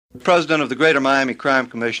President of the Greater Miami Crime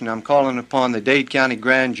Commission, I'm calling upon the Dade County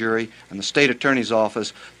Grand Jury and the State Attorney's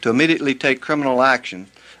Office to immediately take criminal action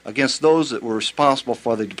against those that were responsible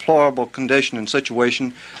for the deplorable condition and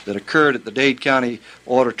situation that occurred at the Dade County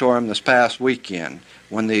Auditorium this past weekend,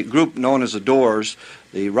 when the group known as the Doors,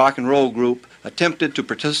 the rock and roll group, attempted to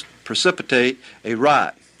precipitate a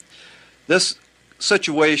riot. This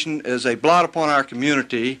situation is a blot upon our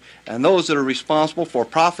community and those that are responsible for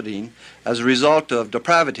profiting as a result of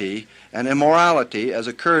depravity and immorality as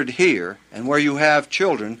occurred here, and where you have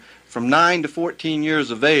children from 9 to 14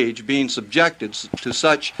 years of age being subjected to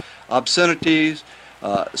such obscenities.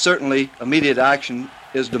 Certainly immediate action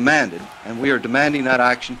is demanded, and we are demanding that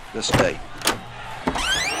action this day.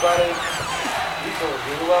 Everybody,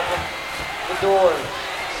 you're welcome. The Doors.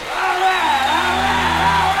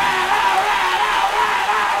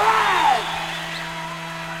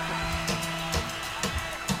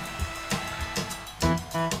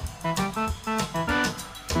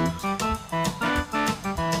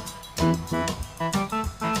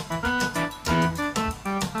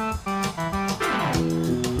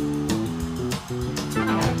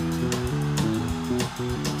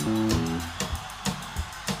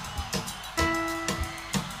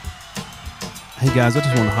 Hey guys, I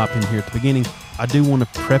just want to hop in here at the beginning. I do want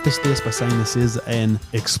to preface this by saying this is an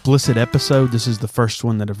explicit episode. This is the first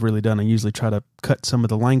one that I've really done. I usually try to cut some of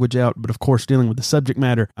the language out, but of course, dealing with the subject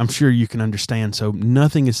matter, I'm sure you can understand. So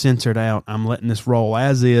nothing is censored out. I'm letting this roll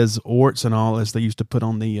as is, warts and all, as they used to put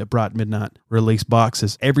on the Bright Midnight release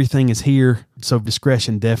boxes. Everything is here, so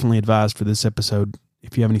discretion definitely advised for this episode.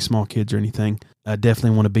 If you have any small kids or anything, I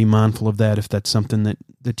definitely want to be mindful of that if that's something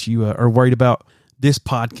that you are worried about. This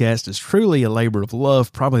podcast is truly a labor of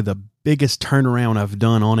love, probably the biggest turnaround I've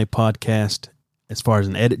done on a podcast as far as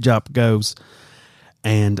an edit job goes,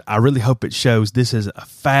 and I really hope it shows. This is a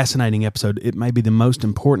fascinating episode. It may be the most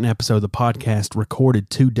important episode of the podcast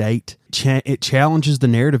recorded to date. It challenges the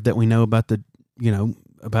narrative that we know about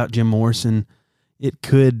about Jim Morrison. It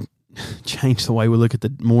could change the way we look at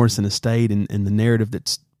the Morrison estate and the narrative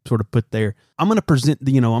that's sort of put there. I'm going to present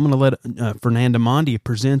I'm going to let Fernand Amandi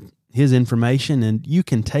present his information, and you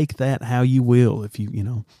can take that how you will. If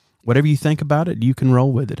you whatever you think about it, you can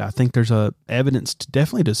roll with it. I think there's evidence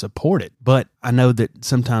definitely to support it, but I know that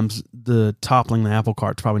sometimes the toppling the apple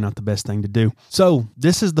cart is probably not the best thing to do. So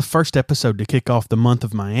this is the first episode to kick off the month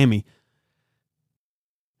of Miami,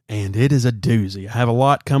 and it is a doozy. I have a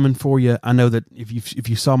lot coming for you. I know that if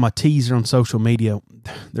you saw my teaser on social media,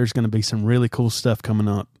 there's going to be some really cool stuff coming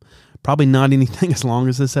up. Probably not anything as long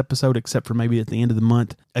as this episode, except for maybe at the end of the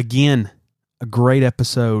month. Again, a great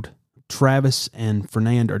episode. Travis and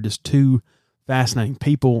Fernand are just two fascinating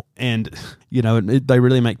people, and they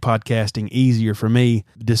really make podcasting easier for me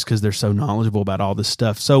just because they're so knowledgeable about all this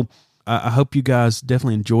stuff. So I hope you guys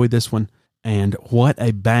definitely enjoy this one, and what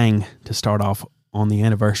a bang to start off on the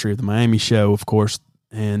anniversary of the Miami show, of course,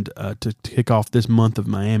 and to kick off this month of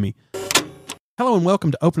Miami. Hello and welcome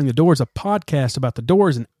to Opening the Doors, a podcast about the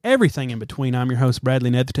Doors and everything in between. I'm your host, Bradley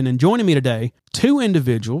Netherton, and joining me today, two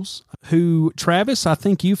individuals who, Travis, I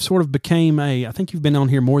think you've sort of I think you've been on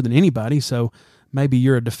here more than anybody, so maybe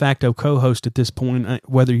you're a de facto co-host at this point,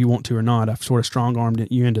 whether you want to or not. I've sort of strong-armed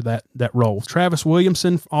you into that role. Travis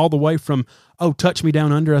Williamson, all the way from, Touch Me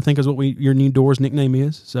Down Under, I think is what your new Doors nickname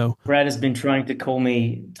is. So Brad has been trying to call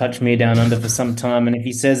me Touch Me Down Under for some time, and if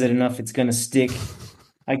he says it enough, it's going to stick.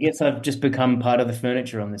 I guess I've just become part of the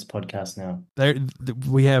furniture on this podcast now.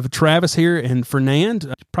 We have Travis here and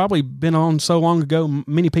Fernand. Probably been on so long ago,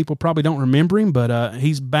 many people probably don't remember him, but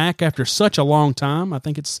he's back after such a long time. I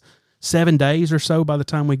think it's 7 days or so by the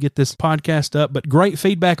time we get this podcast up, but great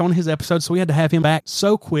feedback on his episode, so we had to have him back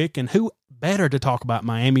so quick. And who better to talk about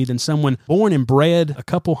Miami than someone born and bred a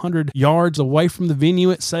couple hundred yards away from the venue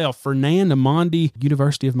itself? Fernand Amandi,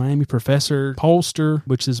 University of Miami professor, pollster,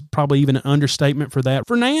 which is probably even an understatement for that.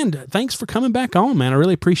 Fernand, thanks for coming back on, man. I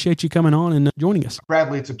really appreciate you coming on and joining us.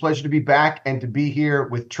 Bradley, it's a pleasure to be back and to be here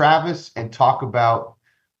with Travis and talk about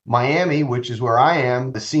Miami, which is where I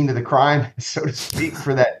am, the scene of the crime, so to speak,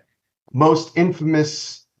 for that most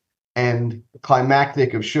infamous and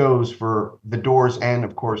climactic of shows for the Doors and,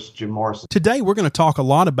 of course, Jim Morrison. Today, we're going to talk a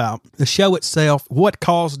lot about the show itself, what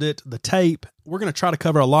caused it, the tape. We're going to try to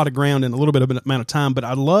cover a lot of ground in a little bit of an amount of time, but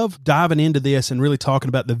I love diving into this and really talking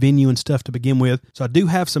about the venue and stuff to begin with. So I do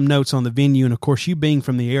have some notes on the venue, and of course, you being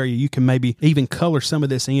from the area, you can maybe even color some of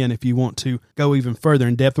this in if you want to go even further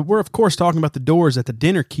in depth. But we're, of course, talking about the Doors at the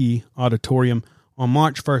Dinner Key Auditorium on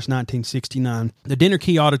March 1st, 1969. The Dinner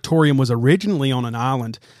Key Auditorium was originally on an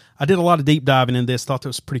island. I did a lot of deep diving in this, thought that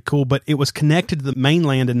was pretty cool, but it was connected to the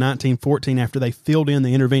mainland in 1914 after they filled in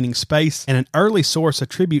the intervening space, and an early source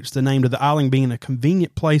attributes the name to the island being a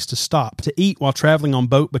convenient place to stop to eat while traveling on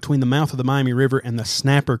boat between the mouth of the Miami River and the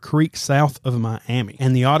Snapper Creek south of Miami.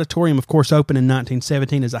 And the auditorium, of course, opened in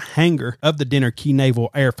 1917 as a hangar of the Dinner Key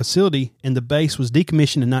Naval Air Facility, and the base was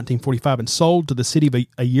decommissioned in 1945 and sold to the city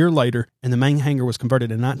a year later, and the main hangar was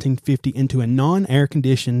converted in 1950 into a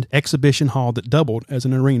non-air-conditioned exhibition hall that doubled as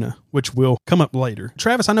an arena, which will come up later.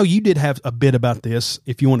 Travis, I know you did have a bit about this,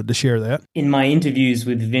 if you wanted to share that. In my interviews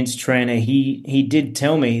with Vince Traynor, he did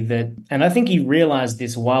tell me that, and I think he realized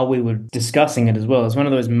this while we were discussing it as well. It's one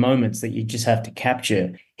of those moments that you just have to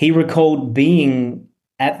capture. He recalled being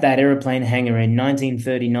at that airplane hangar in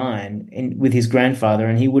 1939 with his grandfather,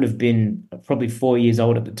 and he would have been probably 4 years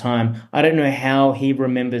old at the time. I don't know how he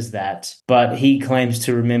remembers that, but he claims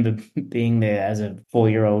to remember being there as a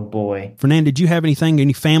 4-year-old boy. Fernand, did you have any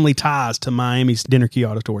family ties to Miami's Dinner Key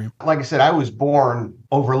Auditorium? Like I said, I was born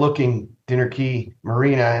overlooking Dinner Key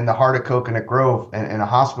Marina in the heart of Coconut Grove, and a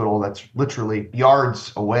hospital that's literally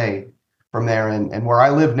yards away from there. And where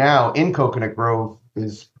I live now in Coconut Grove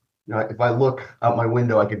is, if I look out my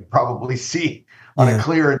window, I could probably see on a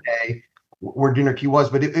clearer day where Dinner Key was.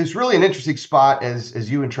 But it was really an interesting spot, as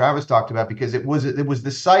you and Travis talked about, because it was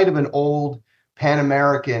the site of an old Pan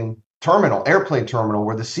American terminal, airplane terminal,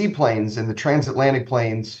 where the seaplanes and the transatlantic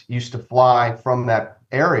planes used to fly from that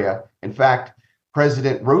area. In fact,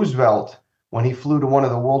 President Roosevelt, when he flew to one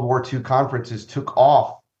of the World War II conferences, took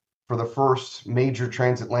off for the first major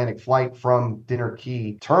transatlantic flight from Dinner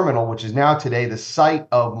Key Terminal, which is now today the site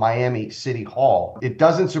of Miami City Hall. It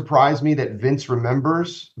doesn't surprise me that Vince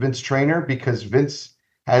remembers Vince Traynor, because Vince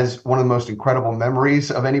has one of the most incredible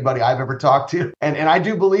memories of anybody I've ever talked to. And I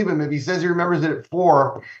do believe him. If he says he remembers it at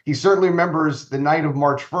 4, he certainly remembers the night of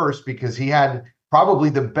March 1st, because he had probably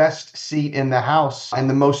the best seat in the house and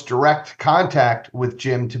the most direct contact with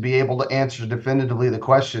Jim to be able to answer definitively the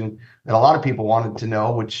question that a lot of people wanted to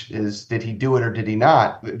know, which is, did he do it or did he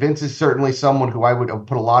not? Vince is certainly someone who I would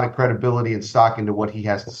put a lot of credibility and stock into what he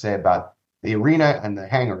has to say about the arena and the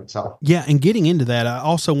hangar itself. Yeah, and getting into that, I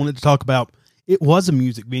also wanted to talk about, it was a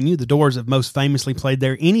music venue. The Doors have most famously played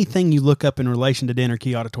there. Anything you look up in relation to Dinner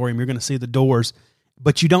Key Auditorium, you're going to see the Doors.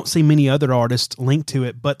 But you don't see many other artists linked to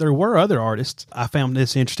it. But there were other artists. I found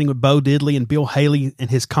this interesting with Bo Diddley and Bill Haley and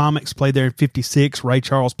his Comics played there in 56. Ray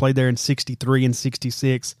Charles played there in 63 and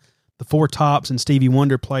 66. The Four Tops and Stevie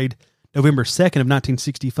Wonder played November 2nd of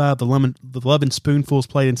 1965. The Lovin' Spoonfuls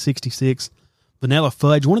played in 66. Vanilla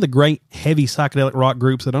Fudge, one of the great heavy psychedelic rock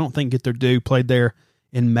groups that I don't think get their due, played there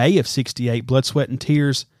in May of 68. Blood, Sweat, and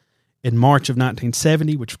Tears in March of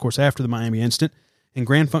 1970, which of course after the Miami incident. And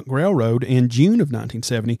Grand Funk Railroad in June of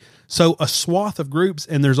 1970. So a swath of groups,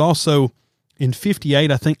 and there's also, in 58,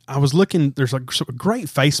 I think, I was looking, there's a great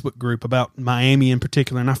Facebook group about Miami in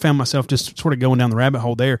particular, and I found myself just sort of going down the rabbit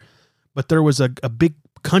hole there. But there was a big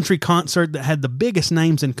country concert that had the biggest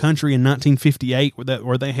names in country in 1958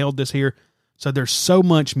 where they held this here. So there's so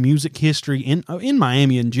much music history in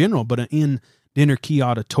Miami in general, but in Dinner Key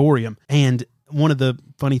Auditorium. And one of the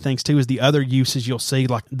funny things, too, is the other uses you'll see,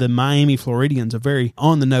 like the Miami Floridians, a very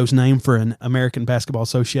on-the-nose name for an American Basketball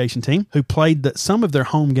Association team, who played some of their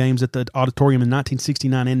home games at the auditorium in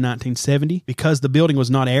 1969 and 1970 because the building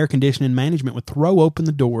was not air-conditioned and management would throw open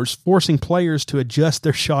the doors, forcing players to adjust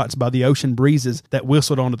their shots by the ocean breezes that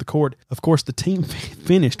whistled onto the court. Of course, the team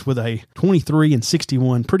finished with a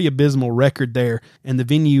 23-61, pretty abysmal record there, and the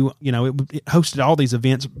venue, it hosted all these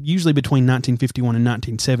events, usually between 1951 and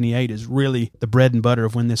 1978 is really the bread and butter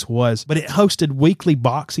of when this was. But it hosted weekly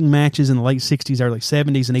boxing matches in the late 60s, early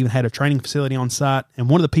 70s, and even had a training facility on site. And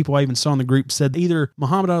one of the people I even saw in the group said either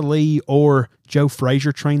Muhammad Ali or Joe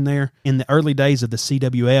Frazier trained there in the early days of the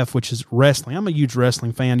CWF, which is wrestling. I'm a huge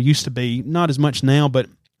wrestling fan. Used to be, not as much now, but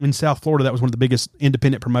in South Florida, that was one of the biggest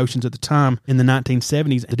independent promotions at the time in the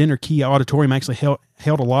 1970s. The Dinner Key Auditorium actually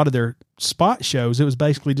held a lot of their spot shows. It was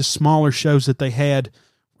basically just smaller shows that they had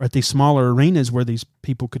at these smaller arenas where these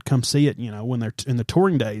people could come see it, when they're in the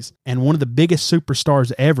touring days. And one of the biggest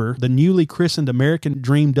superstars ever, the newly christened American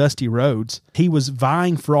Dream Dusty Rhodes, he was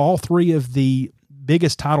vying for all 3 of the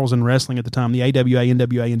biggest titles in wrestling at the time, the AWA,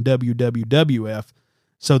 NWA, and WWF.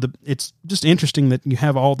 So it's just interesting that you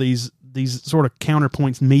have all these these sort of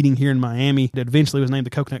counterpoints meeting here in Miami that eventually was named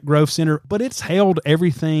the Coconut Grove Center, but it's held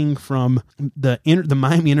everything from the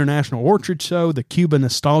Miami International Orchard Show, the Cuba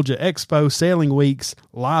Nostalgia Expo, sailing weeks,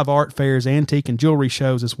 live art fairs, antique and jewelry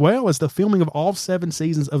shows, as well as the filming of all 7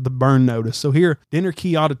 seasons of The Burn Notice. So here, Dinner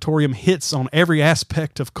Key Auditorium hits on every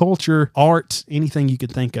aspect of culture, art, anything you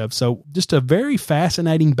could think of. So just a very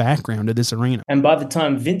fascinating background to this arena. And by the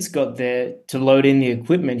time Vince got there to load in the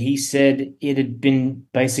equipment, he said it had been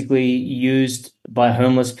basically used by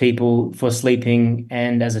homeless people for sleeping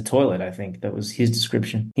and as a toilet, I think. That was his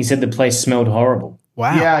description. He said the place smelled horrible.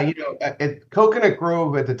 Wow. Yeah, at Coconut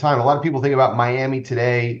Grove at the time, a lot of people think about Miami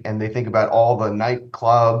today, and they think about all the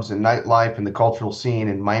nightclubs and nightlife and the cultural scene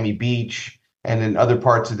in Miami Beach and in other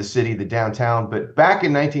parts of the city, the downtown. But back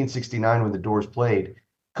in 1969, when the Doors played,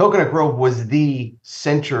 Coconut Grove was the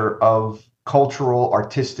center of cultural,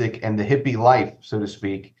 artistic, and the hippie life, so to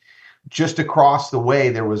speak. Just across the way,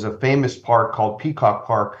 there was a famous park called Peacock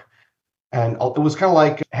Park. And it was kind of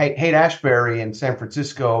like Haight-Ashbury in San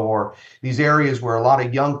Francisco, or these areas where a lot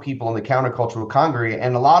of young people in the counterculture would congregate.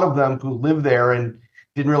 And a lot of them who lived there and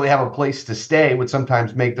didn't really have a place to stay would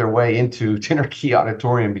sometimes make their way into Dinner Key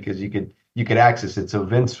Auditorium because you could access it. So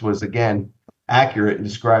Vince was, again, accurate in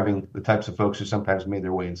describing the types of folks who sometimes made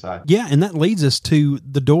their way inside. Yeah, and that leads us to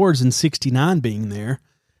the Doors in 69 being there.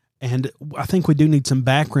 And I think we do need some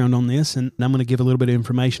background on this, and I'm going to give a little bit of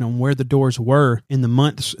information on where the Doors were in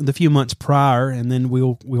the few months prior, and then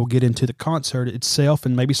we'll get into the concert itself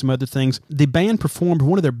and maybe some other things. The band performed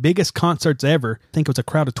one of their biggest concerts ever. I think it was a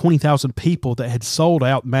crowd of 20,000 people that had sold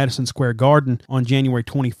out Madison Square Garden on January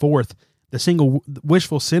 24th. The single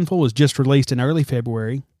Wishful Sinful was just released in early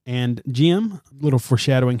February. And Jim, a little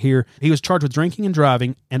foreshadowing here, he was charged with drinking and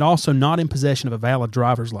driving and also not in possession of a valid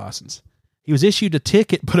driver's license. He was issued a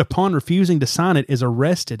ticket, but upon refusing to sign it, is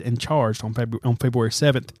arrested and charged on February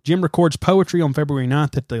 7th. Jim records poetry on February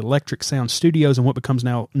 9th at the Electric Sound Studios and what becomes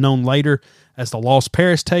now known later as the Lost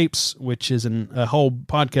Paris tapes, which is a whole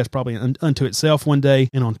podcast probably unto itself one day.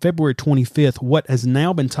 And on February 25th, what has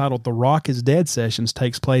now been titled The Rock is Dead Sessions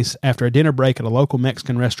takes place after a dinner break at a local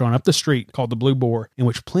Mexican restaurant up the street called the Blue Boar, in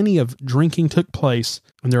which plenty of drinking took place.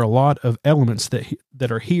 And there are a lot of elements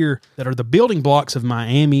that are here that are the building blocks of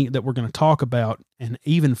Miami that we're going to talk about, and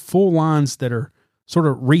even full lines that are sort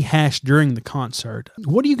of rehashed during the concert.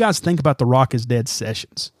 What do you guys think about the Rock is Dead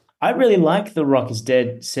sessions? I really like the Rock is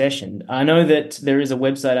Dead session. I know that there is a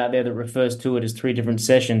website out there that refers to it as 3 different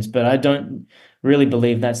sessions, but I don't really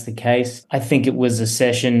believe that's the case. I think it was a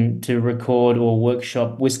session to record or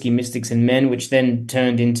workshop Whiskey, Mystics and Men, which then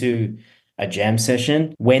turned into a jam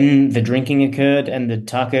session. When the drinking occurred and the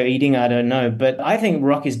taco eating, I don't know. But I think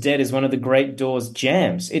Rock is Dead is one of the great Doors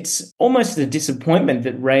jams. It's almost a disappointment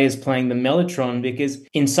that Ray is playing the Mellotron, because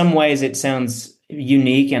in some ways it sounds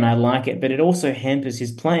unique and I like it, but it also hampers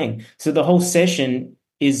his playing. So the whole session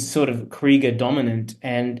is sort of Krieger dominant,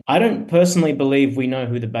 and I don't personally believe we know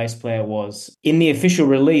who the bass player was. In the official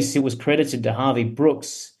release, it was credited to Harvey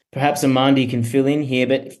Brooks. Perhaps Amandi can fill in here,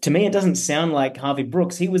 but to me it doesn't sound like Harvey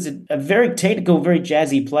Brooks. He was a very technical, very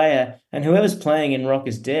jazzy player, and whoever's playing in Rock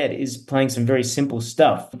is Dead is playing some very simple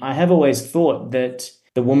stuff. I have always thought that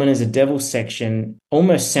the Woman is a Devil section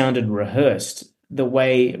almost sounded rehearsed. The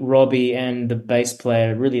way Robbie and the bass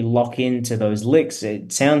player really lock into those licks,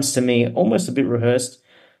 it sounds to me almost a bit rehearsed.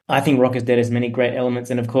 I think Rock is Dead has many great elements,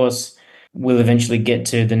 and of course, we'll eventually get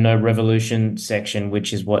to the No Revolution section,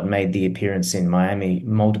 which is what made the appearance in Miami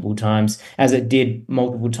multiple times, as it did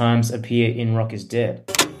multiple times appear in Rock is Dead.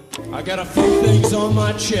 I got a few things on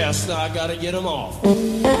my chest, I gotta get them off.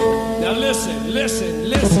 Now listen.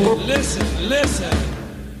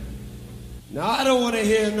 Now I don't want to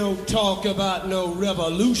hear no talk about no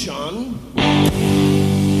revolution.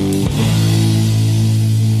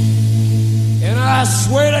 And I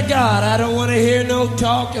swear to God, I don't want to hear no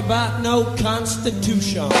talk about no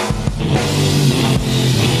constitution.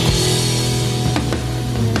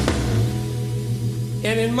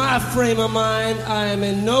 And in my frame of mind, I am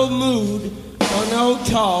in no mood for no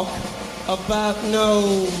talk about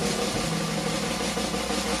no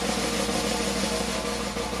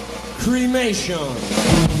cremation.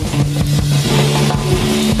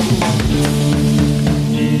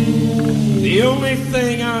 The only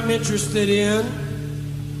thing I'm interested in,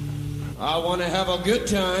 I want to have a good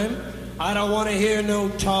time. I don't want to hear no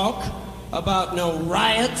talk about no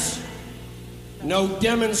riots, no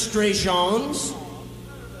demonstrations,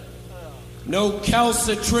 no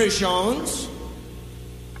calcitrations,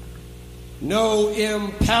 no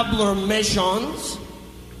impablermations.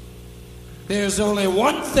 There's only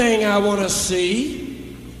one thing I want to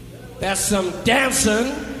see. That's some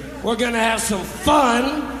dancing. We're going to have some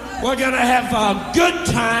fun. We're gonna have a good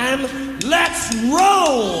time. Let's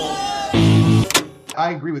roll.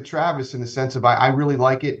 I agree with Travis in the sense of I really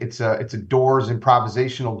like it. It's a Doors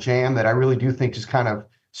improvisational jam that I really do think just kind of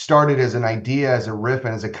started as an idea, as a riff,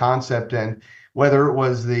 and as a concept. And whether it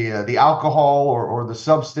was the alcohol or the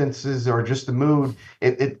substances or just the mood,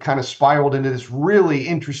 it kind of spiraled into this really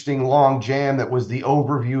interesting long jam that was the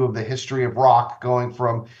overview of the history of rock, going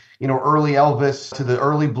from early Elvis to the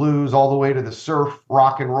early blues, all the way to the surf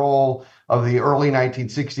rock and roll of the early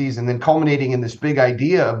 1960s, and then culminating in this big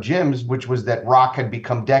idea of Jim's, which was that rock had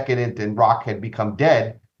become decadent and rock had become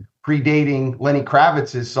dead, predating Lenny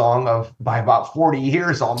Kravitz's song by about 40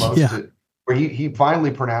 years almost, where he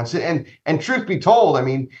finally pronounced it. And truth be told, I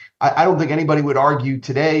mean, I don't think anybody would argue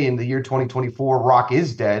today in the year 2024, rock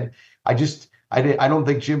is dead. I don't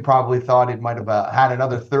think Jim probably thought it might have had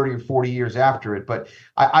another 30 or 40 years after it. But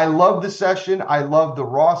I love the session. I love the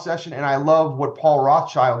raw session. And I love what Paul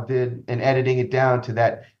Rothschild did in editing it down to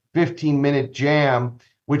that 15-minute jam,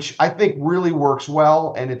 which I think really works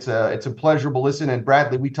well. And it's a pleasurable listen. And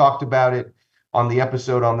Bradley, we talked about it on the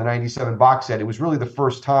episode on the 97 box set. It was really the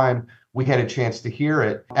first time we had a chance to hear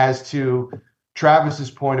it. As to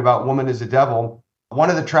Travis's point about Woman is a Devil, one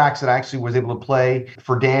of the tracks that I actually was able to play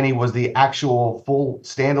for Danny was the actual full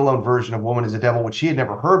standalone version of Woman is a Devil, which he had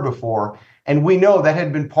never heard before. And we know that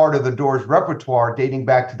had been part of the Doors repertoire dating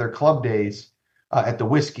back to their club days at the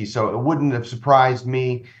Whiskey. So it wouldn't have surprised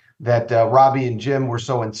me that Robbie and Jim were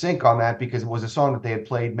so in sync on that, because it was a song that they had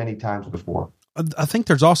played many times before. I think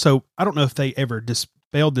there's also, I don't know if they ever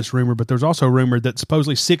dispelled this rumor, but there's also a rumor that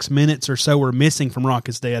supposedly 6 minutes or so were missing from Rock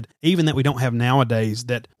is Dead, even that we don't have nowadays,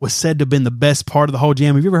 that was said to have been the best part of the whole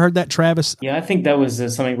jam. Have you ever heard that, Travis? Yeah, I think that was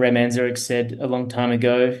something Ray Manzarek said a long time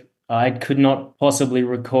ago. I could not possibly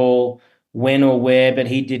recall when or where, but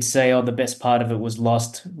he did say, the best part of it was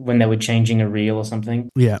lost when they were changing a reel or something.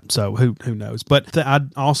 Yeah, so who knows? But I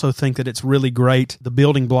also think that it's really great. The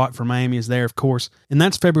building block for Miami is there, of course, and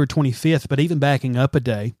that's February 25th, but even backing up a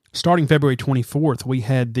day, starting February 24th, we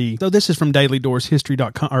had so this is from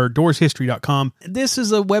dailydoorshistory.com or doorshistory.com. This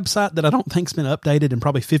is a website that I don't think's been updated in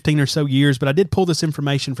probably 15 or so years, but I did pull this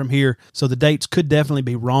information from here, so the dates could definitely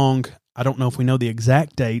be wrong. I don't know if we know the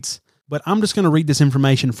exact dates, but I'm just going to read this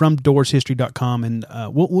information from doorshistory.com, and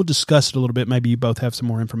we'll discuss it a little bit. Maybe you both have some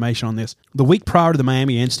more information on this. The week prior to the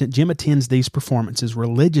Miami incident, Jim attends these performances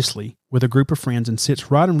religiously with a group of friends and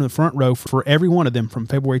sits right in the front row for every one of them from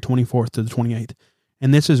February 24th to the 28th.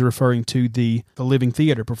 And this is referring to the Living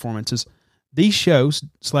Theater performances. These shows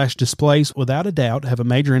 / displays, without a doubt, have a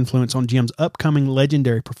major influence on Jim's upcoming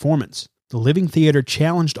legendary performance. The Living Theater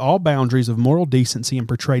challenged all boundaries of moral decency and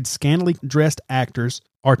portrayed scantily dressed actors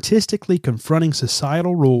artistically confronting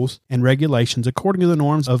societal rules and regulations according to the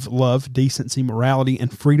norms of love, decency, morality,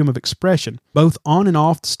 and freedom of expression. Both on and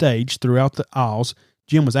off the stage throughout the aisles,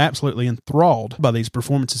 Jim was absolutely enthralled by these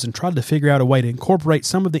performances and tried to figure out a way to incorporate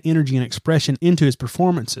some of the energy and expression into his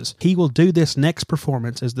performances. He will do this next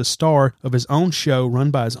performance as the star of his own show,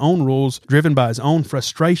 run by his own rules, driven by his own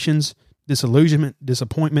frustrations, disillusionment,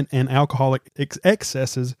 disappointment, and alcoholic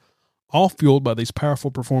excesses, all fueled by these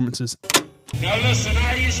powerful performances. Now listen,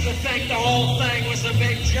 I used to think the whole thing was a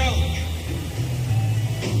big joke.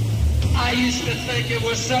 I used to think it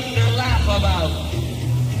was something to laugh about.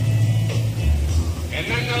 And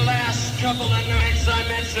then the last couple of nights I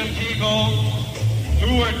met some people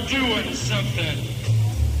who are doing something.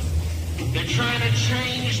 They're trying to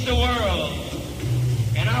change the world.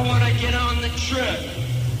 And I want to get on the trip.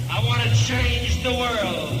 I want to change the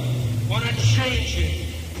world. Want to change it.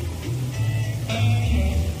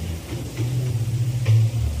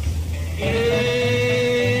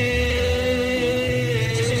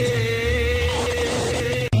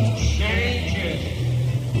 Change it.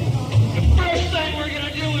 The first thing we're going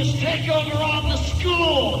to do is take over all the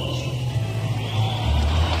schools.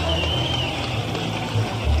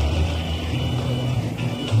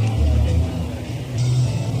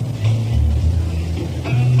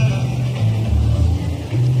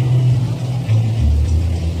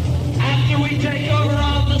 After we take over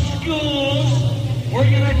all the schools, we're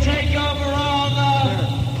going to take over all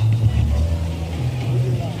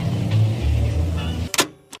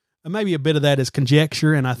Maybe a bit of that is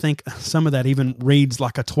conjecture, and I think some of that even reads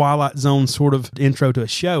like a Twilight Zone sort of intro to a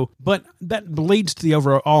show, but that leads to the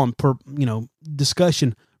overall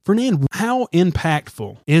discussion. Fernand, how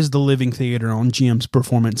impactful is the Living Theater on Jim's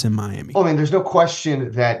performance in Miami? Well, I mean, there's no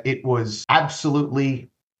question that it was absolutely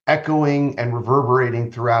echoing and reverberating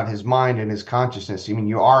throughout his mind and his consciousness. I mean,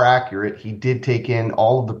 you are accurate. He did take in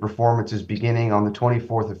all of the performances beginning on the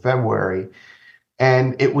 24th of February.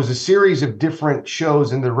 And it was a series of different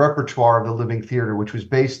shows in the repertoire of the Living Theater, which was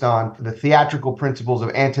based on the theatrical principles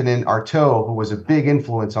of Antonin Artaud, who was a big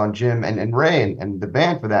influence on Jim and Ray and the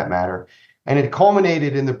band for that matter. And it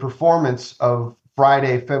culminated in the performance of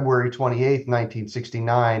Friday, February 28th,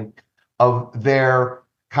 1969, of their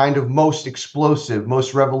kind of most explosive,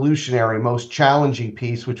 most revolutionary, most challenging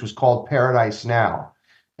piece, which was called Paradise Now.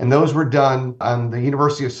 And those were done on the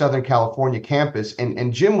University of Southern California campus.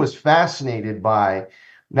 And Jim was fascinated by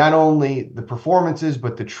not only the performances,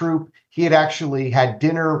 but the troupe. He had actually had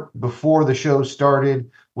dinner before the show started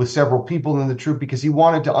with several people in the troupe because he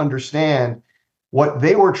wanted to understand what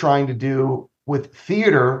they were trying to do with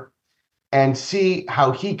theater and see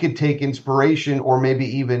how he could take inspiration or maybe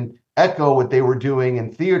even echo what they were doing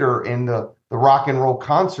in theater in the rock and roll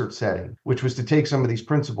concert setting, which was to take some of these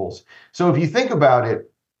principles. So if you think about it,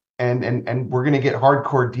 and we're going to get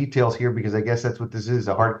hardcore details here because I guess that's what this is,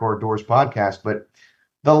 a Hardcore Doors podcast. But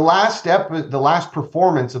the last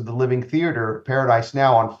performance of the Living Theater, Paradise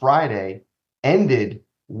Now, on Friday, ended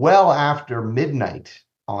well after midnight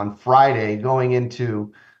on Friday, going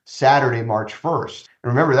into Saturday, March 1st.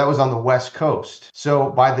 Remember, that was on the West Coast.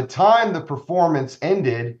 So by the time the performance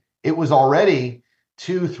ended, it was already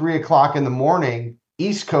 2, 3 o'clock in the morning,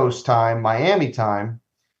 East Coast time, Miami time.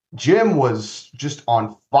 Jim was just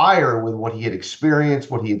on fire with what he had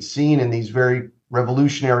experienced, what he had seen in these very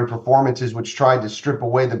revolutionary performances, which tried to strip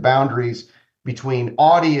away the boundaries between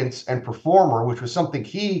audience and performer, which was something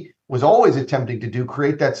he was always attempting to do,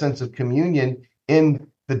 create that sense of communion in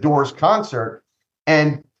the Doors concert.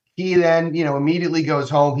 And he then, immediately goes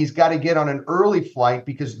home. He's got to get on an early flight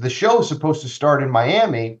because the show is supposed to start in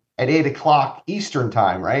Miami at 8 o'clock Eastern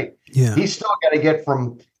time, right? Yeah. He's still got to get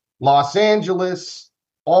from Los Angeles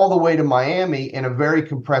all the way to Miami in a very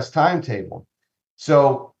compressed timetable.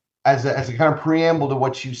 So as a kind of preamble to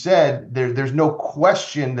what you said, there's no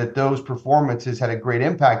question that those performances had a great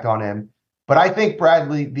impact on him. But I think,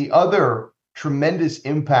 Bradley, the other tremendous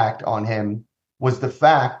impact on him was the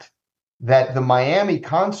fact that the Miami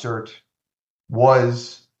concert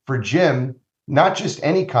was, for Jim, not just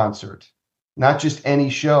any concert, not just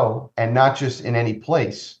any show, and not just in any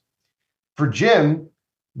place. For Jim,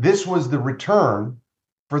 this was the return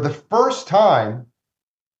for the first time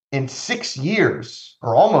in 6 years,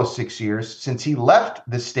 or almost 6 years, since he left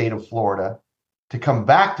the state of Florida to come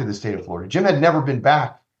back to the state of Florida. Jim had never been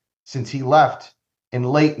back since he left in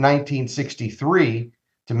late 1963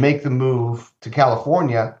 to make the move to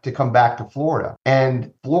California to come back to Florida.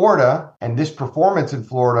 And Florida, and this performance in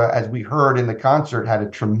Florida, as we heard in the concert, had a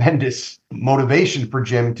tremendous motivation for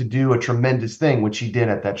Jim to do a tremendous thing, which he did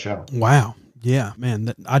at that show. Wow. Yeah,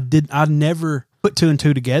 man. I never put two and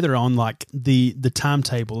two together on like the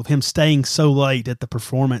timetable of him staying so late at the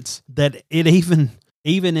performance that it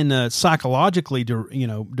even in a psychologically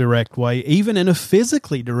direct way, even in a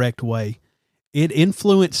physically direct way, it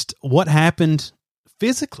influenced what happened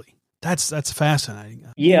physically. That's fascinating.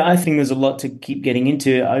 Yeah, I think there's a lot to keep getting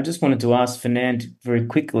into. I just wanted to ask Fernand very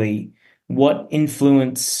quickly, what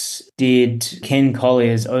influence did Ken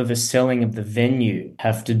Collier's overselling of the venue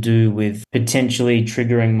have to do with potentially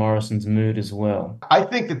triggering Morrison's mood as well? I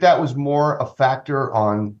think that was more a factor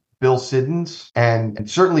on Bill Siddons and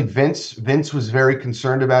certainly Vince. Vince was very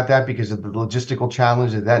concerned about that because of the logistical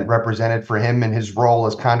challenge that represented for him and his role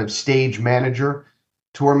as kind of stage manager,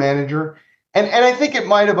 tour manager. And I think it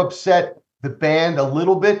might have upset the band a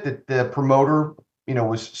little bit that the promoter,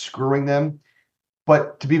 was screwing them.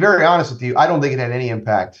 But to be very honest with you, I don't think it had any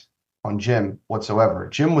impact on Jim whatsoever.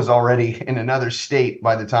 Jim was already in another state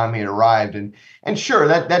by the time he had arrived. And sure,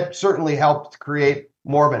 that certainly helped create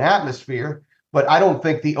more of an atmosphere. But I don't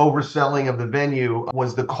think the overselling of the venue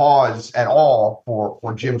was the cause at all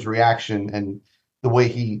for Jim's reaction and the way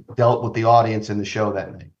he dealt with the audience in the show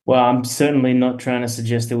that night. Well, I'm certainly not trying to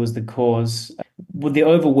suggest it was the cause. Well, the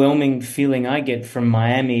overwhelming feeling I get from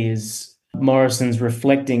Miami is Morrison's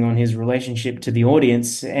reflecting on his relationship to the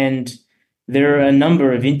audience. And there are a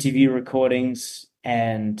number of interview recordings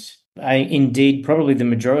and indeed probably the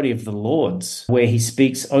majority of the Lords where he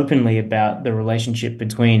speaks openly about the relationship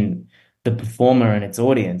between the performer and its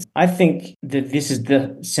audience. I think that this is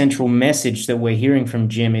the central message that we're hearing from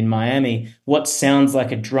Jim in Miami. What sounds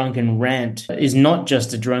like a drunken rant is not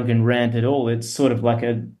just a drunken rant at all. It's sort of like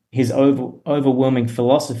his overwhelming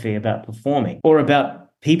philosophy about performing or about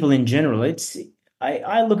people in general.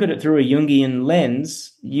 I look at it through a Jungian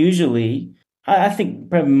lens. Usually, I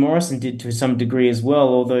think probably Morrison did to some degree as well,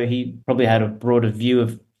 although he probably had a broader view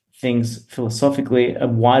of things philosophically, a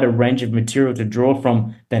wider range of material to draw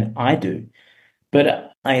from than I do.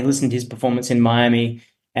 But I listened to his performance in Miami,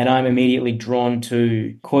 And I'm immediately drawn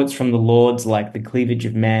to quotes from the Lords like the cleavage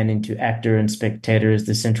of man into actor and spectator is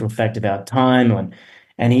the central fact of our time.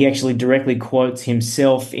 And he actually directly quotes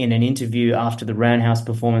himself in an interview after the Roundhouse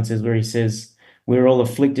performances where he says, "We're all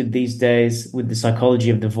afflicted these days with the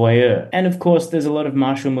psychology of the voyeur." And of course, there's a lot of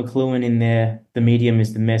Marshall McLuhan in there. The medium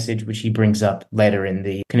is the message, which he brings up later in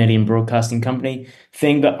the Canadian Broadcasting Company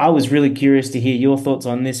thing. But I was really curious to hear your thoughts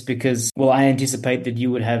on this because, well, I anticipate that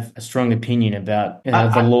you would have a strong opinion about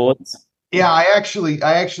the Lords. Yeah, I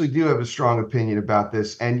actually do have a strong opinion about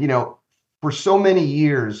this. And, for so many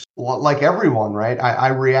years, like everyone, right, I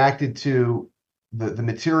reacted to the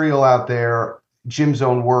material out there, Jim's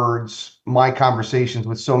own words, my conversations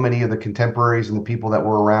with so many of the contemporaries and the people that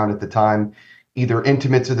were around at the time, either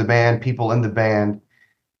intimates of the band, people in the band.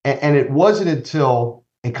 And it wasn't until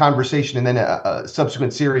a conversation and then a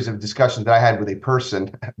subsequent series of discussions that I had with a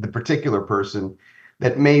person, the particular person,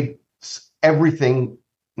 that made everything,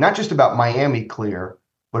 not just about Miami clear,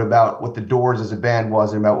 but about what the Doors as a band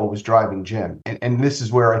was and about what was driving Jim. And this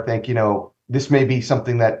is where I think, this may be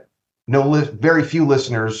something that very few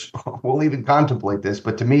listeners will even contemplate this,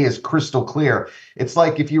 but to me is crystal clear. It's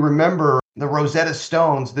like if you remember the Rosetta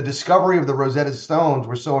Stones, the discovery of the Rosetta Stones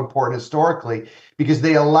were so important historically because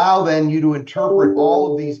they allow then you to interpret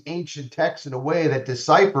all of these ancient texts in a way that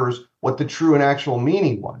deciphers what the true and actual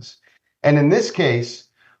meaning was. And in this case,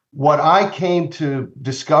 what I came to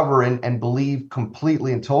discover and believe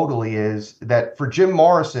completely and totally is that for Jim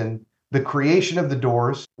Morrison, the creation of the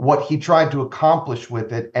Doors, what he tried to accomplish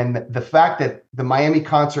with it, and the fact that the Miami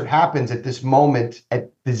concert happens at this moment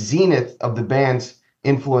at the zenith of the band's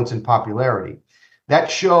influence and popularity.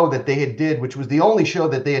 That show that they had did, which was the only show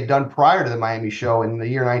that they had done prior to the Miami show in the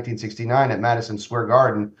year 1969 at Madison Square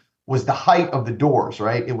Garden, was the height of the Doors,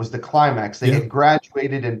 right? It was the climax. They had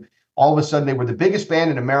graduated and all of a sudden they were the biggest band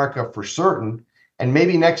in America for certain, and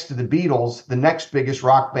maybe next to the Beatles, the next biggest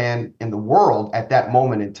rock band in the world at that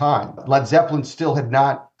moment in time. Led Zeppelin still had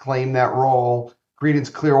not claimed that role.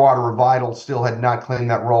 Creedence Clearwater Revival still had not claimed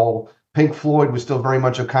that role. Pink Floyd was still very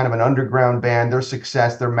much a kind of an underground band.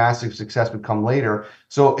 Their massive success would come later.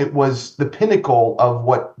 So it was the pinnacle of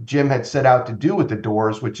what Jim had set out to do with the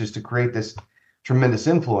Doors, which is to create this tremendous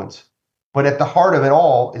influence. But at the heart of it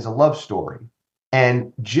all is a love story.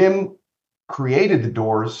 And Jim created the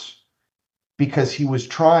Doors because he was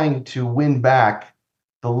trying to win back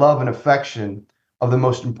the love and affection of the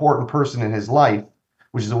most important person in his life,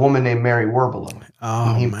 which is a woman named Mary Werbelow,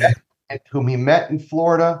 whom he met in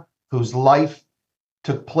Florida, whose life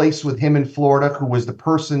took place with him in Florida, who was the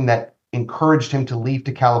person that encouraged him to leave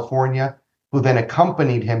to California, who then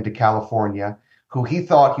accompanied him to California, who he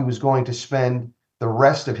thought he was going to spend the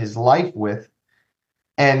rest of his life with.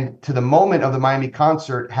 And to the moment of the Miami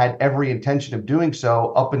concert, had every intention of doing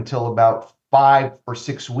so up until about 5 or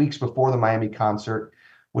 6 weeks before the Miami concert,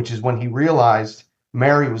 which is when he realized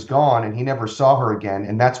Mary was gone and he never saw her again.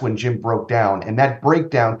 And that's when Jim broke down. And that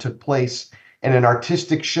breakdown took place in an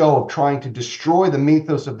artistic show of trying to destroy the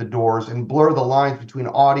mythos of the Doors and blur the lines between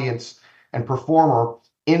audience and performer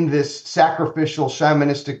in this sacrificial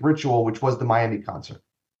shamanistic ritual, which was the Miami concert.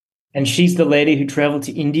 And she's the lady who traveled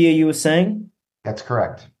to India, you were saying? That's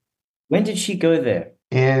correct. When did she go there?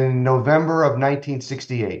 In November of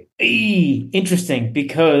 1968. Interesting,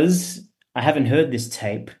 because I haven't heard this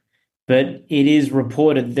tape, but it is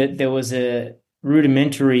reported that there was a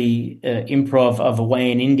rudimentary improv of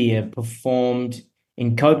Away in India performed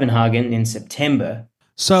in Copenhagen in September.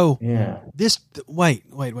 So yeah, wait.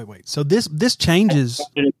 So this changes.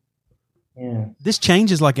 Yeah, this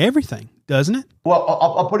changes like everything, doesn't it? Well,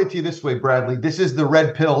 I'll put it to you this way, Bradley. This is the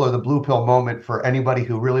red pill or the blue pill moment for anybody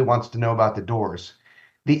who really wants to know about the Doors.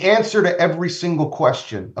 The answer to every single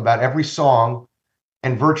question about every song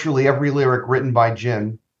and virtually every lyric written by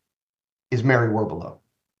Jim is Mary Werbelow.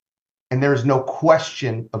 And there is no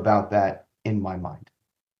question about that in my mind.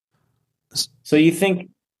 So you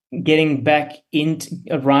think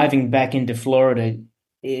arriving back into Florida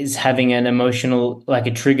is having an emotional, like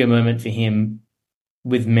a trigger moment for him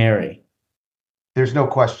with Mary? There's no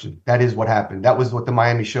question. That is what happened. That was what the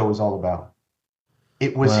Miami show was all about.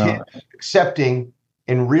 It was him accepting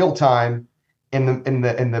in real time in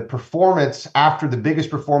the performance after the biggest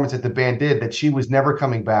performance that the band did that she was never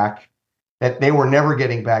coming back, that they were never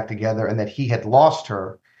getting back together, and that he had lost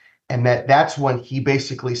her. And that's when he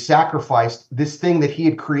basically sacrificed this thing that he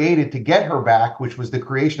had created to get her back, which was the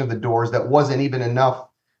creation of the Doors, that wasn't even enough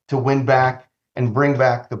to win back and bring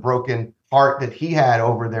back the broken heart that he had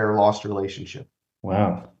over their lost relationship.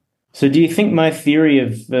 Wow. So do you think my theory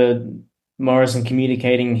of Morrison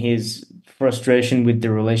communicating his frustration with the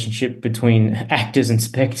relationship between actors and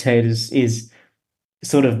spectators is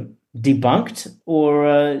sort of debunked,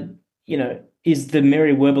 or is the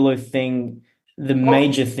Mary Werbelow thing the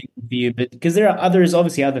major thing for you? But because there's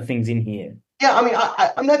obviously other things in here. Yeah, I mean,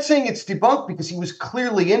 I'm not saying it's debunked because he was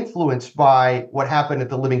clearly influenced by what happened at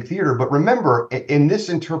the Living Theater. But remember, in this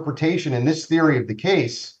interpretation, in this theory of the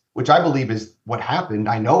case, which I believe is what happened,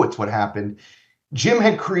 I know it's what happened, Jim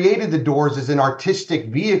had created the Doors as an artistic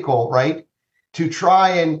vehicle, right, to try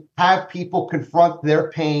and have people confront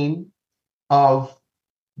their pain of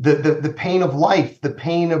the pain of life, the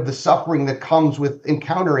pain of the suffering that comes with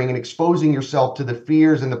encountering and exposing yourself to the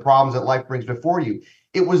fears and the problems that life brings before you.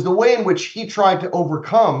 It was the way in which he tried to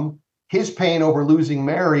overcome his pain over losing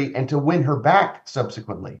Mary and to win her back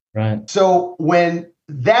subsequently. Right. So when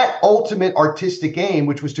that ultimate artistic aim,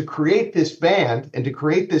 which was to create this band and to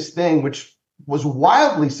create this thing, which was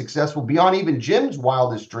wildly successful beyond even Jim's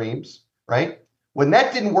wildest dreams, right? When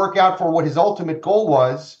that didn't work out for what his ultimate goal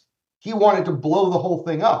was, he wanted to blow the whole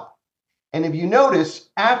thing up. And if you notice,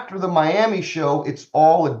 after the Miami show, it's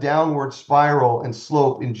all a downward spiral and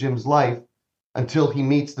slope in Jim's life until he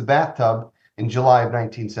meets the bathtub in July of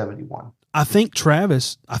 1971. I think,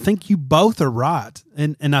 Travis, you both are right.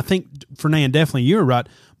 And I think, Fernand, definitely you're right.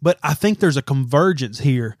 But I think there's a convergence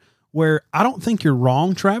here where I don't think you're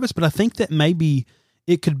wrong, Travis, but I think that maybe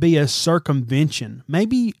it could be a circumvention.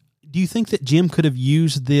 Maybe, do you think that Jim could have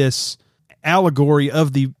used this allegory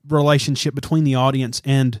of the relationship between the audience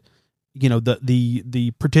and,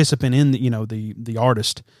 the participant in the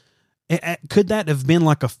artist? Could that have been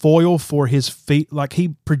like a foil for his feet? Like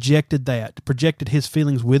he projected his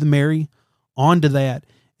feelings with Mary onto that.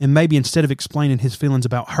 And maybe instead of explaining his feelings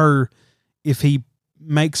about her, if he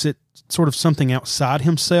makes it sort of something outside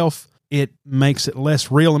himself, it makes it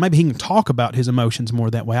less real. And maybe he can talk about his emotions more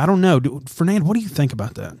that way. I don't know. Fernand, what do you think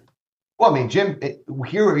about that? Well, I mean, Jim,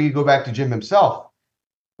 here you go back to Jim himself.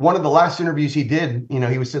 One of the last interviews he did,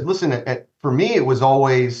 he said, listen, for me, it was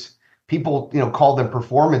always, people, called them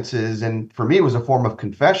performances. And for me, it was a form of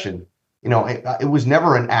confession. It was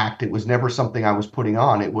never an act. It was never something I was putting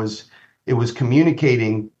on. It was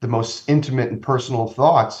communicating the most intimate and personal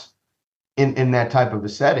thoughts in that type of a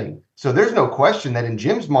setting. So there's no question that in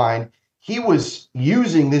Jim's mind, he was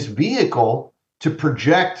using this vehicle to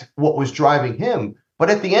project what was driving him. But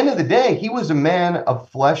at the end of the day, he was a man of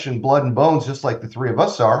flesh and blood and bones, just like the three of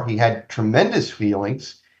us are. He had tremendous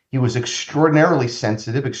feelings. He was extraordinarily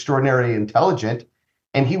sensitive, extraordinarily intelligent,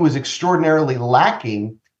 and he was extraordinarily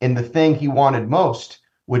lacking in the thing he wanted most,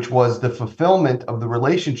 which was the fulfillment of the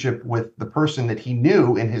relationship with the person that he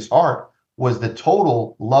knew in his heart was the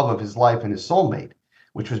total love of his life and his soulmate,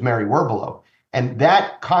 which was Mary Werbelow. And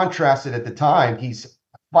that contrasted at the time. He's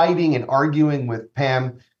fighting and arguing with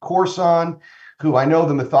Pam Corson, who I know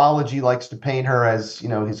the mythology likes to paint her as,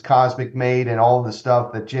 his cosmic mate and all the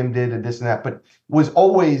stuff that Jim did and this and that, but was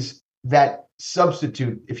always that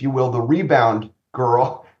substitute, if you will, the rebound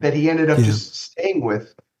girl that he ended up just staying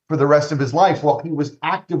with for the rest of his life while he was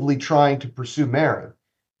actively trying to pursue Mary.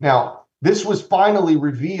 Now, this was finally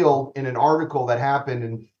revealed in an article that happened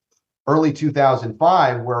in early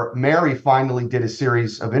 2005, where Mary finally did a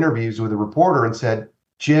series of interviews with a reporter and said,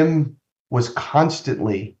 Jim was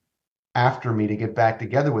constantly after me to get back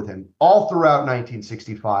together with him all throughout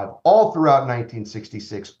 1965, all throughout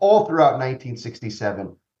 1966, all throughout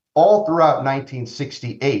 1967, all throughout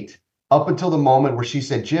 1968, up until the moment where she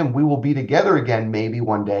said, Jim, we will be together again maybe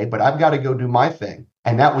one day, but I've got to go do my thing.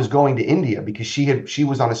 And that was going to India because she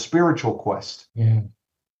was on a spiritual quest. Yeah.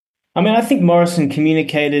 I mean, I think Morrison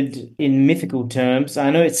communicated in mythical terms. I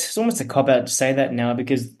know it's almost a cop-out to say that now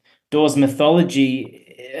because Doors mythology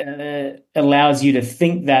allows you to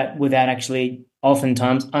think that without actually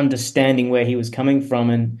oftentimes understanding where he was coming from.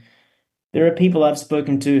 And there are people I've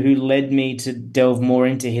spoken to who led me to delve more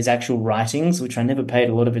into his actual writings, which I never paid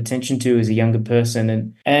a lot of attention to as a younger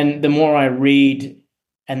person. And the more I read,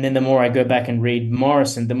 and then the more I go back and read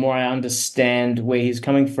Morrison, the more I understand where he's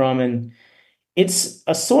coming from. And it's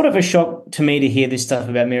a sort of a shock to me to hear this stuff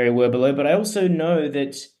about Mary Werbelow, but I also know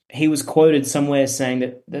that he was quoted somewhere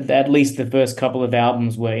saying that at least the first couple of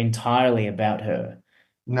albums were entirely about her.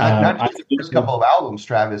 Not just the first couple of albums,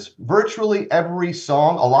 Travis. Virtually every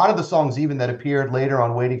song, a lot of the songs even that appeared later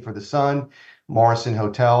on Waiting for the Sun, Morrison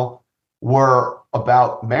Hotel, were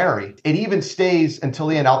about Mary. It even stays until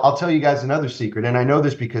the end. I'll tell you guys another secret, and I know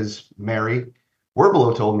this because Mary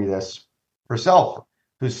Werbelow told me this herself,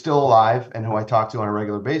 who's still alive and who I talk to on a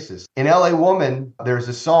regular basis. In L.A. Woman, there's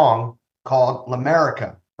a song called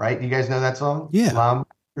L'America, right? You guys know that song? Yeah.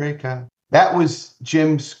 L'America. That was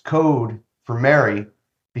Jim's code for Mary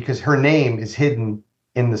because her name is hidden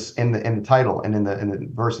in the title and in the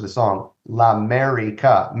verse of the song, La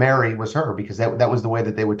Marica. Mary was her, because that was the way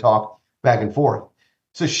that they would talk back and forth.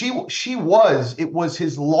 So it was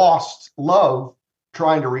his lost love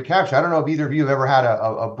trying to recapture. I don't know if either of you have ever had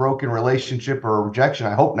a broken relationship or a rejection.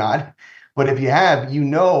 I hope not. But if you have, you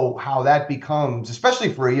know how that becomes,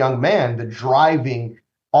 especially for a young man, the driving,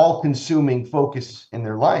 all-consuming focus in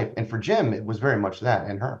their life. And for Jim, it was very much that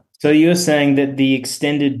and her. So you're saying that the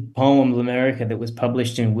extended poem L'America that was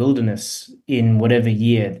published in Wilderness in whatever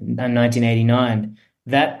year, 1989,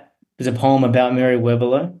 that was a poem about Mary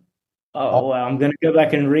Webeler? Oh, wow. I'm going to go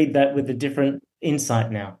back and read that with a different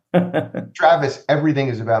insight now. Travis, everything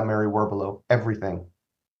is about Mary Werbelow. Everything.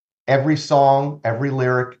 Every song, every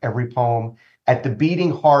lyric, every poem. At the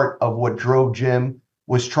beating heart of what drove Jim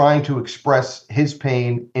was trying to express his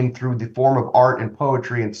pain in through the form of art and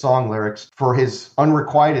poetry and song lyrics for his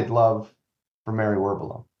unrequited love for Mary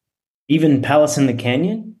Werbelow. Even Palace in the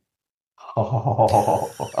Canyon?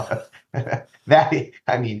 Oh,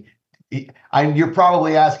 you're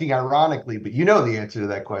probably asking ironically, but you know the answer to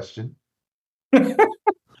that question. I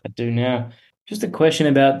do now. Just a question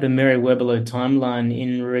about the Mary Webelow timeline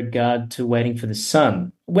in regard to Waiting for the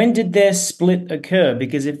Sun. When did their split occur?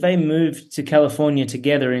 Because if they moved to California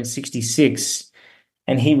together in 66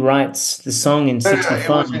 and he writes the song in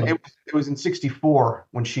 65. It was in 64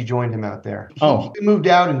 when she joined him out there. Oh. He moved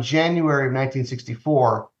out in January of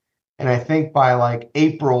 1964. And I think by like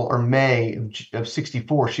April or May of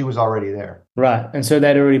 64, she was already there. Right. And so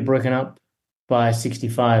they'd already broken up by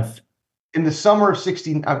 65. In the summer of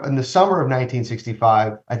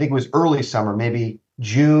 1965, I think it was early summer, maybe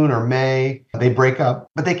June or May, they break up,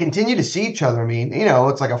 but they continue to see each other. I mean,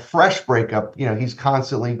 it's like a fresh breakup. He's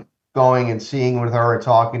constantly going and seeing with her and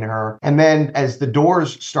talking to her. And then as the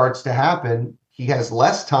Doors starts to happen, he has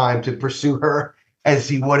less time to pursue her as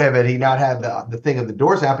he would have had he not had the thing of the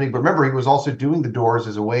Doors happening. But remember, he was also doing the Doors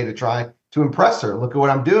as a way to try to impress her. Look at what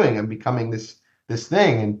I'm doing. I'm becoming this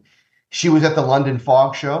thing. And she was at the London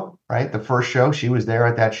Fog show, right? The first show, she was there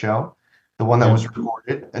at that show, the one that was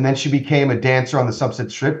recorded. And then she became a dancer on the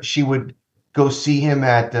Sunset Strip. She would go see him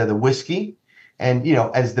at the Whiskey. And,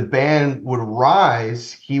 as the band would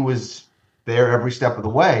rise, he was there every step of the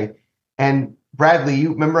way. And Bradley,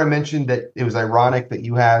 you remember I mentioned that it was ironic that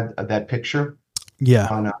you had that picture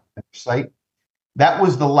on your site? That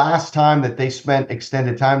was the last time that they spent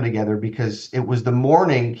extended time together, because it was the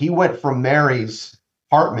morning he went from Mary's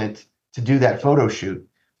apartment to do that photo shoot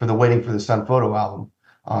for the Waiting for the Sun photo album,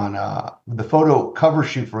 on the photo cover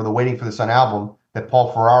shoot for the Waiting for the Sun album that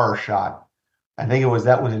Paul Ferrara shot. I think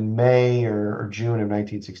that was in May or June of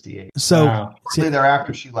 1968. So shortly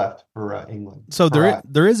thereafter, she left for England. So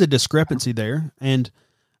there is a discrepancy there, and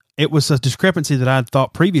it was a discrepancy that I had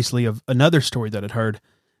thought previously of another story that I'd heard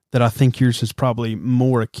that I think yours is probably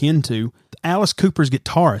more akin to. Alice Cooper's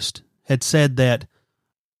guitarist had said that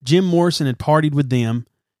Jim Morrison had partied with them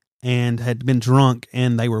and had been drunk,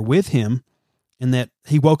 and they were with him, and that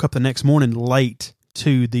he woke up the next morning late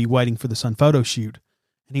to the Waiting for the Sun photo shoot.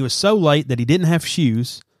 And he was so late that he didn't have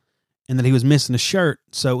shoes and that he was missing a shirt,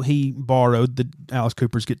 so he borrowed the Alice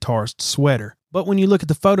Cooper's guitarist's sweater. But when you look at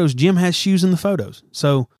the photos, Jim has shoes in the photos.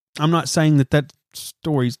 So I'm not saying that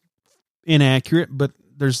story's inaccurate, but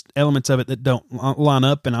there's elements of it that don't line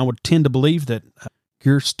up, and I would tend to believe that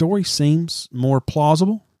your story seems more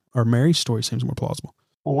plausible, or Mary's story seems more plausible.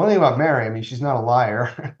 Well, one thing about Mary, she's not a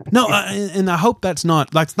liar. No, and I hope that's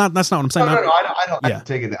not what I'm saying. No, I don't have to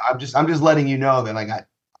take it. I'm just letting you know that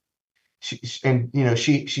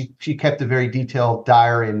she kept a very detailed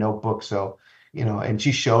diary and notebook. So, and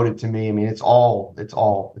she showed it to me. It's all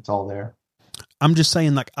there. I'm just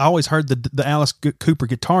saying, I always heard the Alice Cooper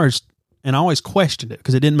guitarist, and I always questioned it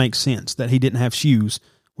because it didn't make sense that he didn't have shoes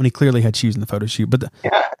when he clearly had shoes in the photo shoot. But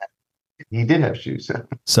he did have shoes.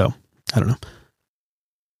 So I don't know.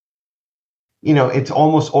 It's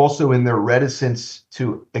almost also in their reticence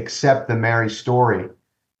to accept the Mary story.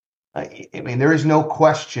 There is no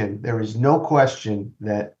question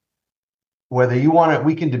that whether you want to,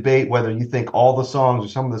 we can debate whether you think all the songs or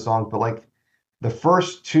some of the songs, but the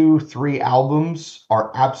first 2-3 albums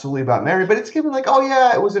are absolutely about Mary, but it's given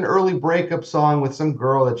it was an early breakup song with some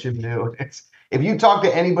girl that Jim knew. If you talk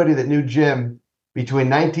to anybody that knew Jim between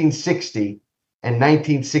 1960 and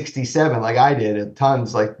 1967, like I did, and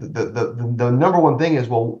tons, the number one thing is,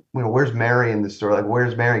 where's Mary in the story?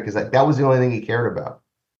 Where's Mary? Because that was the only thing he cared about.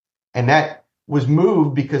 And that was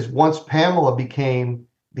moved because once Pamela became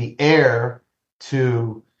the heir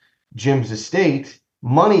to Jim's estate,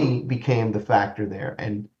 money became the factor there.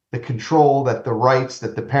 And the control that the rights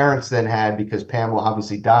that the parents then had, because Pamela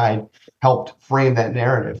obviously died, helped frame that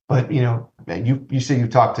narrative. But, you say you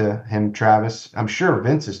talked to him, Travis. I'm sure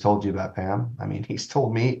Vince has told you about Pam. I mean, he's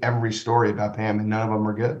told me every story about Pam, and none of them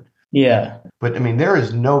are good. Yeah. But I mean, there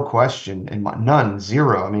is no question, and none,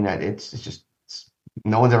 zero. I mean, it's just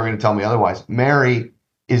no one's ever going to tell me otherwise. Mary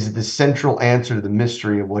is the central answer to the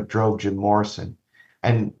mystery of what drove Jim Morrison,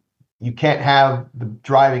 and you can't have the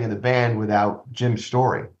driving of the band without Jim's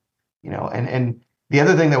story, And the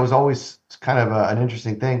other thing that was always kind of an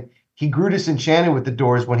interesting thing, he grew disenchanted with the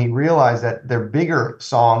Doors when he realized that their bigger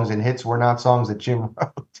songs and hits were not songs that Jim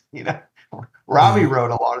wrote. Robbie wrote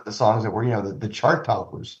a lot of the songs that were, the chart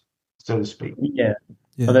toppers, so to speak. Yeah.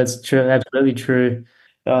 Oh, that's true. Absolutely true.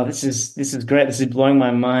 Oh, this is great. This is blowing my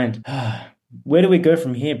mind. Where do we go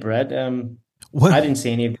from here, Brad? I didn't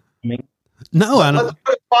see any of it coming. No, I don't. Let's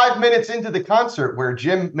put 5 minutes into the concert where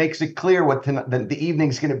Jim makes it clear what the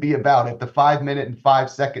evening's going to be about at the 5 minute and 5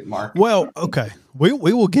 second mark. Well, okay, we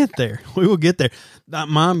will get there. We will get there.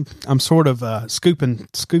 I'm sort of scooping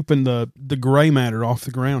the gray matter off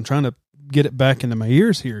the ground, trying to get it back into my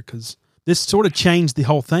ears here, because this sort of changed the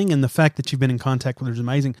whole thing, and the fact that you've been in contact with her is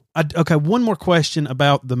amazing. Okay, one more question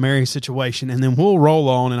about the Mary situation, and then we'll roll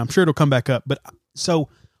on, and I'm sure it'll come back up. But so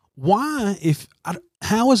why,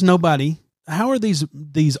 how are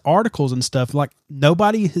these articles and stuff, like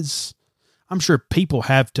nobody has, I'm sure people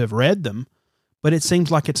have to have read them, but it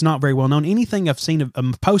seems like it's not very well known. Anything I've seen, a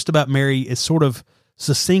post about Mary is sort of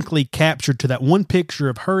succinctly captured to that one picture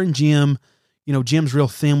of her and Jim. Jim's real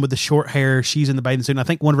thin with the short hair. She's in the bathing suit. And I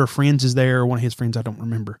think one of her friends is there, or one of his friends. I don't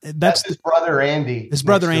remember. That's his brother, Andy. His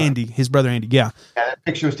brother, Andy. Yeah. That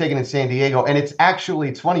picture was taken in San Diego. And it's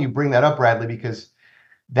funny you bring that up, Bradley, because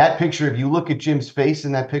that picture, if you look at Jim's face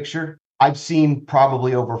in that picture, I've seen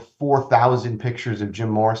probably over 4,000 pictures of Jim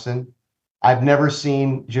Morrison. I've never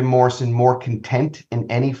seen Jim Morrison more content in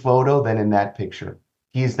any photo than in that picture.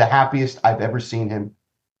 He is the happiest I've ever seen him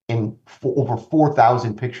in over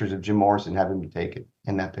 4,000 pictures of Jim Morrison having been taken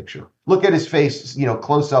in that picture. Look at his face,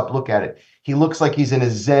 close up, look at it. He looks like he's in a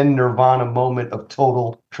Zen nirvana moment of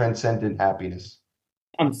total transcendent happiness.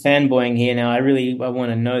 I'm fanboying here now. I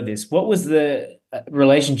want to know this. What was the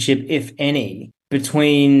relationship, if any,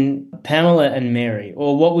 between Pamela and Mary?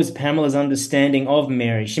 Or what was Pamela's understanding of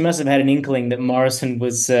Mary? She must have had an inkling that Morrison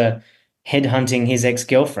was headhunting his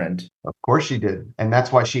ex-girlfriend. Of course she did. And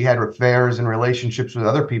that's why she had affairs and relationships with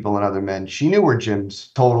other people and other men. She knew where Jim's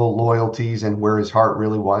total loyalties and where his heart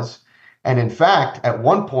really was. And in fact, at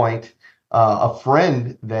one point, a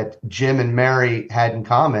friend that Jim and Mary had in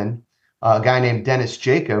common, a guy named Dennis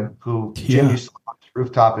Jacob, who Jim used to live on his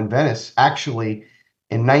rooftop in Venice, actually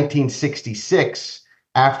in 1966,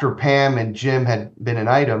 after Pam and Jim had been an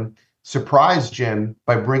item, surprised Jim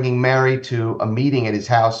by bringing Mary to a meeting at his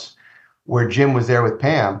house where Jim was there with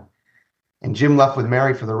Pam, and Jim left with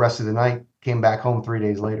Mary for the rest of the night, came back home 3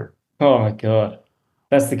 days later. Oh my God.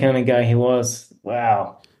 That's the kind of guy he was.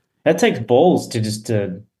 Wow. That takes balls to just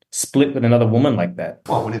split with another woman like that.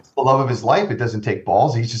 Well, when it's the love of his life, it doesn't take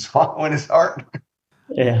balls. He's just following his heart.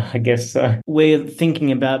 Yeah, I guess so. We're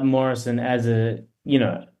thinking about Morrison as a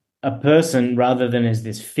person rather than as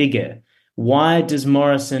this figure. Why does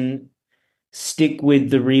Morrison stick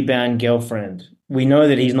with the rebound girlfriend? We know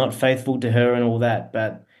that he's not faithful to her and all that,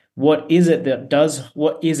 but what is it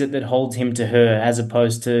that holds him to her as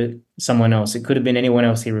opposed to someone else? It could have been anyone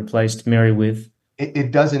else he replaced Mary with.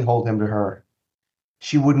 It doesn't hold him to her.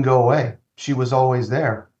 She wouldn't go away. She was always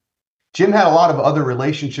there. Jim had a lot of other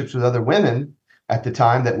relationships with other women at the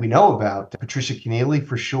time that we know about. Patricia Keneally,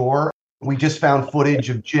 for sure. We just found footage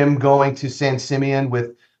of Jim going to San Simeon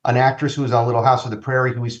with an actress who was on Little House of the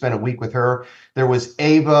Prairie, who we spent a week with her. There was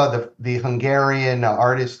Ava, the Hungarian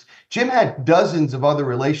artist. Jim had dozens of other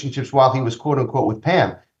relationships while he was, quote unquote, with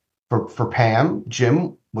Pam. For Pam,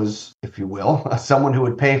 Jim was, if you will, someone who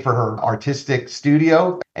would pay for her artistic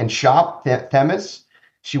studio and shop, Themis.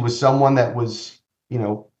 She was someone that was,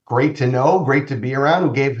 great to know, great to be around,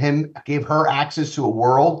 who gave her access to a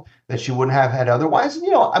world that she wouldn't have had otherwise.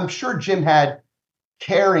 And, I'm sure Jim had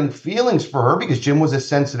caring feelings for her because Jim was a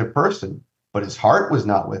sensitive person, but his heart was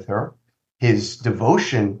not with her. His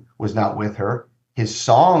devotion was not with her. His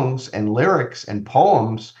songs and lyrics and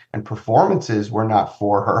poems and performances were not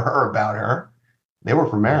for her or about her. They were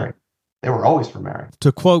for Mary. They were always for Mary.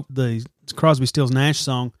 To quote the Crosby, Stills, Nash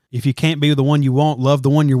song, if you can't be the one you want, love the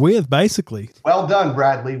one you're with, basically. Well done,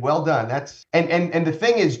 Bradley. Well done. That's and the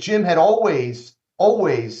thing is, Jim had always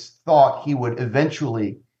thought he would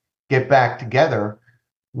eventually get back together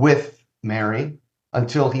with Mary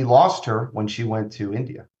until he lost her when she went to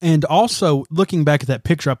India. And also, looking back at that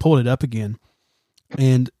picture, I pulled it up again,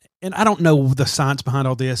 and and I don't know the science behind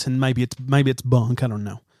all this, and maybe it's bunk, I don't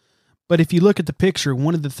know. But if you look at the picture,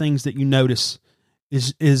 one of the things that you notice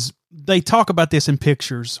is they talk about this in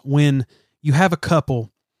pictures when you have a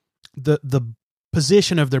couple, the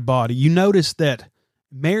position of their body. You notice that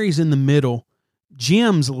Mary's in the middle,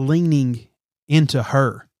 Jim's leaning into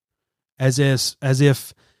her, as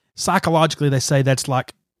if psychologically they say that's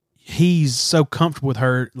like he's so comfortable with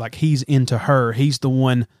her, like he's into her. He's the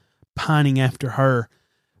one pining after her.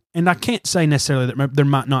 And I can't say necessarily that there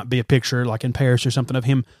might not be a picture like in Paris or something of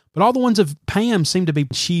him, but all the ones of Pam seem to be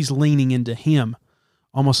she's leaning into him,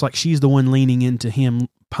 almost like she's the one leaning into him,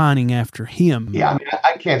 pining after him. Yeah, I mean,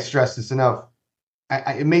 I can't stress this enough.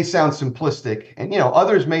 It may sound simplistic, and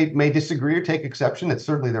others may disagree or take exception. It's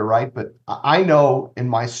certainly their right, but I know in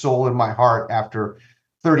my soul and my heart, after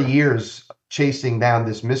 30 years chasing down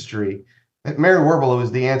this mystery, that Mary Warbelow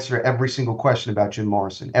is the answer to every single question about Jim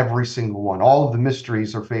Morrison. Every single one. All of the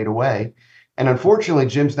mysteries are fade away, and unfortunately,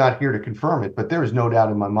 Jim's not here to confirm it. But there is no doubt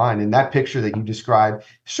in my mind. In that picture that you described,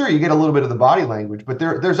 sure, you get a little bit of the body language, but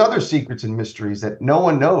there's other secrets and mysteries that no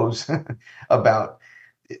one knows about.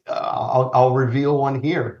 I'll reveal one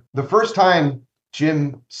here. The first time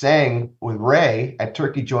Jim sang with Ray at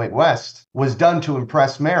Turkey Joint West was done to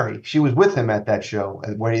impress Mary. She was with him at that show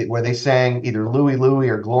where they sang either Louie Louie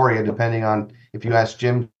or Gloria, depending on if you ask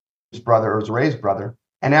Jim's brother or it was Ray's brother.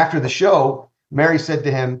 And after the show, Mary said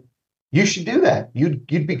to him, "You should do that. You'd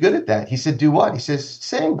be good at that." He said, "Do what?" He says,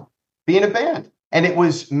 "Sing, be in a band." And it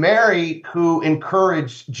was Mary who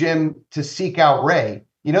encouraged Jim to seek out Ray.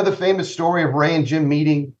 You know the famous story of Ray and Jim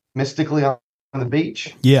meeting mystically on the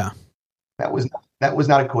beach? Yeah. That was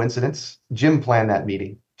not a coincidence. Jim planned that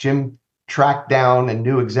meeting. Jim tracked down and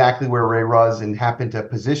knew exactly where Ray was and happened to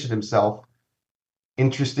position himself,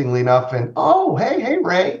 interestingly enough, and, "Oh, hey,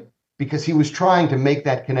 Ray," because he was trying to make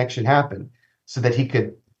that connection happen so that he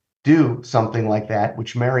could do something like that,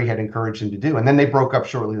 which Mary had encouraged him to do. And then they broke up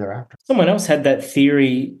shortly thereafter. Someone else had that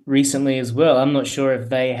theory recently as well. I'm not sure if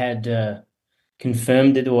they had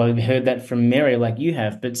confirmed it or heard that from Mary like you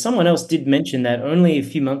have, but someone else did mention that only a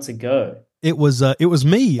few months ago. It was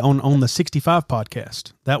me on the 65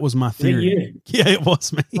 podcast. That was my theory. You? Yeah, it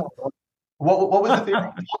was me. What was the theory?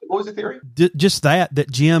 What was the theory? Just that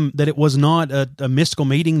it was not a mystical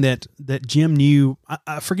meeting, that Jim knew.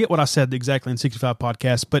 I forget what I said exactly in 65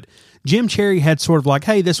 podcast, but Jim Cherry had sort of like,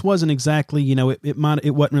 hey, this wasn't exactly, it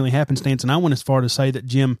wasn't really happenstance. And I went as far to say that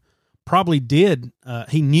Jim probably did.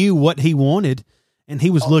 He knew what he wanted and he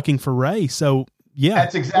was looking for Ray. So yeah,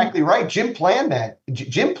 that's exactly right. Jim planned that.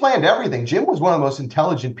 Jim planned everything. Jim was one of the most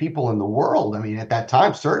intelligent people in the world. I mean, at that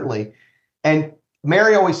time, certainly. And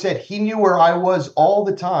Mary always said he knew where I was all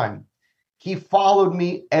the time. He followed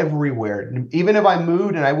me everywhere. Even if I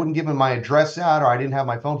moved and I wouldn't give him my address out or I didn't have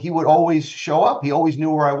my phone, he would always show up. He always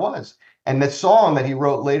knew where I was. And the song that he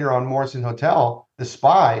wrote later on Morrison Hotel, The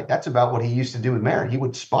Spy, that's about what he used to do with Mary. He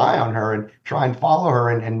would spy on her and try and follow her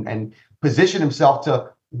and position himself to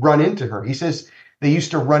run into her. He says they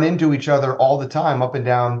used to run into each other all the time up and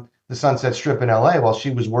down the Sunset Strip in LA while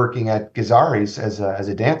she was working at Gazzari's as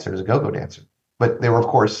a dancer, as a go-go dancer. But they were, of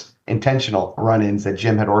course, intentional run-ins that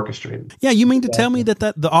Jim had orchestrated. Yeah, you mean to tell me that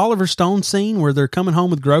the Oliver Stone scene where they're coming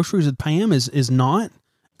home with groceries with Pam is not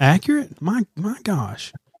accurate? My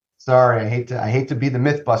gosh. Sorry, I hate to be the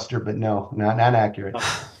myth buster, but no, not accurate.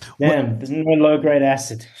 Damn, there's no low-grade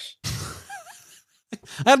acid.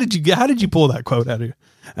 How did you pull that quote out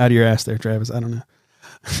of your ass there, Travis? I don't know.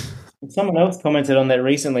 Someone else commented on that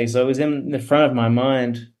recently, so it was in the front of my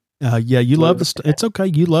mind. Yeah, you love it's okay.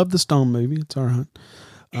 You love the Stone movie. It's all right.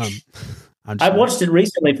 I watched it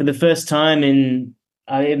recently for the first time in,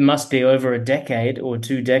 it must be over a decade or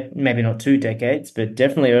maybe not 2 decades, but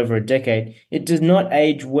definitely over a decade. It does not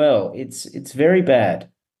age well. It's very bad.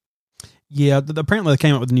 Yeah, apparently they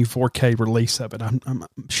came up with a new 4K release of it.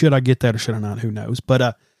 Should I get that or should I not? Who knows?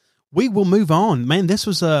 But we will move on. Man, this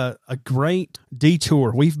was a great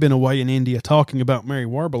detour. We've been away in India talking about Mary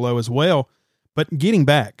Warbelow as well. But getting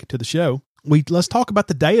back to the show, let's talk about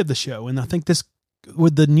the day of the show. And I think this,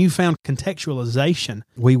 with the newfound contextualization,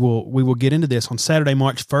 we will get into this on Saturday,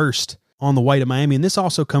 March 1st on the way to Miami. And this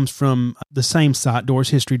also comes from the same site,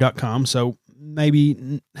 doorshistory.com. So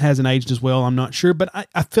maybe hasn't aged as well. I'm not sure, but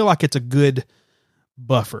I feel like it's a good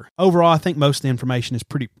buffer. Overall, I think most of the information is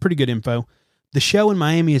pretty good info. The show in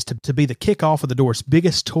Miami is to be the kickoff of the Doors'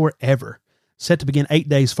 biggest tour ever, set to begin 8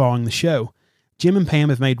 days following the show. Jim and Pam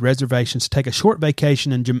have made reservations to take a short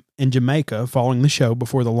vacation in Jamaica following the show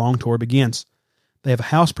before the long tour begins. They have a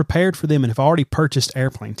house prepared for them and have already purchased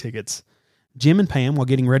airplane tickets. Jim and Pam, while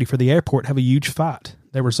getting ready for the airport, have a huge fight.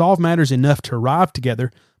 They resolve matters enough to arrive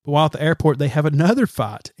together, But while at the airport, they have another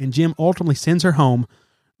fight, and Jim ultimately sends her home,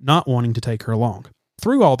 not wanting to take her along.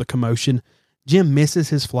 Through all the commotion, Jim misses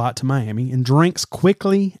his flight to Miami and drinks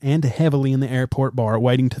quickly and heavily in the airport bar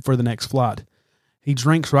waiting for the next flight. He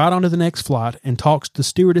drinks right onto the next flight and talks the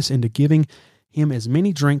stewardess into giving him as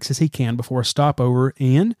many drinks as he can before a stopover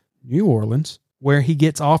in New Orleans, where he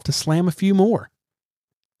gets off to slam a few more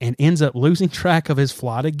and ends up losing track of his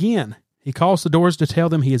flight again. He calls the doors to tell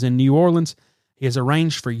them he is in New Orleans. He has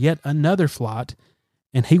arranged for yet another flight,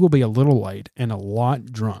 and he will be a little late and a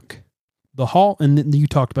lot drunk. The hall, and you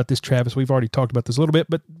talked about this, Travis. We've already talked about this a little bit,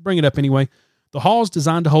 but bring it up anyway. The hall is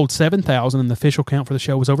designed to hold 7,000, and the official count for the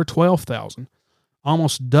show was over 12,000,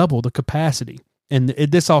 almost double the capacity. And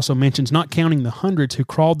this also mentions not counting the hundreds who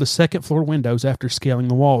crawled the second floor windows after scaling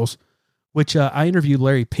the walls, which I interviewed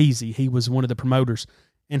Larry Peasy. He was one of the promoters,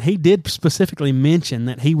 and he did specifically mention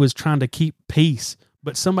that he was trying to keep peace,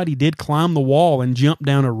 but somebody did climb the wall and jump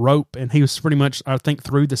down a rope, and he was pretty much, I think,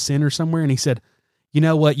 through the center somewhere, and he said, you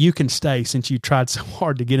know what, you can stay since you tried so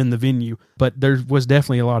hard to get in the venue. But there was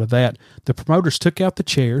definitely a lot of that. The promoters took out the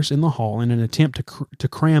chairs in the hall in an attempt to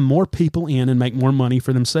cram more people in and make more money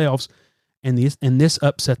for themselves, and this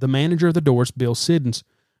upset the manager of the Doors, Bill Siddons,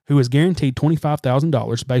 who was guaranteed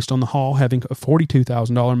 $25,000 based on the hall having a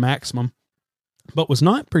 $42,000 maximum, but was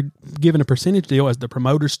not given a percentage deal as the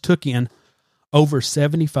promoters took in over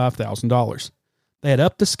 $75,000. They had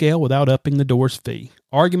upped the scale without upping the Doors' fee.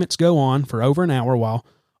 Arguments go on for over an hour while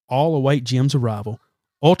all await Jim's arrival.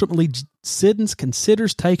 Ultimately, Siddons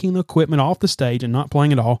considers taking the equipment off the stage and not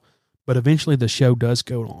playing at all, but eventually the show does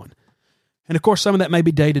go on. And of course, some of that may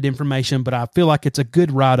be dated information, but I feel like it's a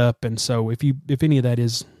good write-up, and so if any of that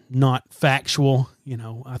is not factual,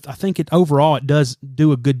 I think it does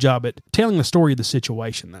do a good job at telling the story of the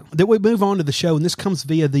situation, though. Then we move on to the show, and this comes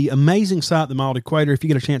via the amazing site, The Mild Equator. If you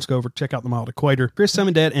get a chance, go over, check out The Mild Equator. Chris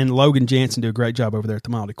Summerdat and Logan Jansen do a great job over there at The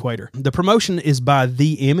Mild Equator. The promotion is by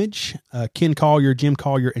The Image, Ken Collier, Jim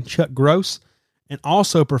Collier, and Chuck Gross. And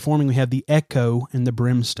also performing, we have The Echo and The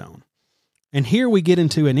Brimstone. And here we get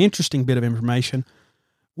into an interesting bit of information,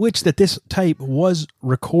 which that this tape was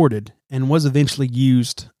recorded and was eventually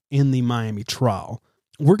used in the Miami trial.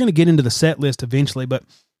 We're going to get into the set list eventually, but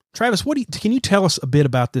Travis, can you tell us a bit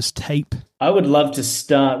about this tape? I would love to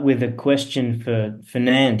start with a question for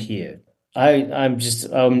Fernand here. I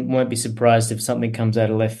won't be surprised if something comes out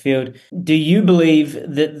of left field. Do you believe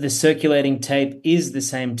that the circulating tape is the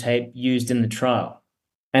same tape used in the trial?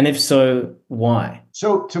 And if so, why?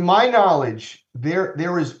 So to my knowledge,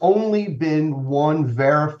 there has only been one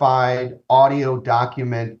verified audio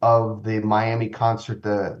document of the Miami concert,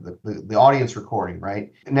 the audience recording,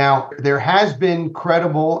 right? Now, there has been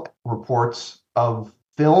credible reports of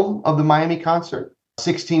film of the Miami concert,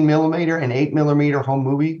 16 millimeter and 8 millimeter home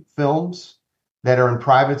movie films that are in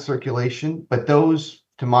private circulation, but those,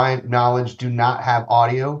 to my knowledge, do not have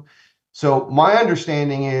audio. So my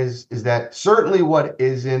understanding is that certainly what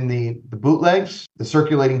is in the bootlegs, the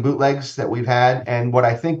circulating bootlegs that we've had, and what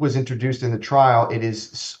I think was introduced in the trial, it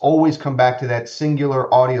is always come back to that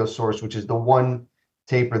singular audio source, which is the one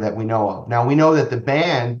taper that we know of. Now, we know that the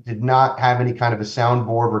band did not have any kind of a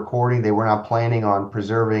soundboard recording. They were not planning on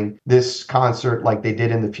preserving this concert like they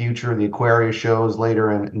did in the future, the Aquarius shows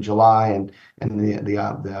later in July, and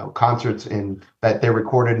the concerts that they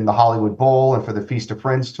recorded in the Hollywood Bowl and for the Feast of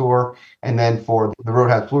Friends tour, and then for the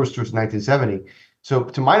Roadhouse Blues tours in 1970. So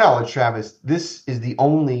to my knowledge, Travis, this is the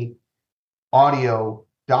only audio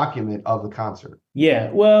document of the concert. Yeah,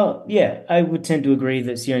 well, yeah, I would tend to agree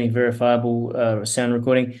that's the only verifiable sound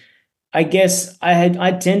recording. I guess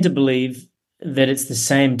I tend to believe that it's the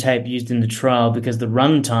same tape used in the trial because the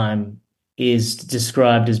runtime is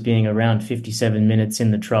described as being around 57 minutes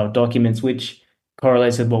in the trial documents, which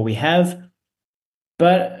correlates with what we have.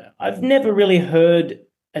 But I've never really heard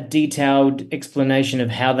a detailed explanation of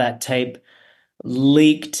how that tape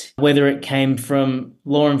leaked, whether it came from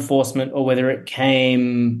law enforcement or whether it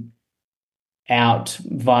came out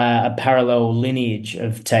via a parallel lineage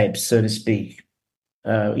of tapes, so to speak.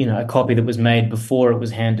 A copy that was made before it was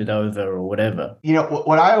handed over or whatever.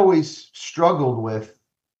 What I always struggled with,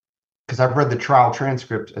 because I've read the trial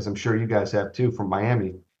transcript, as I'm sure you guys have too, from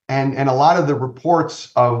Miami, and a lot of the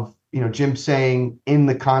reports of, Jim saying in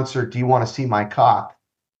the concert, "Do you want to see my cock?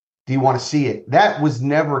 Do you want to see it?" That was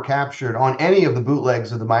never captured on any of the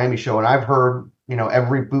bootlegs of the Miami show. And I've heard,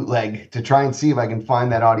 every bootleg to try and see if I can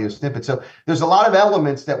find that audio snippet. So there's a lot of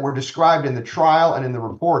elements that were described in the trial and in the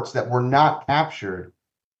reports that were not captured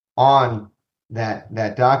on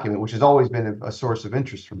that document, which has always been a source of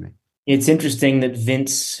interest for me. It's interesting that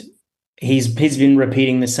Vince, he's been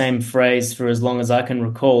repeating the same phrase for as long as I can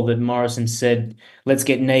recall, that Morrison said, "Let's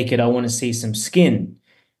get naked, I want to see some skin."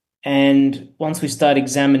 And once we start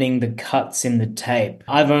examining the cuts in the tape,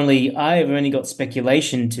 I've only got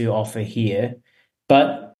speculation to offer here,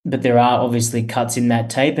 but there are obviously cuts in that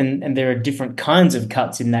tape, and there are different kinds of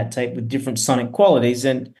cuts in that tape with different sonic qualities,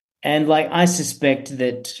 and like, I suspect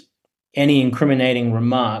that any incriminating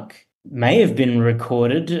remark may have been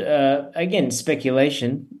recorded. Again,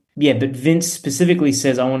 speculation. Yeah, but Vince specifically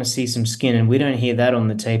says, "I want to see some skin," and we don't hear that on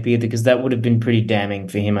the tape either, because that would have been pretty damning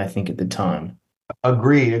for him, I think, at the time.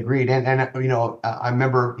 Agreed. And you know, I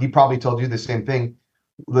remember he probably told you the same thing.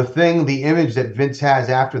 The image that Vince has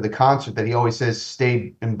after the concert that he always says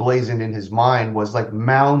stayed emblazoned in his mind was like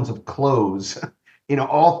mounds of clothes, you know,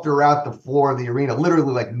 all throughout the floor of the arena,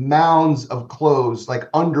 literally like mounds of clothes, like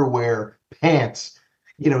underwear, pants,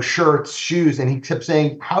 you know, shirts, shoes. And he kept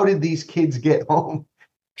saying, "How did these kids get home?"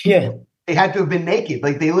 Yeah. They had to have been naked.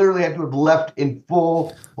 Like, they literally had to have left in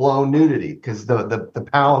full blown nudity, because the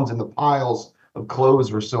pounds and the piles of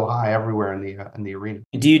clothes were so high everywhere in the arena.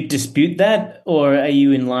 Do you dispute that, or are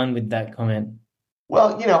you in line with that comment?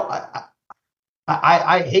 Well, you know,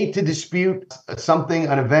 I hate to dispute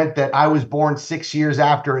an event that I was born 6 years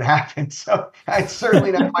after it happened. So it's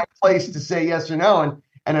certainly not my place to say yes or no.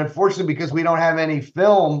 And unfortunately, because we don't have any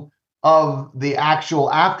film of the actual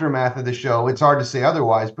aftermath of the show, it's hard to say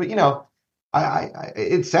otherwise. But, you know,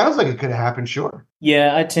 it sounds like it could have happened, sure.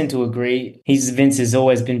 Yeah, I tend to agree. Vince has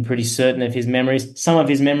always been pretty certain of his memories. Some of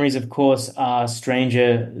his memories, of course, are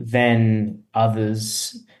stranger than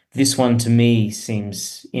others. This one, to me,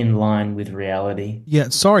 seems in line with reality. Yeah,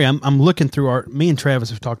 sorry, I'm looking through me and Travis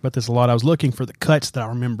have talked about this a lot. I was looking for the cuts that I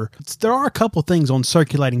remember. There are a couple things on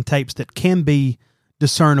circulating tapes that can be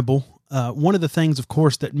discernible. One of the things, of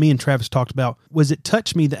course, that me and Travis talked about was It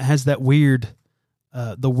Touch Me, that has that weird...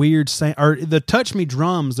 the Touch Me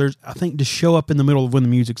drums, I think, just show up in the middle of when the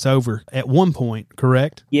music's over at one point,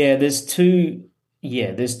 correct? Yeah, there's two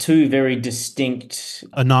very distinct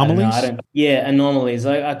anomalies. Anomalies.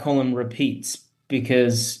 I call them repeats,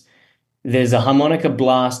 because there's a harmonica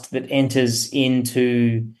blast that enters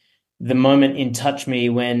into the moment in Touch Me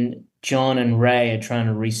when John and Ray are trying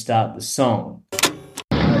to restart the song.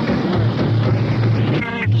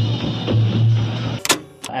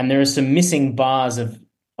 And there are some missing bars of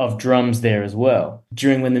drums there as well.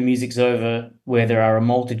 During When the Music's Over, where there are a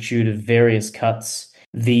multitude of various cuts,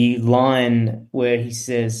 the line where he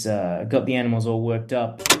says, "Got the animals all worked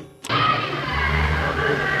up." Got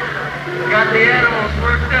the animals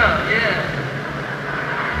worked up, yeah.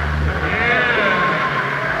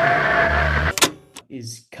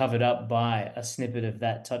 Is covered up by a snippet of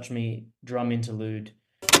that Touch Me drum interlude.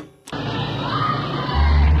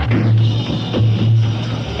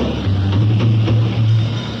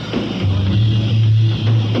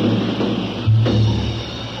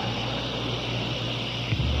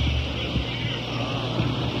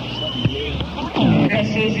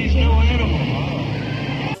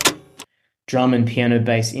 Drum and piano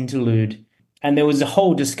bass interlude. And there was a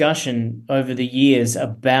whole discussion over the years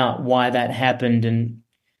about why that happened, and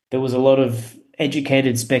there was a lot of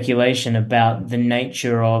educated speculation about the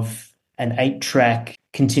nature of an 8-track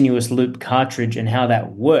continuous loop cartridge and how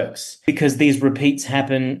that works, because these repeats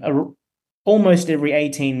happen almost every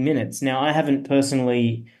 18 minutes. Now, I haven't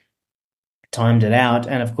personally timed it out,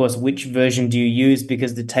 and of course, which version do you use,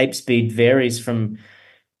 because the tape speed varies from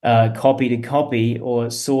copy to copy or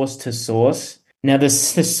source to source. Now, there's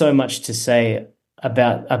so much to say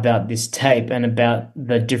about this tape and about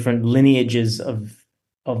the different lineages of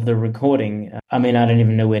the recording. I mean, I don't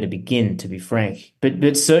even know where to begin, to be frank.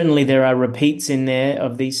 But certainly there are repeats in there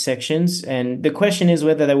of these sections, and the question is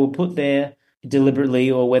whether they were put there deliberately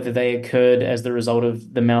or whether they occurred as the result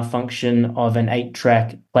of the malfunction of an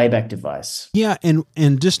 8-track playback device. Yeah,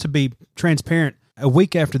 and just to be transparent, a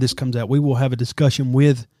week after this comes out, we will have a discussion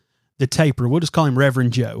with the taper. We'll just call him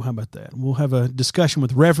Reverend Joe. How about that? We'll have a discussion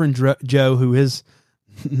with Reverend Joe, who is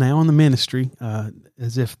now in the ministry,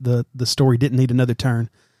 as if the story didn't need another turn.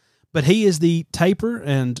 But he is the taper,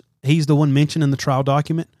 and he's the one mentioned in the trial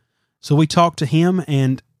document. So we talked to him,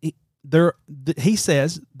 and he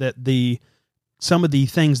says that some of the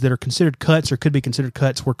things that are considered cuts or could be considered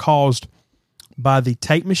cuts were caused by the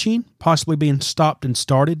tape machine, possibly being stopped and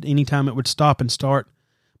started anytime it would stop and start.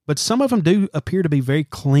 But some of them do appear to be very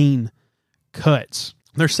clean cuts.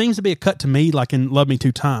 There seems to be a cut to me, like in Love Me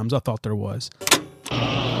Two Times. I thought there was.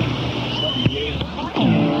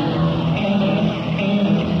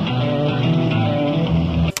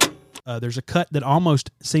 There's a cut that almost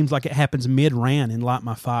seems like it happens mid-ran in Light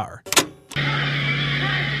My Fire.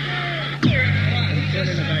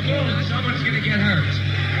 it hurts.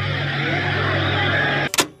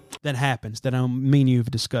 That happens, that me and you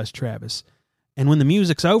have discussed, Travis. And when the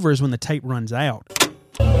music's over is when the tape runs out.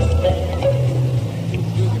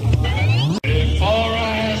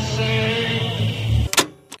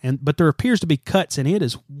 But there appears to be cuts in it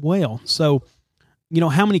as well. So,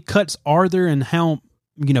 how many cuts are there and how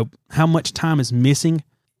much time is missing?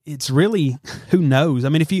 It's really, who knows? I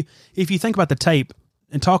mean, if you think about the tape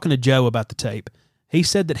and talking to Joe about the tape, he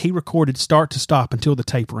said that he recorded start to stop until the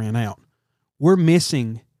tape ran out. We're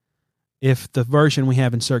missing, if the version we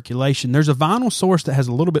have in circulation, there's a vinyl source that has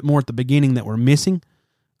a little bit more at the beginning that we're missing.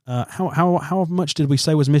 How much did we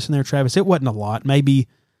say was missing there, Travis? It wasn't a lot. Maybe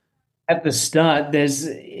at the start, there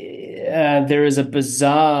is a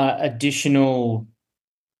bizarre additional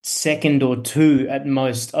second or two at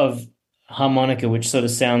most of harmonica, which sort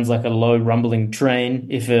of sounds like a low rumbling train,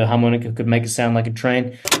 if a harmonica could make it sound like a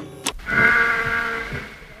train.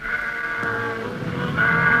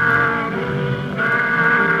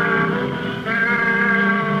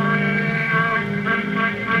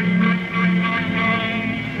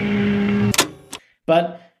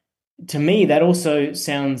 But to me, that also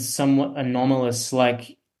sounds somewhat anomalous.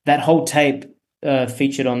 Like that whole tape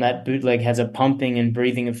featured on that bootleg has a pumping and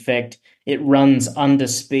breathing effect. It runs under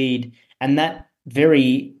speed. And that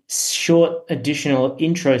very short additional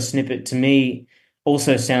intro snippet to me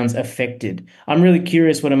also sounds affected. I'm really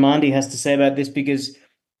curious what Amandi has to say about this, because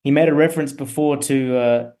he made a reference before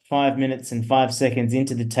to 5 minutes and 5 seconds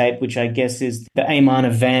into the tape, which I guess is the A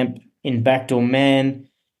minor vamp in Backdoor Man.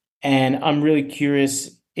 And I'm really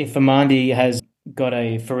curious if Amandi has got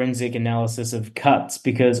a forensic analysis of cuts,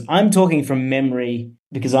 because I'm talking from memory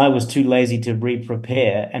because I was too lazy to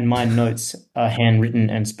re-prepare and my notes are handwritten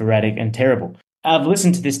and sporadic and terrible. I've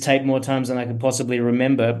listened to this tape more times than I could possibly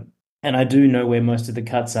remember, and I do know where most of the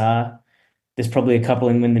cuts are. There's probably a couple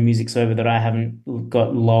in when the music's over that I haven't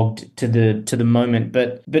got logged to the moment.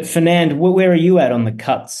 But Fernand, where are you at on the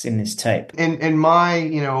cuts in this tape? In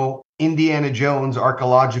my, Indiana Jones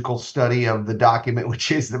archaeological study of the document,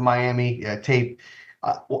 which is the Miami tape,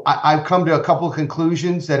 I've come to a couple of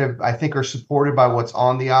conclusions that I think are supported by what's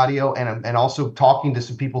on the audio, and also talking to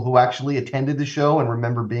some people who actually attended the show and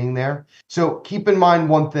remember being there. So keep in mind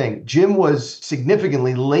one thing: Jim was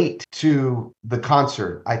significantly late to the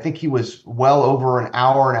concert. I think he was well over an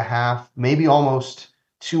hour and a half, maybe almost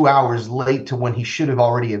 2 hours late to when he should have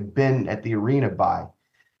already have been at the arena by.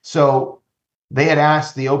 So they had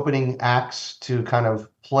asked the opening acts to kind of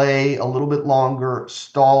play a little bit longer,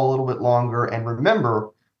 stall a little bit longer. And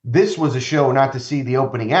remember, this was a show not to see the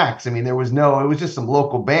opening acts. I mean, it was just some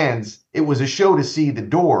local bands. It was a show to see the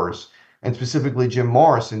Doors, and specifically Jim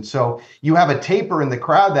Morrison. So you have a taper in the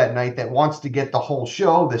crowd that night that wants to get the whole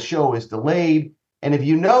show. The show is delayed. And if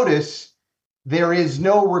you notice, there is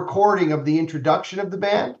no recording of the introduction of the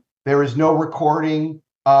band. There is no recording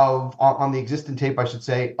on the existing tape, I should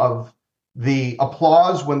say, of the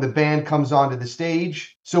applause when the band comes onto the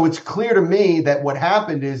stage. So it's clear to me that what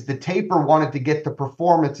happened is the taper wanted to get the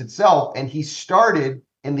performance itself, and he started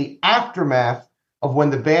in the aftermath of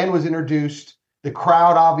when the band was introduced. The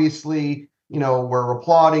crowd obviously, were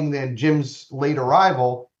applauding then Jim's late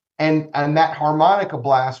arrival, and that harmonica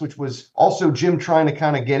blast, which was also Jim trying to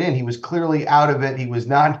kind of get in. He was clearly out of it. He was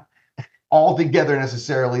not altogether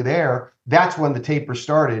necessarily there. That's when the taper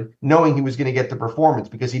started, knowing he was going to get the performance,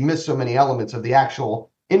 because he missed so many elements of the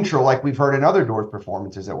actual intro, like we've heard in other Doors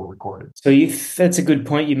performances that were recorded. So that's a good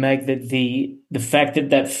point you make, that the fact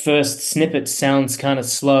that first snippet sounds kind of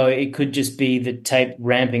slow, it could just be the tape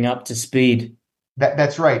ramping up to speed.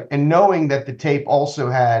 That's right. And knowing that the tape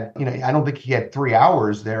also had, I don't think he had 3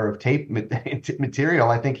 hours there of tape material.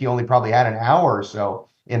 I think he only probably had an hour or so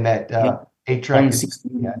in that 8-track.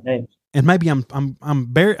 And maybe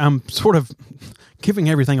I'm sort of giving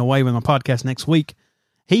everything away with my podcast next week.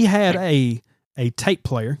 He had a tape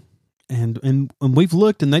player, and we've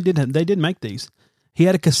looked, and they did make these. He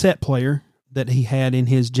had a cassette player that he had in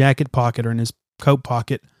his jacket pocket or in his coat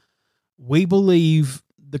pocket. We believe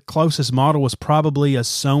the closest model was probably a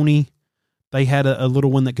Sony. They had a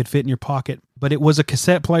little one that could fit in your pocket, but it was a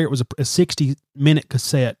cassette player. It was a 60-minute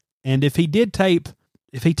cassette, and if he taped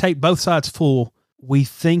both sides full, we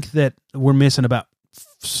think that we're missing about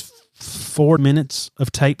 4 minutes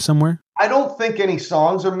of tape somewhere. I don't think any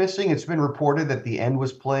songs are missing. It's been reported that the end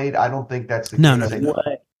was played. I don't think that's the case.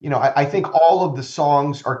 No. I think all of the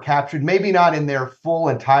songs are captured, maybe not in their full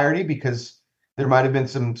entirety, because there might have been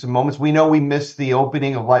some moments. We know we missed the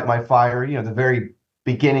opening of Light My Fire, the very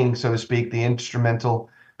beginning, so to speak, the instrumental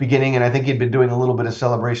beginning. And I think he'd been doing a little bit of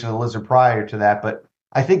Celebration of the Lizard prior to that. But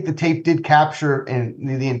I think the tape did capture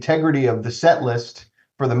the integrity of the set list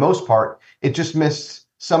for the most part. It just missed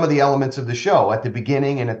some of the elements of the show at the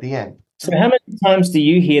beginning and at the end. So how many times do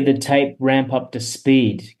you hear the tape ramp up to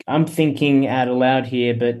speed? I'm thinking out aloud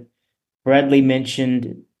here, but Bradley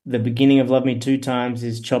mentioned the beginning of Love Me Two Times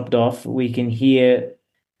is chopped off. You can hear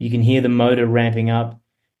the motor ramping up.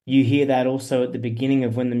 You hear that also at the beginning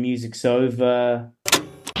of When the Music's Over.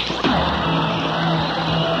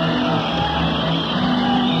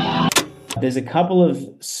 There's a couple of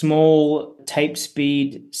small tape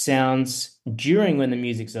speed sounds during When the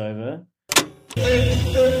Music's Over.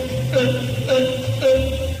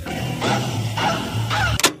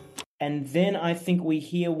 And then I think we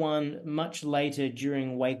hear one much later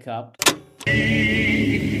during Wake Up.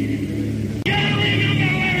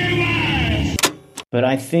 But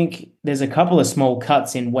I think there's a couple of small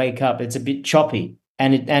cuts in Wake Up. It's a bit choppy,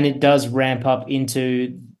 and it does ramp up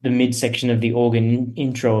into the midsection of the organ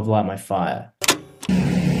intro of Light My Fire.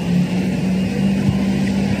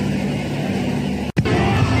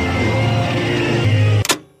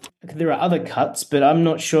 There are other cuts, but I'm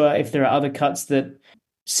not sure if there are other cuts that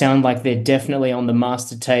sound like they're definitely on the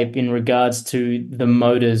master tape in regards to the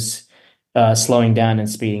motors slowing down and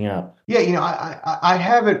speeding up. Yeah, I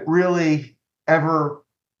haven't really ever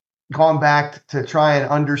gone back to try and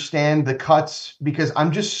understand the cuts because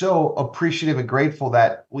I'm just so appreciative and grateful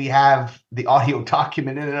that we have the audio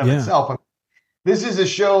document in and of itself. I mean, this is a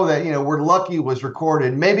show that, we're lucky was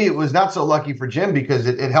recorded. Maybe it was not so lucky for Jim because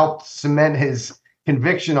it helped cement his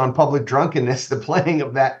conviction on public drunkenness, the playing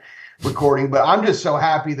of that recording. But I'm just so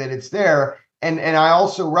happy that it's there. And I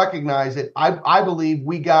also recognize that I believe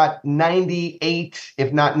we got 98,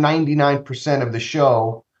 if not 99% of the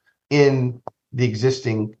show in the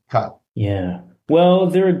existing cut. Yeah. Well,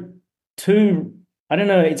 there are two, I don't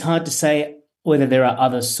know, it's hard to say whether there are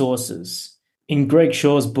other sources. In Greg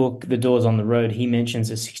Shaw's book, The Doors on the Road, he mentions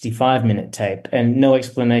a 65-minute tape, and no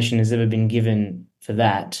explanation has ever been given for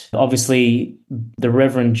that. Obviously, the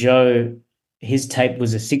Reverend Joe, his tape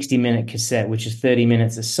was a 60-minute cassette, which is 30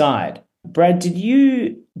 minutes aside. Brad, did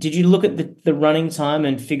you look at the running time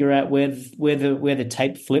and figure out where the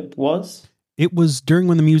tape flip was? It was during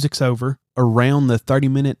When the Music's Over, around the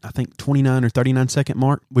 30-minute, I think 29 or 39-second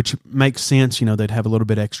mark, which makes sense. They'd have a little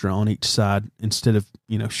bit extra on each side instead of,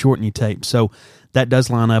 shortening your tape. So that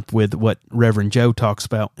does line up with what Reverend Joe talks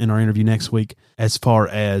about in our interview next week as far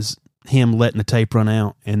as him letting the tape run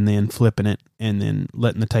out and then flipping it and then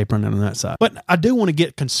letting the tape run out on that side. But I do want to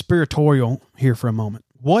get conspiratorial here for a moment.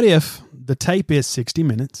 What if the tape is 60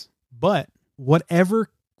 minutes, but whatever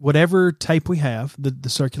tape we have, the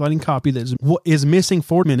circulating copy that is missing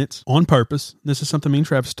 4 minutes on purpose, this is something me and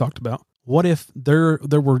Travis talked about. What if there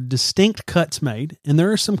were distinct cuts made, and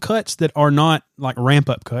there are some cuts that are not like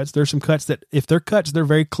ramp-up cuts. There are some cuts that, if they're cuts, they're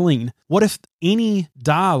very clean. What if any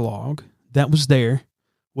dialogue that was there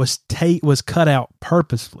was cut out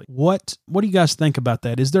purposefully? What do you guys think about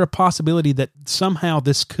that? Is there a possibility that somehow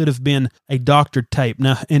this could have been a doctored tape?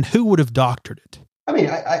 Now, and who would have doctored it? I mean,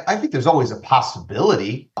 I think there's always a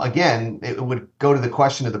possibility. Again, it would go to the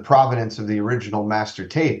question of the provenance of the original master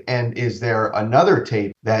tape. And is there another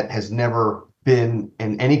tape that has never been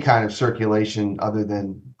in any kind of circulation other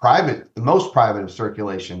than private, the most private of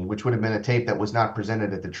circulation, which would have been a tape that was not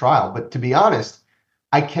presented at the trial? But to be honest,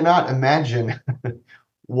 I cannot imagine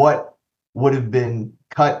what would have been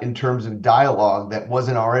cut in terms of dialogue that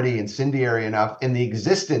wasn't already incendiary enough in the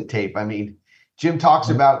existent tape. I mean, Jim talks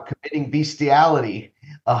about committing bestiality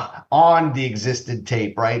on the existed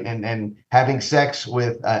tape, right? And having sex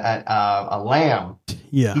with a lamb.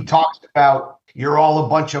 Yeah. He talks about, you're all a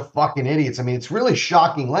bunch of fucking idiots. I mean, it's really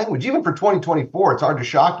shocking language. Even for 2024, it's hard to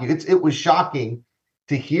shock you. It was shocking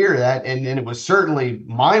to hear that. And it was certainly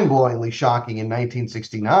mind-blowingly shocking in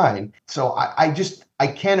 1969. So I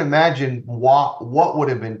can't imagine what would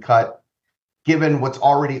have been cut given what's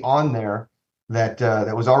already on there. That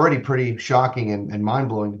was already pretty shocking and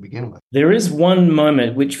mind-blowing to begin with. There is one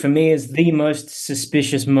moment which for me is the most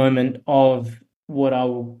suspicious moment of what I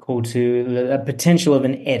will call a potential of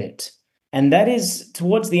an edit. And that is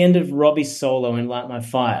towards the end of Robbie's solo in Light My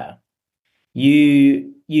Fire.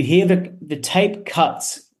 You hear the tape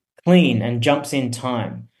cuts clean and jumps in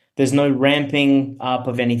time. There's no ramping up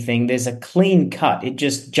of anything. There's a clean cut. It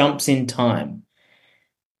just jumps in time.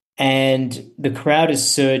 And the crowd is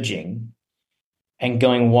surging and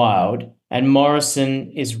going wild, and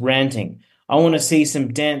Morrison is ranting, I want to see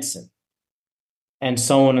some dancing, and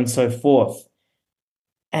so on and so forth.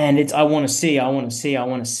 And it's, I want to see.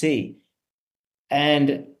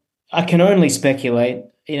 And I can only speculate.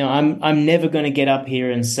 I'm never going to get up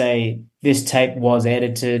here and say this tape was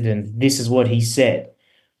edited and this is what he said.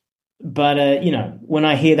 But when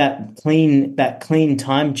I hear that clean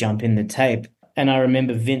time jump in the tape, and I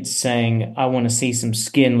remember Vince saying, "I want to see some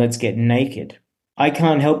skin, let's get naked." I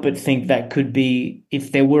can't help but think that could be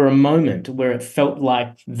if there were a moment where it felt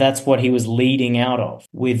like that's what he was leading out of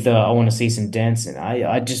with "I want to see some dancing."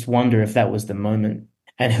 I just wonder if that was the moment.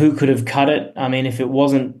 And who could have cut it? I mean, if it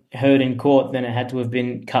wasn't heard in court, then it had to have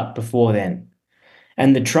been cut before then.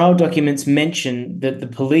 And the trial documents mention that the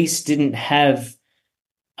police didn't have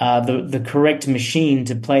the correct machine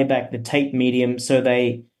to play back the tape medium. So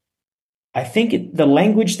I think the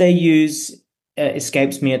language they use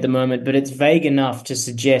escapes me at the moment, but it's vague enough to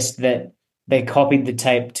suggest that they copied the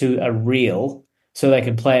tape to a reel so they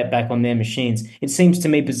could play it back on their machines. It seems to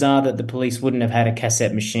me bizarre that the police wouldn't have had a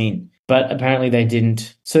cassette machine, but apparently they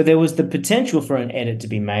didn't. So there was the potential for an edit to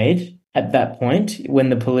be made at that point when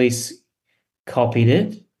the police copied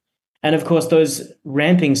it. And of course, those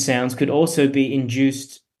ramping sounds could also be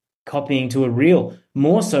induced copying to a reel,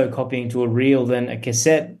 more so copying to a reel than a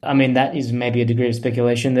cassette. I mean, that is maybe a degree of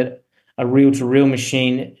speculation that a reel-to-reel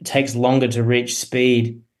machine takes longer to reach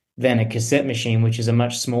speed than a cassette machine, which is a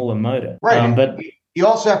much smaller motor. Right. But you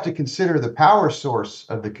also have to consider the power source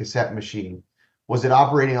of the cassette machine. Was it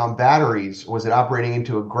operating on batteries? Was it operating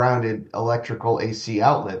into a grounded electrical AC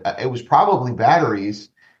outlet? It was probably batteries.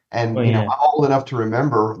 And I'm old enough to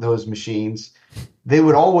remember those machines. They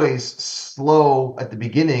would always slow at the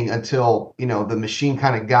beginning until the machine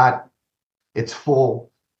kind of got its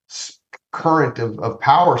full current of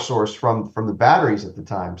power source from the batteries at the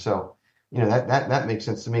time. So that makes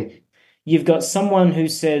sense to me. You've got someone who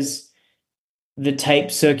says the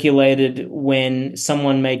tape circulated when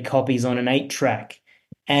someone made copies on an 8-track,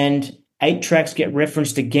 and 8-tracks get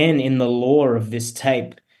referenced again in the lore of this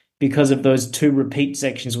tape because of those 2 repeat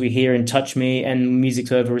sections we hear in Touch Me and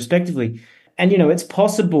Music's Over, respectively. And, it's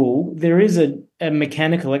possible there is a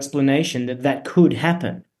mechanical explanation that could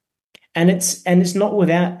happen. And it's not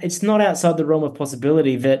outside the realm of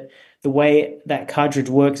possibility that the way that cartridge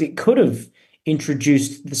works, it could have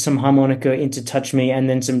introduced some harmonica into Touch Me and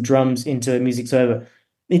then some drums into Music's Over.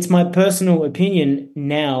 It's my personal opinion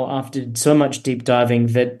now, after so much deep diving,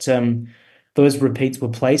 that those repeats were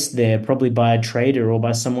placed there probably by a trader or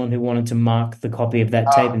by someone who wanted to mark the copy of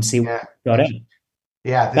that tape and see what got out.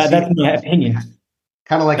 Yeah, that's my opinion.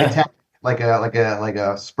 Kind of like a tag, like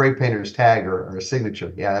a spray painter's tag or a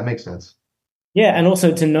signature. Yeah, that makes sense. Yeah, and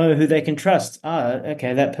also to know who they can trust.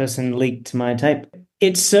 Okay, that person leaked my tape.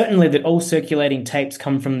 It's certainly that all circulating tapes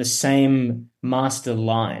come from the same master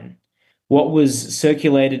line. What was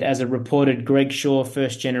circulated as a reported Greg Shaw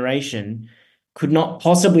first generation could not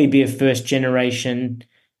possibly be a first generation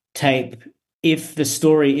tape if the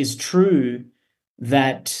story is true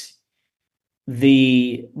that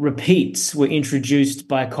the repeats were introduced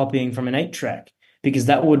by copying from an 8-track, because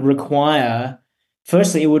that would require,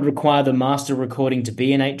 firstly, it would require the master recording to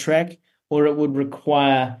be an 8-track, or it would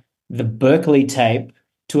require the Berkeley tape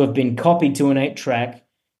to have been copied to an 8-track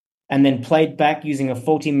and then played back using a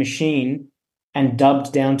faulty machine and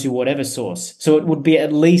dubbed down to whatever source. So it would be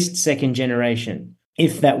at least second generation,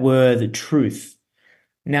 if that were the truth.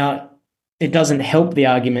 Now, it doesn't help the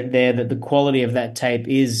argument there that the quality of that tape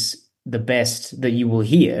is the best that you will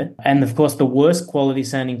hear. And of course, the worst quality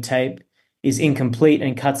sounding tape is incomplete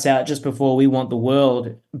and cuts out just before We Want the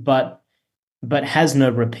World, but has no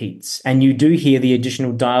repeats. And you do hear the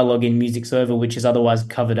additional dialogue in Music's Over, which is otherwise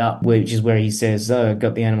covered up, which is where he says,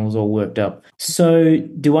 got the animals all worked up. So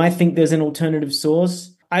do I think there's an alternative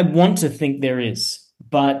source? I want to think there is,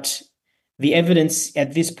 but the evidence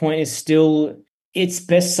at this point is still, it's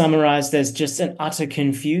best summarized as just an utter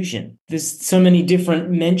confusion. There's so many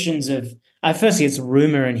different mentions of, firstly, it's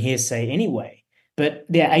rumor and hearsay anyway, but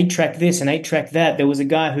yeah, 8-track this and 8-track that. There was a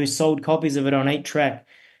guy who sold copies of it on 8-track.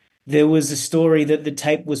 There was a story that the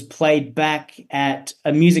tape was played back at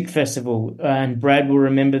a music festival, and Brad will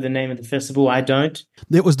remember the name of the festival. I don't.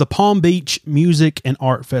 It was the Palm Beach Music and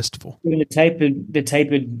Art Festival. The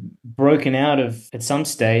tape had broken out at some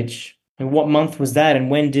stage. And what month was that?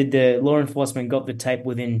 And when did the law enforcement got the tape?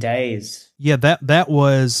 Within days? Yeah, that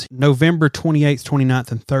was November 28th,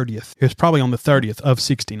 29th, and 30th. It was probably on the 30th of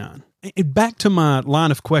 69. Back to my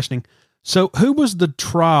line of questioning. So who was the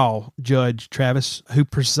trial judge, Travis, who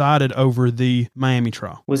presided over the Miami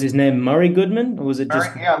trial? Was his name Murray Goodman, or was it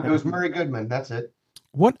just... Yeah, it was Murray Goodman. That's it.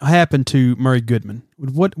 What happened to Murray Goodman?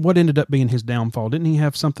 What ended up being his downfall? Didn't he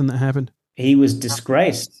have something that happened? He was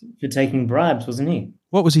disgraced for taking bribes, wasn't he?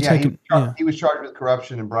 What was he taking? He was charged with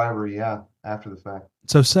corruption and bribery, after the fact.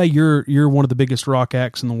 So say you're one of the biggest rock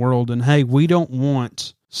acts in the world, and hey, we don't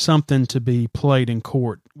want something to be played in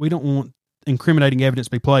court. We don't want incriminating evidence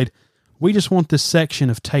to be played. We just want this section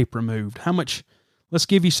of tape removed. How much? Let's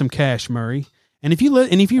give you some cash, Murray. And if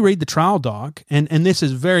you read the trial doc, and this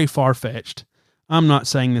is very far-fetched, I'm not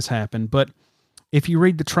saying this happened, but if you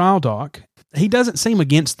read the trial doc, he doesn't seem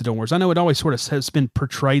against the doors. I know it always sort of has been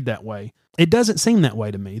portrayed that way. It doesn't seem that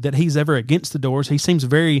way to me, that he's ever against the doors. He seems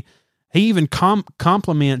very... He even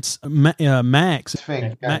compliments Max.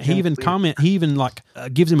 He even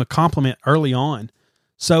gives him a compliment early on.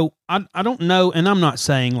 So I don't know, and I'm not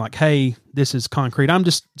saying like, hey, this is concrete. I'm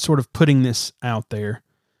just sort of putting this out there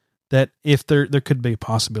that if there could be a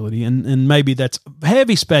possibility, and maybe that's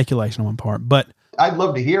heavy speculation on my part. But I'd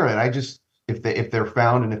love to hear it. I just if they're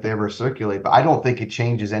found and if they ever circulate, but I don't think it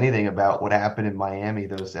changes anything about what happened in Miami.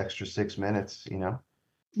 Those extra 6 minutes, you know.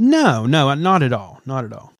 No, not at all. Not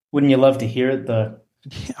at all. Wouldn't you love to hear it, though?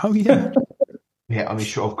 Oh, yeah. Yeah, I mean,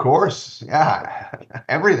 sure, of course. Yeah,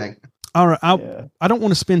 everything. All right. I don't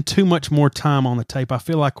want to spend too much more time on the tape. I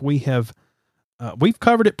feel like we've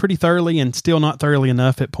covered it pretty thoroughly and still not thoroughly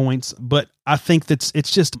enough at points, but I think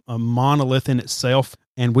it's just a monolith in itself,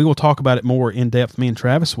 and we will talk about it more in depth. Me and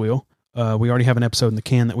Travis will. We already have an episode in the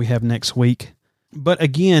can that we have next week. But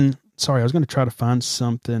again, sorry, I was going to try to find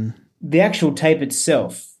something. The actual tape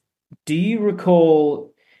itself, do you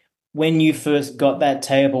recall when you first got that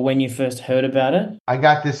tape or when you first heard about it? I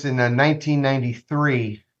got this in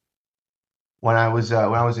 1993 when I was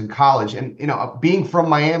in college, and being from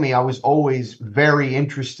Miami, I was always very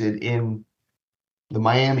interested in the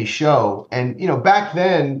Miami show. And back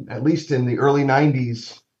then, at least in the early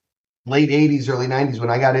 90s, late 80s, early 90s, when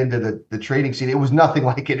I got into the trading scene, it was nothing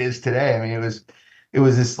like it is today. I mean, it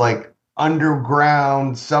was this like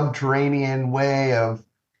underground, subterranean way of,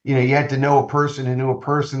 you had to know a person who knew a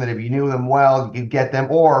person that if you knew them well, you could get them.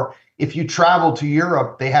 Or if you traveled to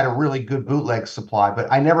Europe, they had a really good bootleg supply.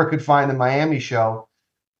 But I never could find the Miami show.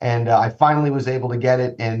 And I finally was able to get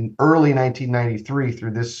it in early 1993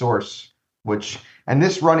 through this source, and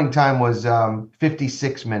this running time was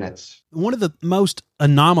 56 minutes. One of the most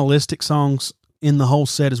anomalistic songs in the whole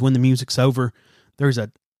set is When the Music's Over. There's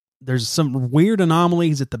some weird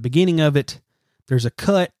anomalies at the beginning of it. There's a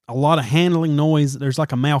cut, a lot of handling noise. There's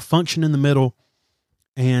like a malfunction in the middle,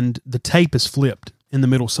 and the tape is flipped in the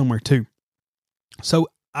middle somewhere too. So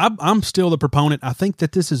I'm still the proponent. I think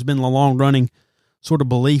that this has been a long-running sort of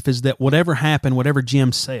belief, is that whatever happened, whatever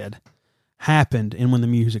Jim said, happened in When the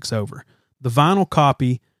Music's Over. The vinyl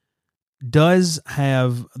copy does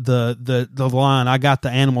have the line, "I got the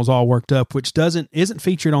animals all worked up," which isn't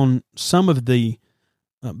featured on some of the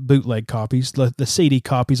bootleg copies, the CD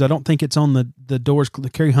copies. I don't think it's on the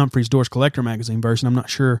Kerry Humphreys Doors Collector Magazine version. I'm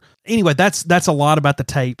not sure. Anyway, that's a lot about the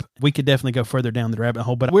tape. We could definitely go further down the rabbit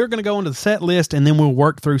hole, but we're going to go into the set list and then we'll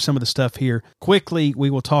work through some of the stuff here. Quickly, we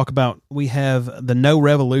will talk about, we have the No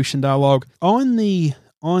Revolution dialogue. On the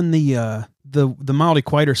Mild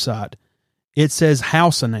Equator side, it says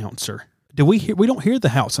house announcer. We don't hear the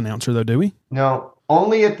house announcer though, do we? No,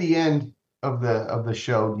 only at the end of the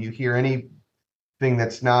show do you hear anything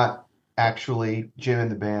that's not actually Jim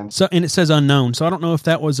and the band. So, and it says unknown. So I don't know if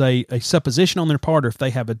that was a supposition on their part or if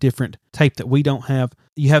they have a different tape that we don't have.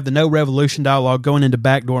 You have the No Revolution dialogue going into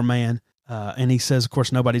Backdoor Man. And he says, of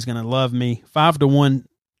course, nobody's going to love me. 5-1,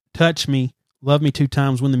 touch me, love me 2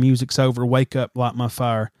 times, when the music's over, wake up, light my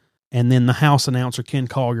fire. And then the house announcer, Ken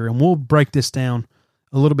Collier. And we'll break this down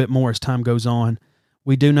a little bit more as time goes on.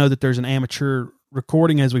 We do know that there's an amateur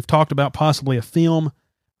recording, as we've talked about, possibly a film.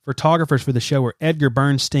 Photographers for the show are Edgar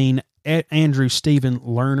Bernstein, Andrew Stephen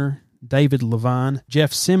Lerner, David Levine,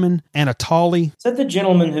 Jeff Simmon, Anatoly. Is that the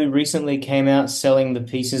gentleman who recently came out selling the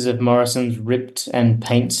pieces of Morrison's ripped and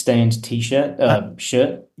paint-stained T-shirt,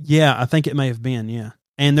 shirt? Yeah, I think it may have been, yeah.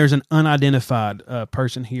 And there's an unidentified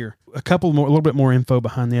person here. A little bit more info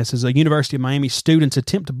behind this is a University of Miami students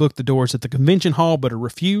attempt to book the Doors at the convention hall but are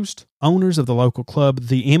refused. Owners of the local club,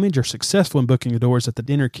 The Image, are successful in booking the Doors at the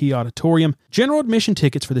Dinner Key Auditorium. General admission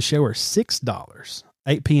tickets for the show are $6.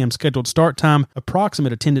 8 p.m. scheduled start time.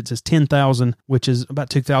 Approximate attendance is 10,000, which is about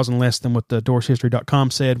 2,000 less than what the DoorsHistory.com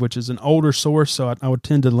said, which is an older source, so I would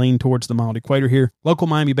tend to lean towards the Mild Equator here. Local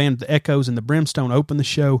Miami band The Echoes and the Brimstone open the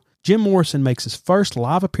show. Jim Morrison makes his first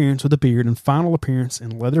live appearance with a beard and final appearance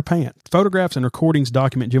in leather pants. Photographs and recordings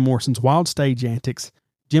document Jim Morrison's wild stage antics.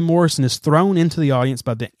 Jim Morrison is thrown into the audience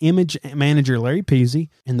by the Image manager Larry Peasy,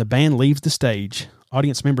 and the band leaves the stage.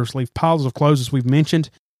 Audience members leave piles of clothes, as we've mentioned.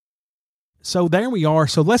 So there we are.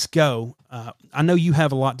 So let's go. I know you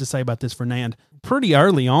have a lot to say about this, Fernand. Pretty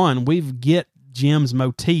early on, we get Jim's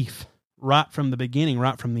motif right from the beginning,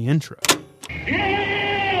 right from the intro. Now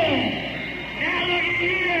look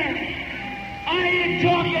here. Are you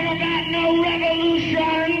talking about no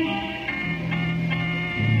revolution?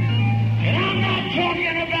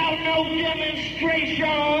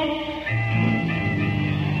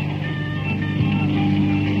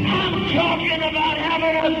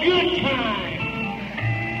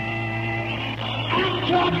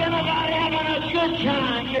 talking about having a good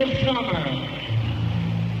time this summer.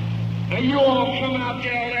 Now you all come out to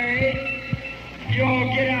L.A. You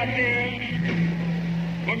all get out there.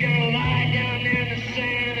 We're gonna lie down there in the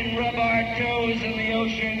sand and rub our toes in the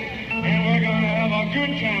ocean, and we're gonna have a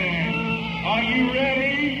good time. Are you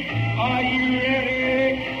ready? Are you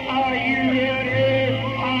ready? Are you ready?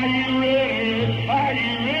 Are you ready? Are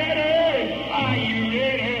you ready? Are you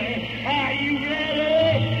ready? Are you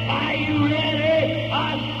ready? Are you ready?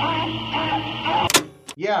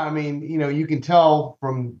 Yeah, I mean, you can tell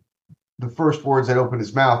from the first words that opened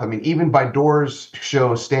his mouth. I mean, even by Doors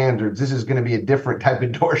show standards, this is going to be a different type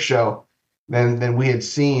of Doors show than we had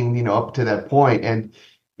seen, up to that point. And,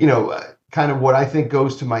 kind of what I think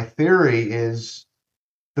goes to my theory is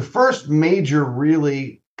the first major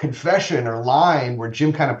really confession or line where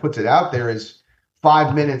Jim kind of puts it out there is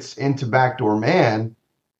 5 minutes into Backdoor Man.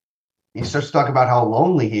 He starts to talk about how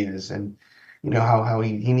lonely he is and, how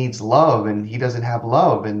he needs love and he doesn't have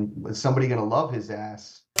love. And is somebody going to love his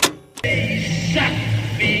ass? Suck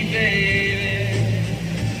me, baby.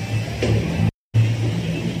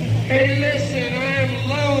 Hey, listen, I'm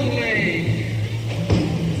lonely.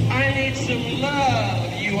 I need some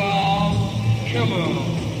love, you all. Come on.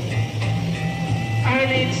 I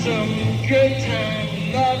need some good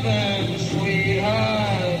time loving,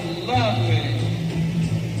 sweetheart. Love me.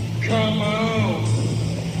 Come on.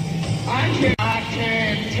 I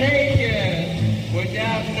can't take it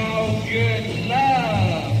without no good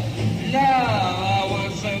love. I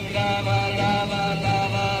want some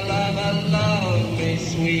love me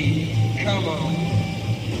sweet. Come on.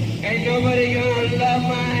 Ain't nobody gonna love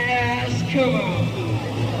my ass. Come on.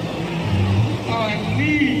 Oh, I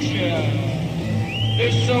need you.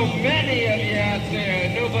 There's so many of you out there.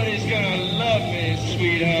 Nobody's gonna love me,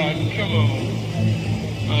 sweetheart. Come on.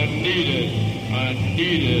 I need it. I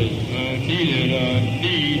need it. I need it. I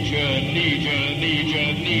need you. Need you. Need you.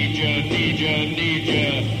 Need you. Need you. Need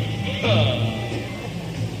you.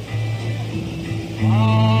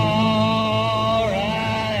 All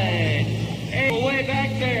right. Hey, way back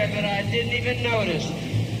there that I didn't even notice.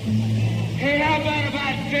 Hey, how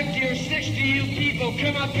about 50 or 60 of you people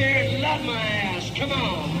come up here and love my ass? Come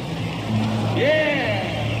on. Yeah.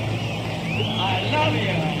 I love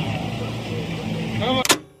you. Come on.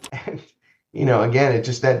 Again, it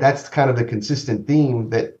just that's kind of the consistent theme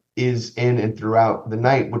that is in and throughout the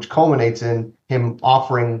night, which culminates in him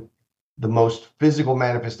offering the most physical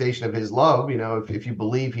manifestation of his love. If you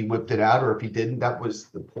believe he whipped it out or if he didn't, that was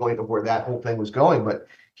the point of where that whole thing was going. But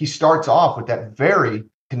he starts off with that very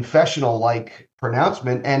confessional-like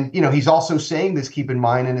pronouncement. And, he's also saying this, keep in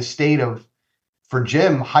mind, in a state of, for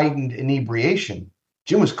Jim, heightened inebriation.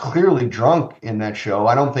 Jim was clearly drunk in that show.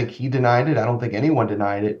 I don't think he denied it. I don't think anyone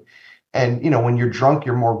denied it. And, when you're drunk,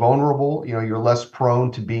 you're more vulnerable. You're less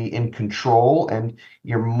prone to be in control and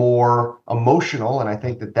you're more emotional. And I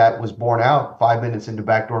think that was borne out 5 minutes into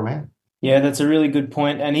Backdoor Man. Yeah, that's a really good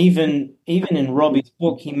point. And even in Robbie's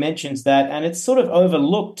book, he mentions that, and it's sort of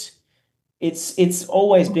overlooked. It's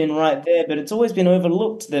always been right there, but it's always been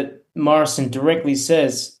overlooked that Morrison directly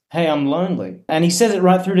says, hey, I'm lonely. And he says it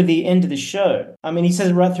right through to the end of the show. I mean, he says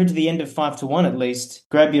it right through to the end of 5 to 1 at least.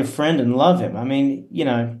 Grab your friend and love him. I mean,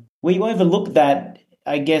 we overlook that.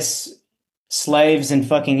 I guess slaves and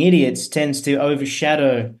fucking idiots tends to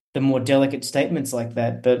overshadow the more delicate statements like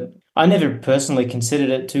that. But I never personally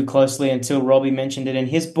considered it too closely until Robbie mentioned it in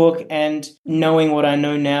his book. And knowing what I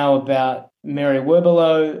know now about Mary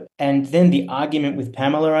Werbelow and then the argument with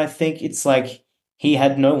Pamela, I think it's like he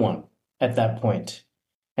had no one at that point.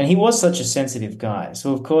 And he was such a sensitive guy.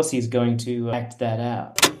 So, of course, he's going to act that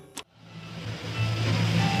out.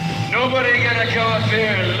 Nobody gonna come up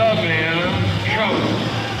here and love me, huh? Come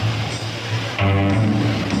on.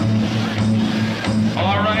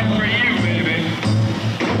 All right for you, baby.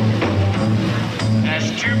 That's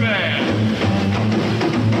too bad.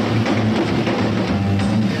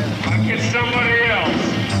 I'll get somebody else.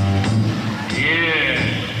 Yeah.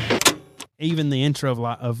 Even the intro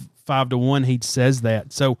of 5 to 1, he says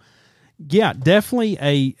that. So, yeah, definitely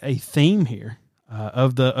a theme here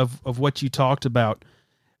of what you talked about.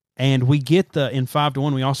 And we get in 5 to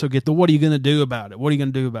 1, we also get what are you going to do about it? What are you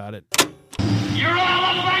going to do about it? You're all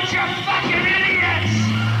a bunch of fucking idiots!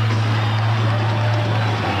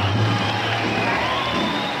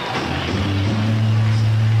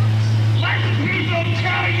 Letting people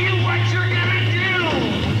tell you what you're going to do!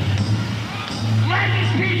 Letting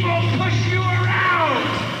people push you around!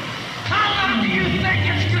 How long do you think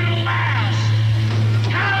it's going to last?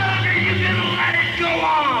 How long are you going to let it go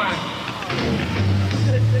on?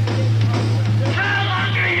 How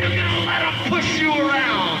long are you going to let them push you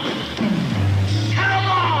around? How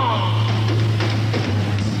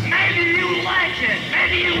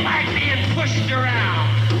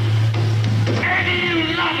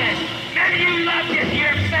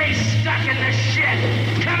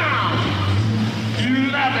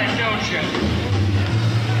don't you?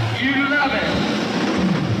 You love it.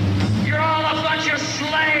 You're all a bunch of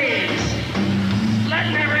slaves,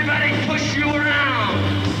 letting everybody push you around.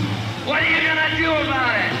 What are you gonna do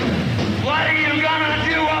about it? What are you gonna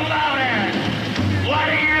do about it? What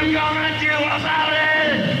are you gonna do about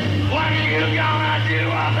it? What are you gonna do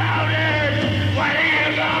about it? What are you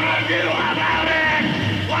gonna do about it?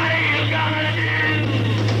 What are you gonna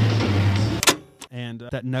do? And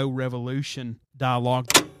that no revolution dialogue.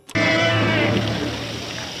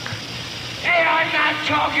 Hey, I'm not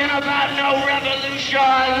talking about no revolution.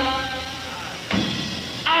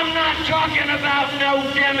 I'm not talking about no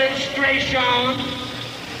demonstration.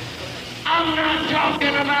 I'm not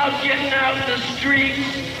talking about getting out in the streets.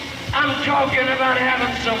 I'm talking about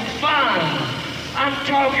having some fun. I'm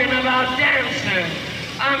talking about dancing.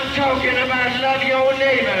 I'm talking about love your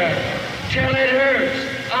neighbor till it hurts.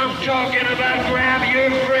 I'm talking about grab your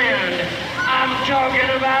friend. I'm talking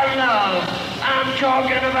about love. I'm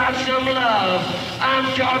talking about some love.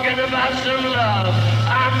 I'm talking about some love.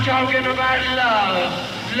 I'm talking about love.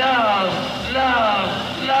 Love,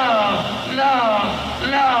 love, love, love,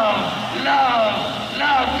 love, love,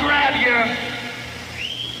 love. Grab your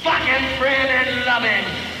fucking friend and love him.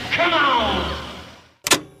 Come on.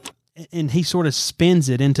 And he sort of spins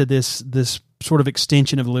it into this sort of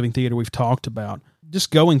extension of the living theater we've talked about.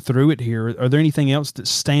 Just going through it here, are there anything else that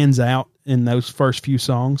stands out in those first few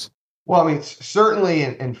songs? Well, I mean, certainly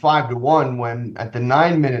in 5 to 1, when at the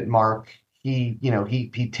 9-minute mark, he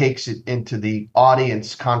takes it into the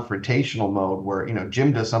audience confrontational mode where,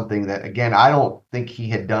 Jim does something that, again, I don't think he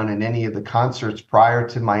had done in any of the concerts prior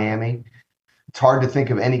to Miami. It's hard to think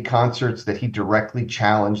of any concerts that he directly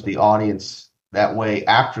challenged the audience that way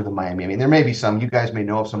after the Miami. I mean, there may be some, you guys may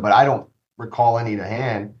know of some, but I don't recall any to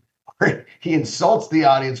hand. He insults the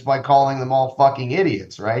audience by calling them all fucking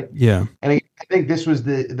idiots, right? Yeah. And I think this was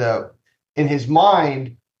the in his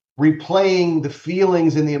mind, replaying the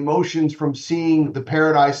feelings and the emotions from seeing the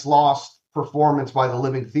Paradise Lost performance by the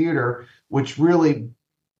Living Theater, which really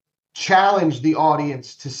challenged the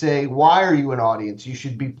audience to say, why are you an audience? You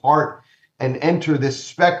should be part and enter this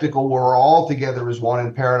spectacle where we're all together as one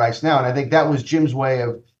in Paradise Now. And I think that was Jim's way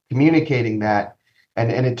of communicating that.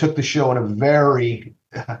 And it took the show in a very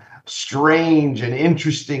strange and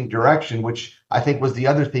interesting direction, which I think was the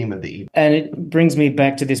other theme of the evening. And it brings me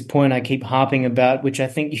back to this point I keep harping about, which I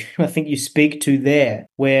think you speak to there,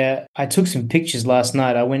 where I took some pictures last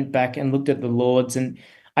night. I went back and looked at the Lords, and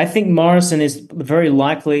I think Morrison is very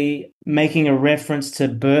likely making a reference to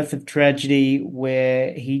Birth of Tragedy,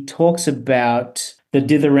 where he talks about the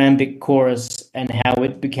dithyrambic chorus and how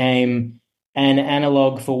it became an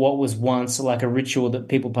analog for what was once like a ritual that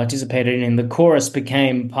people participated in. And the chorus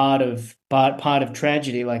became part of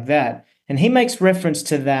tragedy like that. And he makes reference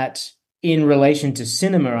to that in relation to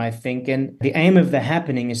cinema, I think. And the aim of the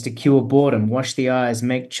happening is to cure boredom, wash the eyes,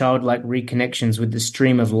 make childlike reconnections with the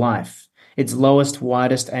stream of life. Its lowest,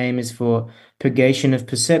 widest aim is for purgation of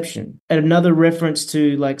perception. And another reference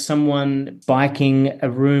to like someone biking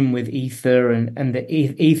a room with ether and the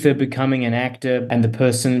ether becoming an actor and the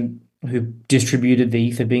person who distributed the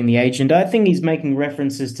ether being the agent. I think he's making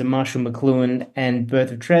references to Marshall McLuhan and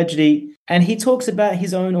Birth of Tragedy. And he talks about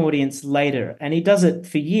his own audience later, and he does it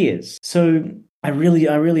for years. So I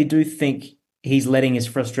really do think he's letting his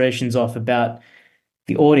frustrations off about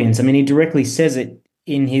the audience. I mean, he directly says it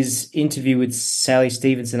in his interview with Sally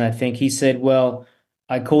Stevenson, I think. He said, well,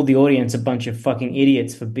 I called the audience a bunch of fucking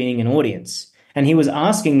idiots for being an audience. And he was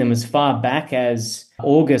asking them as far back as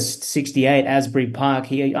August 68, Asbury Park.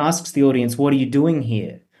 He asks the audience, what are you doing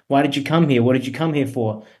here? Why did you come here? What did you come here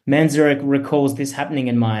for? Manzarek recalls this happening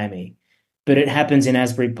in Miami, but it happens in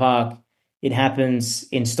Asbury Park. It happens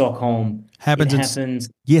in Stockholm.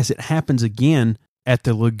 Yes, it happens again at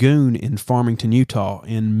the Lagoon in Farmington, Utah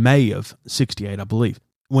in May of 68, I believe.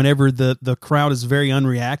 Whenever the crowd is very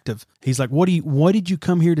unreactive, he's like, what did you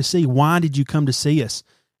come here to see? Why did you come to see us?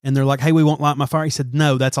 And they're like, hey, we won't light my fire. He said,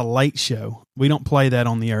 no, that's a late show. We don't play that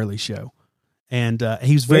on the early show. And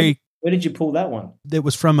he was very... Where did you pull that one? It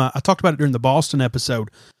was from, I talked about it during the Boston episode,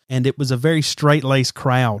 and it was a very straight-laced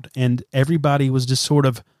crowd, and everybody was just sort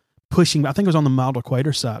of pushing. I think it was on the mild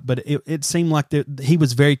equator side, but it seemed like he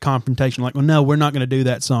was very confrontational, like, well, no, we're not going to do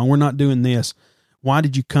that song. We're not doing this. Why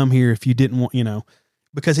did you come here if you didn't want,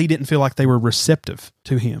 because he didn't feel like they were receptive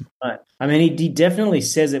to him. Right. I mean, he definitely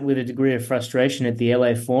says it with a degree of frustration at the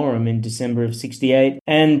LA Forum in December of 68.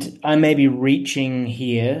 And I may be reaching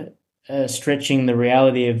here, stretching the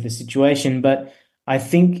reality of the situation, but I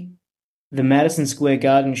think the Madison Square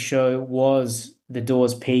Garden show was the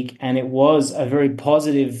Doors' peak, and it was a very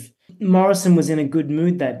positive... Morrison was in a good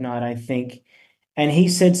mood that night, I think. And he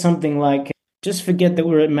said something like, just forget that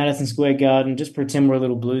we're at Madison Square Garden, just pretend we're a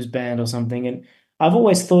little blues band or something. And I've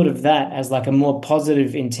always thought of that as like a more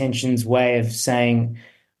positive intentions way of saying,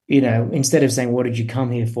 instead of saying, what did you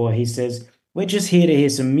come here for? He says, we're just here to hear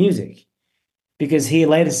some music. Because he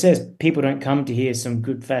later says people don't come to hear some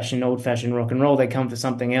good fashioned, old fashioned rock and roll. They come for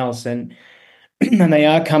something else. And, and they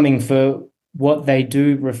are coming for what they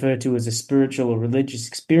do refer to as a spiritual or religious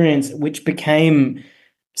experience, which became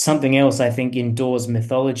something else, I think, in Doors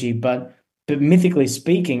mythology. But mythically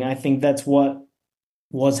speaking, I think that's what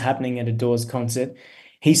was happening at a Doors concert.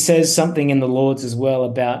 He says something in the Lords as well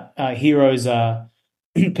about heroes are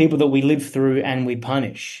people that we live through and we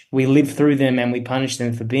punish. We live through them and we punish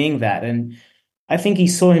them for being that. And I think he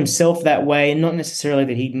saw himself that way, not necessarily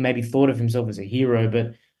that he maybe thought of himself as a hero,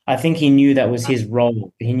 but I think he knew that was his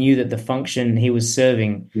role. He knew that the function he was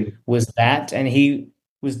serving was that, and he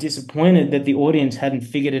was disappointed that the audience hadn't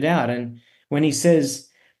figured it out. And when he says,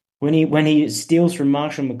 when he steals from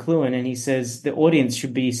Marshall McLuhan and he says the audience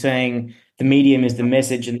should be saying the medium is the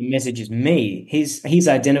message and the message is me, he's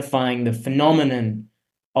identifying the phenomenon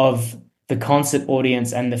of the concert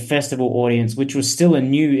audience and the festival audience, which was still a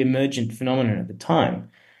new emergent phenomenon at the time.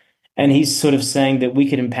 And he's sort of saying that we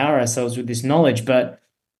could empower ourselves with this knowledge, but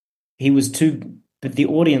the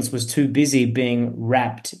audience was too busy being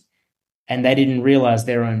wrapped and they didn't realize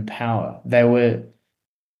their own power. They were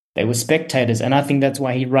spectators. And I think that's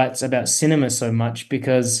why he writes about cinema so much,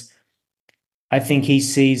 because I think he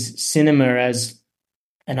sees cinema as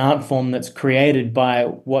an art form that's created by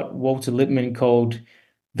what Walter Lippmann called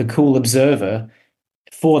the cool observer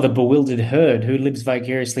for the bewildered herd who lives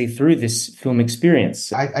vicariously through this film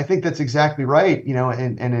experience. I think that's exactly right.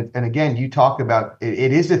 And again, you talk about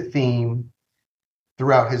it is a theme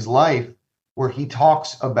throughout his life where he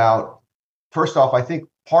talks about, first off, I think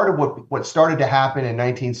part of what started to happen in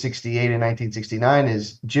 1968 and 1969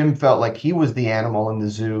 is Jim felt like he was the animal in the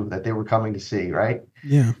zoo that they were coming to see, right?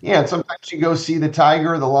 Yeah. Yeah. And sometimes you go see the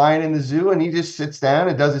tiger or the lion in the zoo and he just sits down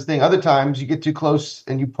and does his thing. Other times you get too close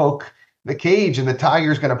and you poke the cage and the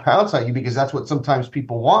tiger's going to pounce on you because that's what sometimes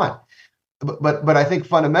people want. But I think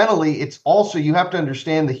fundamentally it's also, you have to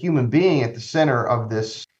understand the human being at the center of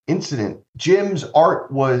this incident. Jim's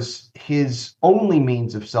art was his only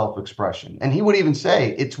means of self-expression. And he would even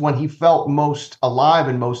say it's when he felt most alive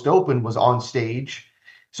and most open was on stage.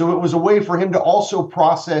 So it was a way for him to also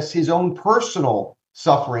process his own personal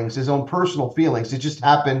sufferings, his own personal feelings. It just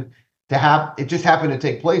happened to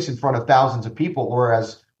take place in front of thousands of people.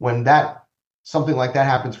 Whereas when something like that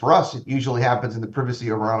happens for us, it usually happens in the privacy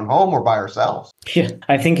of our own home or by ourselves. Yeah,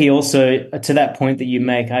 I think he also, to that point that you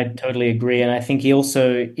make, I totally agree. And I think he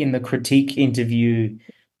also, in the critique interview,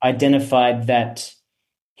 identified that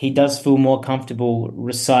he does feel more comfortable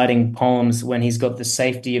reciting poems when he's got the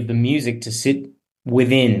safety of the music to sit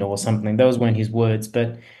within or something. Those weren't his words,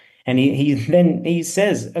 and he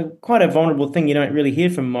says quite a vulnerable thing you don't really hear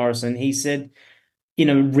from Morrison. He said,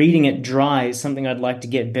 reading it dry is something I'd like to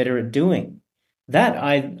get better at doing. That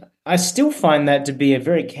I still find that to be a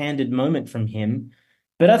very candid moment from him.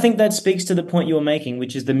 But I think that speaks to the point you were making,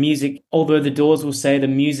 which is the music, although the Doors will say the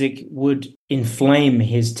music would inflame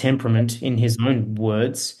his temperament in his own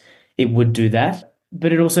words, it would do that.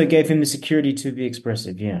 But it also gave him the security to be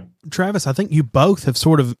expressive, yeah. Travis, I think you both have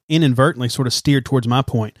sort of inadvertently sort of steered towards my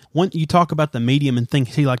point. When you talk about the medium and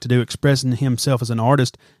things he liked to do, expressing himself as an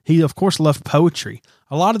artist, he, of course, loved poetry.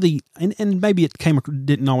 A lot of and maybe it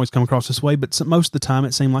didn't always come across this way, but most of the time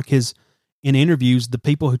it seemed like in interviews, the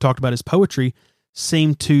people who talked about his poetry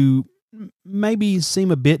seemed to maybe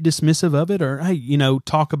seem a bit dismissive of it, or, hey,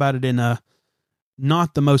 talk about it in a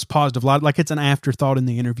not the most positive light, like it's an afterthought in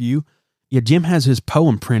the interview. Yeah, Jim has his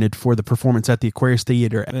poem printed for the performance at the Aquarius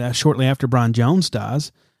Theater. Shortly after Brian Jones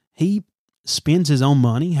dies, he spends his own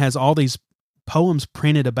money, has all these poems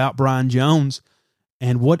printed about Brian Jones,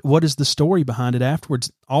 and what is the story behind it afterwards?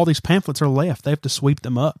 All these pamphlets are left. They have to sweep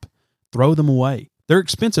them up, throw them away. They're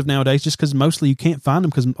expensive nowadays just because mostly you can't find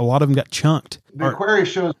them because a lot of them got chunked. The Aquarius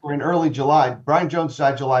shows were in early July. Brian Jones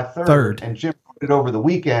died July 3rd. And Jim put it over the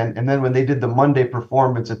weekend, and then when they did the Monday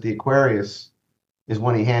performance at the Aquarius, is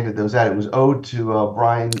when he handed those out. It was Ode to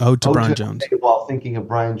Brian Jones. While thinking of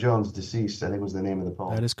Brian Jones deceased, I think was the name of the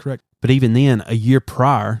poem. That is correct. But even then, a year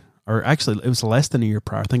prior, or actually it was less than a year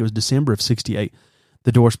prior, I think it was December of 68,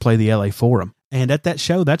 the Doors play the LA Forum. And at that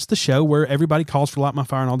show, that's the show where everybody calls for Light My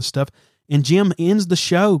Fire and all this stuff. And Jim ends the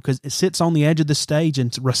show because it sits on the edge of the stage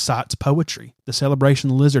and recites poetry, The Celebration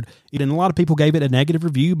of the Lizard. And a lot of people gave it a negative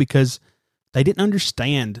review because they didn't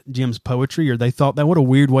understand Jim's poetry, or they thought that what a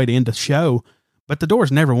weird way to end a show. But the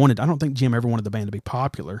Doors I don't think Jim ever wanted the band to be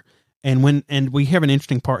popular. And we have an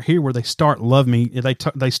interesting part here where they start Love Me,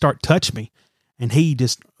 they start Touch Me, and he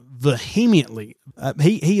just vehemently,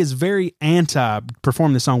 he is very anti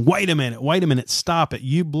perform this song. Wait a minute, stop it.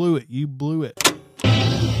 You blew it.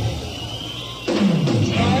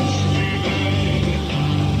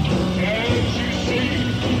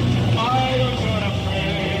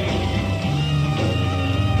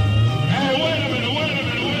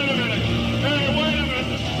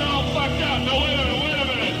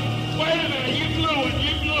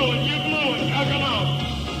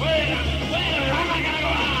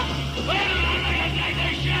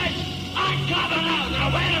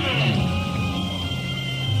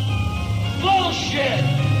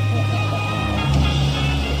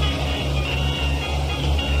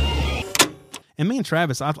 And me and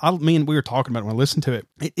Travis, me and we were talking about it when I listened to it.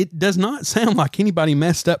 It does not sound like anybody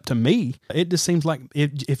messed up to me. It just seems like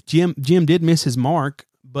if Jim did miss his mark,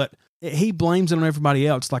 but he blames it on everybody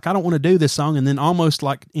else. Like, I don't want to do this song. And then almost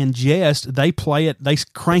like in jest, they play it, they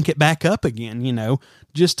crank it back up again,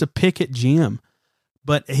 just to pick at Jim.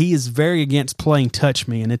 But he is very against playing Touch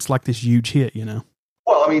Me, and it's like this huge hit,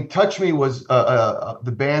 Well, I mean, Touch Me was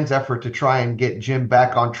the band's effort to try and get Jim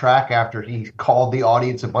back on track after he called the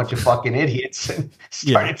audience a bunch of fucking idiots and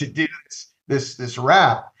started to do this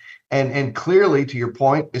rap. And clearly, to your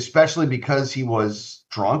point, especially because he was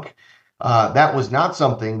drunk, that was not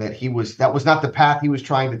something that was not the path he was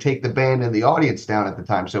trying to take the band and the audience down at the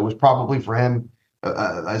time. So it was probably for him,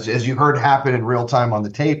 as you heard happen in real time on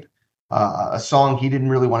the tape, a song he didn't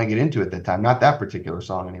really want to get into at that time. Not that particular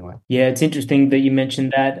song, anyway. Yeah, it's interesting that you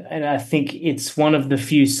mentioned that. And I think it's one of the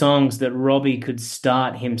few songs that Robbie could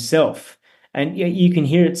start himself. And you can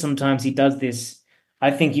hear it sometimes he does this.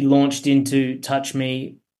 I think he launched into Touch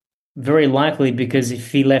Me very likely because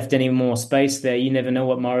if he left any more space there, you never know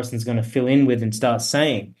what Morrison's going to fill in with and start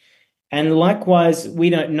saying. And likewise, we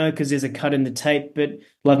don't know because there's a cut in the tape, but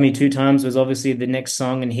Love Me Two Times was obviously the next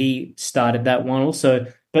song, and he started that one also.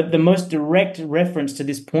 But the most direct reference to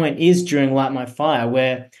this point is during Light My Fire,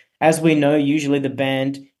 where, as we know, usually the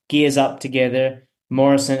band gears up together.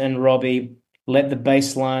 Morrison and Robbie let the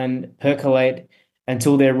bass line percolate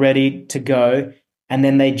until they're ready to go, and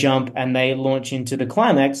then they jump and they launch into the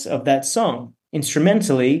climax of that song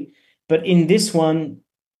instrumentally. But in this one,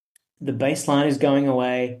 the bass line is going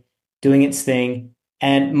away, doing its thing,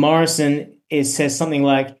 and Morrison says something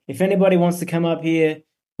like, if anybody wants to come up here,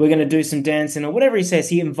 we're going to do some dancing, or whatever he says.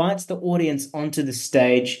 He invites the audience onto the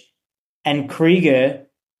stage, and Krieger,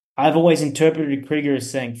 I've always interpreted Krieger as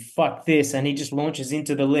saying, fuck this, and he just launches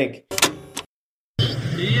into the lick.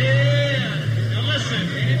 Yeah! Now listen,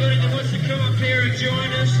 anybody that wants to come up here and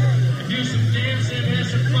join us, and do some dancing, have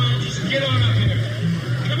some fun, just get on up here.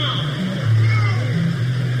 Come on.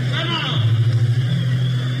 Come on.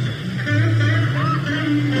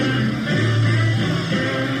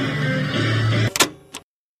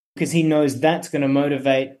 Because he knows that's going to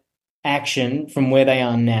motivate action from where they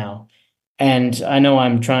are now. And I know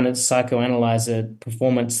I'm trying to psychoanalyze a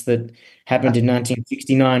performance that happened in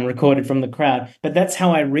 1969, recorded from the crowd, but that's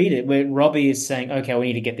how I read it, where Robbie is saying, okay, we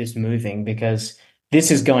need to get this moving because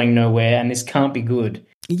this is going nowhere and this can't be good.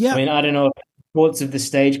 Yeah. I mean, I don't know if reports of the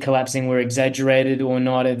stage collapsing were exaggerated or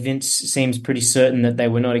not. Vince seems pretty certain that they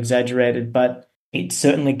were not exaggerated, but it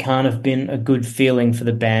certainly can't have been a good feeling for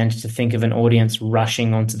the band to think of an audience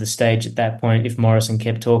rushing onto the stage at that point if Morrison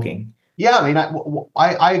kept talking. Yeah, I mean,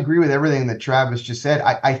 I agree with everything that Travis just said.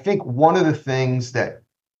 I think one of the things that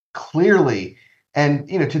clearly, and,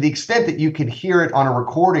 to the extent that you can hear it on a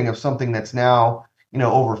recording of something that's now,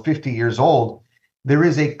 over 50 years old, there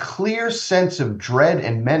is a clear sense of dread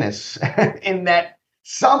and menace in that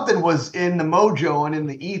something was in the mojo and in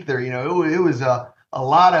the ether. It was a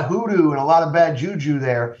lot of hoodoo and a lot of bad juju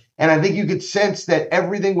there. And I think you could sense that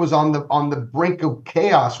everything was on the brink of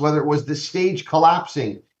chaos, whether it was the stage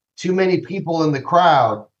collapsing, too many people in the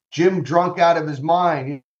crowd, Jim drunk out of his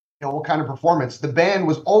mind, what kind of performance. The band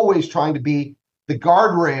was always trying to be the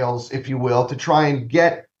guardrails, if you will, to try and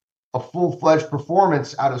get a full-fledged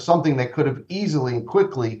performance out of something that could have easily and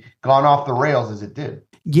quickly gone off the rails as it did.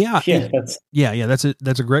 Yeah.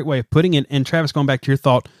 That's a great way of putting it. And Travis, going back to your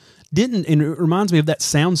thought, and it reminds me of that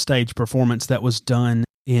soundstage performance that was done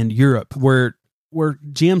in Europe where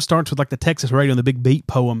Jim starts with like the Texas radio and the big beat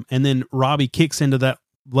poem, and then Robbie kicks into that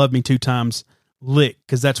Love Me Two Times lick,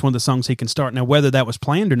 because that's one of the songs he can start. Now, whether that was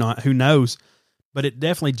planned or not, who knows? But it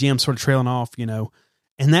definitely, Jim sort of trailing off,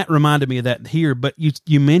 and that reminded me of that here. But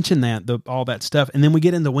you mentioned that, all that stuff, and then we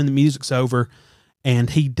get into when the music's over,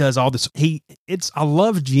 and he does all this. I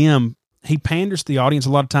love Jim. He panders to the audience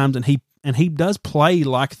a lot of times, and he does play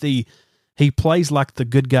like he He plays like the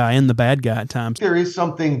good guy and the bad guy at times. There is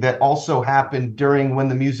something that also happened during When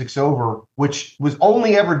the Music's Over, which was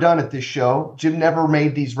only ever done at this show. Jim never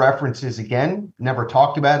made these references again, never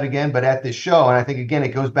talked about it again, but at this show, and I think, again,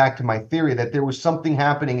 it goes back to my theory that there was something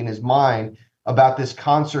happening in his mind about this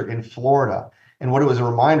concert in Florida and what it was a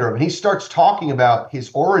reminder of. And he starts talking about his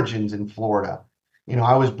origins in Florida.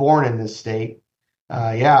 I was born in this state, in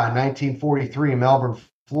 1943 in Melbourne,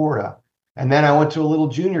 Florida. And then I went to a little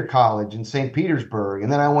junior college in St. Petersburg. And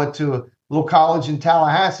then I went to a little college in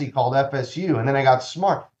Tallahassee called FSU. And then I got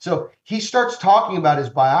smart. So he starts talking about his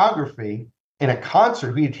biography in a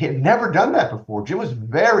concert. He had never done that before. Jim was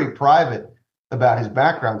very private about his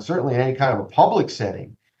background, certainly in any kind of a public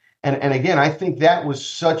setting. And again, I think that was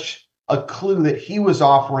such a clue that he was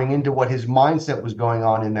offering into what his mindset was going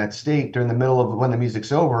on in that state during the middle of When the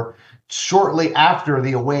Music's Over, shortly after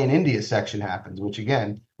the Away in India section happens, which,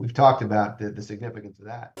 again, we've talked about the significance of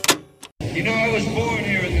that. I was born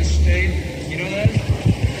here in this state. You know that?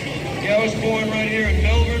 Yeah, I was born right here in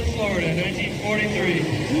Melbourne, Florida, in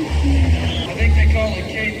 1943. I think they call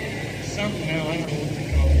it Cape something now. I don't know what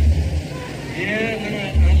they call it. Yeah, and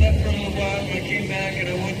then I left for a little while, and I came back, and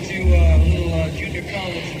I went to a little junior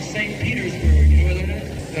college in St. Petersburg. You know where that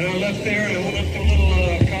is? And I left there, and I went up to a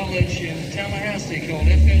little college in Tallahassee called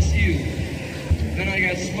FSU. Then I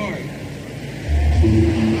got smart.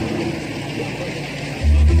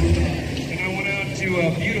 And I went out to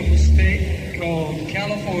a beautiful state called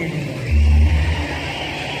California.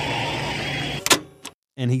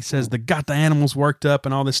 And he says they got the animals worked up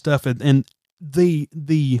and all this stuff. And When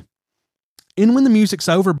the Music's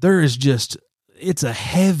Over, there is just, it's a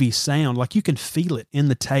heavy sound. Like you can feel it in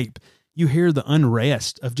the tape. You hear the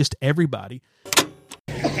unrest of just everybody.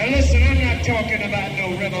 Now listen, I'm not talking about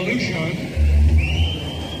no revolution.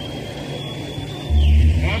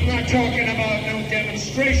 I'm not talking about no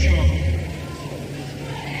demonstration.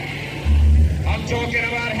 I'm talking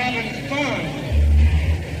about having fun.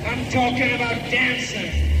 I'm talking about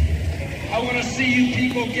dancing. I want to see you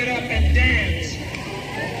people get up and dance.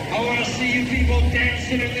 I want to see you people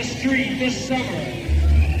dancing in the street this summer.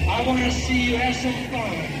 I want to see you have some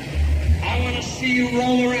fun. I want to see you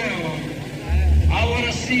roll around. I want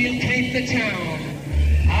to see you paint the town.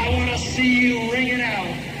 I want to see you ring it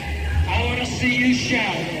out. I want to see you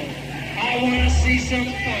shout. I want to see some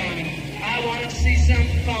fun. I want to see some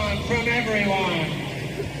fun from everyone.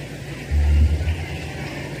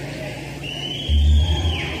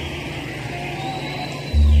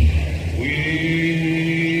 We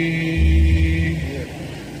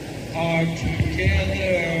are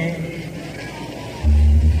together.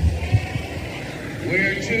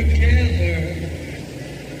 We're together.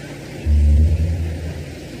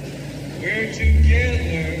 We're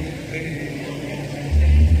together, babe.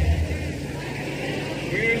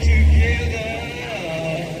 We're together.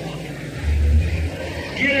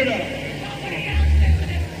 Get it up.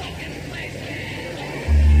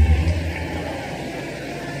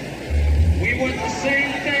 We want the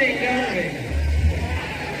same thing, don't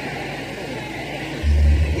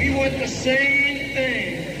we? We want the same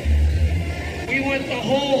thing. We want the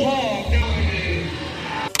whole hog, don't we?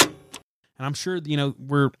 And I'm sure,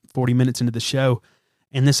 we're 40 minutes into the show,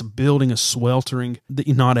 and this building is sweltering,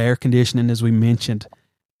 not air conditioning, as we mentioned,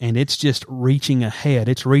 and it's just reaching ahead.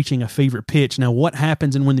 It's reaching a fever pitch. Now, what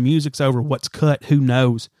happens and when the music's over, what's cut, who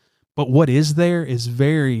knows? But what is there is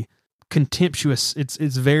very contemptuous. It's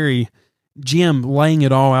very Jim laying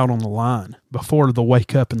it all out on the line before the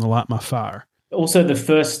wake up and the light my fire. Also, the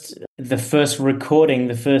first recording,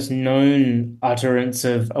 the first known utterance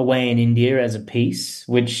of Away in India as a piece,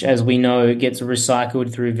 which, as we know, gets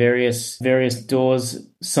recycled through various Doors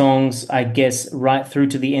songs, I guess, right through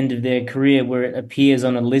to the end of their career, where it appears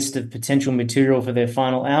on a list of potential material for their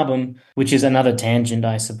final album, which is another tangent,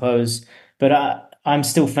 I suppose. But I'm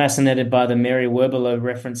still fascinated by the Mary Werbelow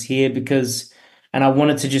reference here because, and I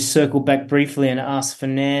wanted to just circle back briefly and ask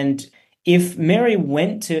Fernand, if Mary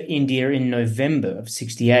went to India in November of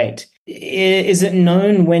 1968, is it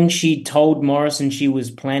known when she told Morrison she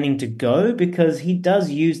was planning to go? Because he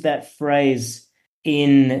does use that phrase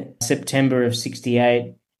in September of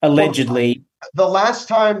 1968, allegedly. Well, the last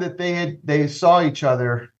time that they saw each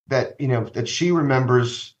other that she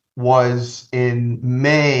remembers was in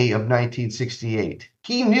May of 1968.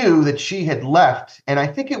 He knew that she had left, and I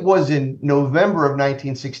think it was in November of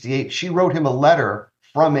 1968, she wrote him a letter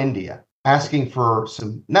from India asking for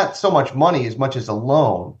some, not so much money as much as a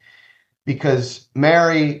loan, because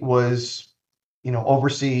Mary was,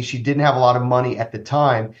 overseas. She didn't have a lot of money at the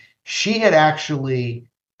time. She had actually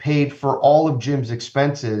paid for all of Jim's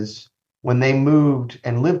expenses when they moved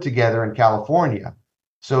and lived together in California.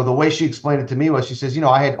 So the way she explained it to me was, she says,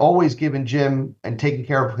 I had always given Jim and taken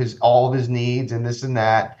care of all of his needs and this and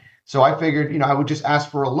that. So I figured, I would just ask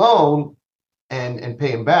for a loan and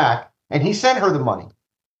pay him back. And he sent her the money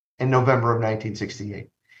in November of 1968.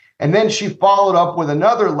 And then she followed up with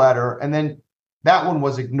another letter, and then that one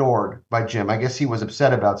was ignored by Jim. I guess he was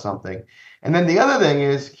upset about something. And then the other thing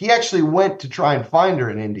is, he actually went to try and find her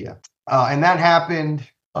in India. And that happened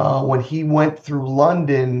when he went through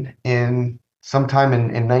London in sometime in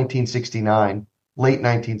 1969, late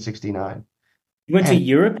 1969. You went to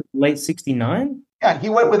Europe in late 69? Yeah, he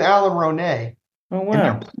went with Alan Ronay. Oh,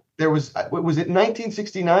 wow. There was it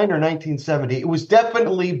 1969 or 1970? It was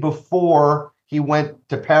definitely before he went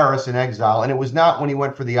to Paris in exile, and it was not when he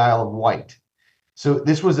went for the Isle of Wight. So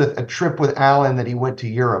this was a trip with Alan that he went to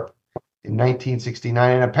Europe in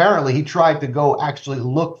 1969, and apparently he tried to go actually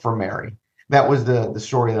look for Mary. That was the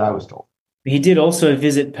story that I was told. He did also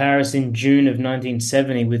visit Paris in June of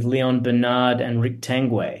 1970 with Leon Bernard and Rick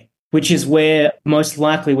Tanguay, which is most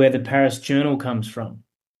likely where the Paris Journal comes from.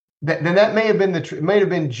 Then that may have been it may have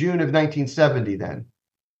been June of 1970 then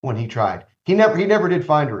when he tried. He never did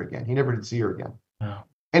find her again. He never did see her again. Wow.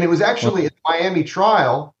 And it was actually at the Miami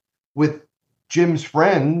trial with Jim's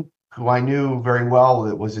friend, who I knew very well,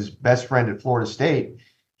 that was his best friend at Florida State.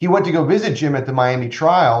 He went to go visit Jim at the Miami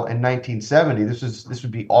trial in 1970. This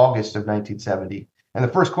would be August of 1970. And the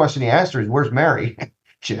first question he asked her is, "Where's Mary,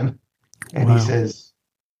 Jim?" And Wow. he says,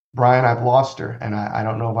 "Brian, I've lost her, and I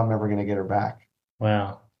don't know if I'm ever going to get her back."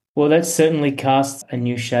 Wow. Well, that certainly casts a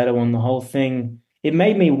new shadow on the whole thing. It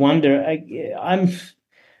made me wonder.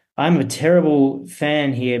 I'm a terrible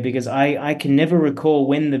fan here because I can never recall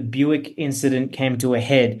when the Buick incident came to a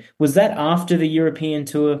head. Was that after the European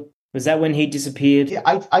tour? Was that when he disappeared? Yeah,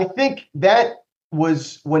 I think that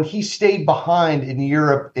was when he stayed behind in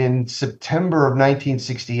Europe in September of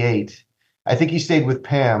 1968. I think he stayed with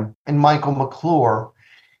Pam and Michael McClure.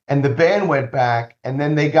 And the band went back, and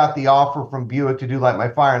then they got the offer from Buick to do Light My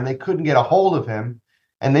Fire, and they couldn't get a hold of him.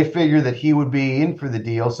 And they figured that he would be in for the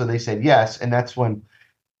deal, so they said yes. And that's when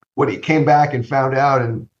he came back and found out,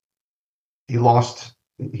 and he lost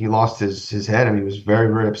his head. I mean, he was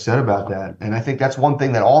very, very upset about that. And I think that's one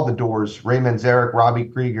thing that all the Doors, Ray Manzarek, Robbie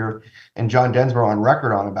Krieger, and John Densmore on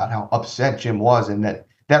record on, about how upset Jim was, and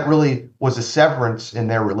that really was a severance in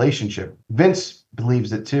their relationship. Vince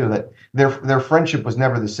believes it too, that their friendship was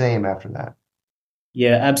never the same after that.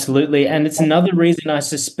 Yeah, absolutely. And it's another reason I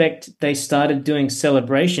suspect they started doing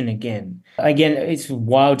Celebration again. Again, it's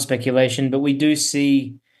wild speculation, but we do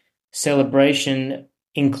see Celebration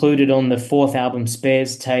included on the fourth album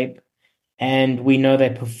Spares tape, and we know they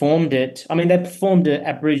performed it. I mean, they performed an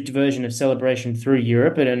abridged version of Celebration through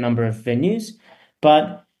Europe at a number of venues,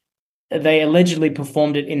 but they allegedly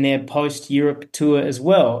performed it in their post-Europe tour as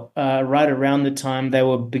well, right around the time they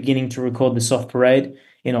were beginning to record the Soft Parade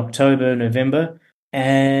in October, November.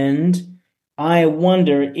 And I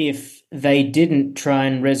wonder if they didn't try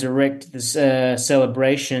and resurrect this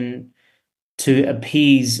Celebration to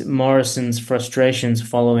appease Morrison's frustrations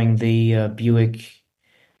following the Buick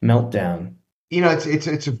meltdown.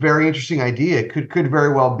 It's a very interesting idea. It could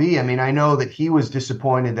very well be. I mean, I know that he was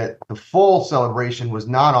disappointed that the full Celebration was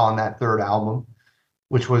not on that third album,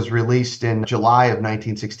 which was released in July of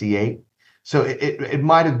 1968. So it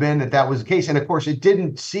might have been that was the case. And of course, it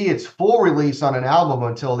didn't see its full release on an album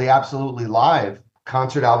until the Absolutely Live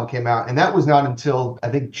concert album came out. And that was not until, I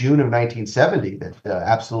think, June of 1970 that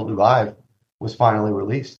Absolutely Live was finally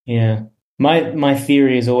released. Yeah. My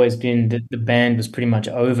theory has always been that the band was pretty much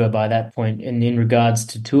over by that point in regards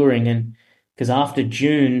to touring. And because after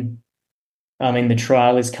June, I mean, the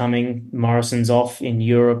trial is coming, Morrison's off in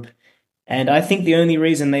Europe. And I think the only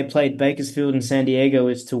reason they played Bakersfield and San Diego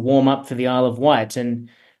is to warm up for the Isle of Wight. And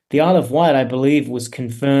the Isle of Wight, I believe, was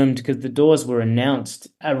confirmed because the Doors were announced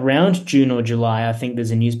around June or July. I think there's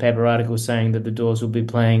a newspaper article saying that the Doors will be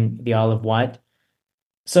playing the Isle of Wight.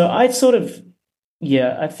 So I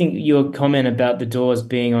think your comment about the Doors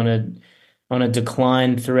being on a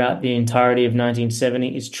decline throughout the entirety of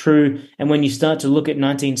 1970 is true. And when you start to look at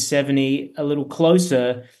 1970 a little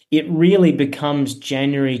closer, it really becomes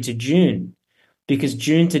January to June, because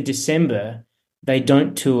June to December, they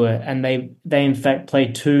don't tour, and they in fact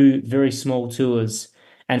play two very small tours,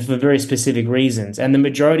 and for very specific reasons. And the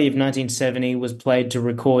majority of 1970 was played to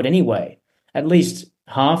record anyway. At least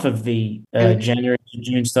half of the January to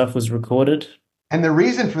June stuff was recorded. And the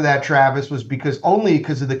reason for that, Travis, was because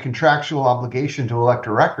of the contractual obligation to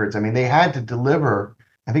Elektra Records. I mean, they had to deliver,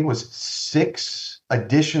 I think it was 6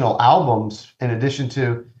 additional albums in addition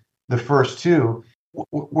to the first 2,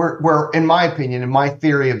 where, in my opinion, in my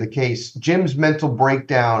theory of the case, Jim's mental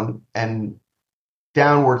breakdown and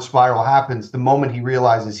downward spiral happens the moment he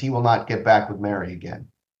realizes he will not get back with Mary again.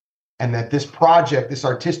 And that this project, this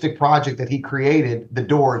artistic project that he created, The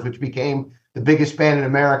Doors, which became the biggest band in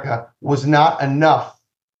America, was not enough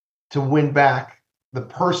to win back the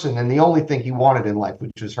person and the only thing he wanted in life,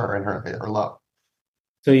 which was her and her love.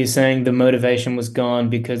 So you're saying the motivation was gone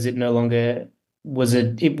because it no longer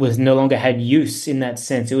had use in that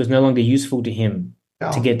sense. It was no longer useful to him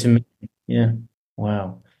to get to me. Yeah.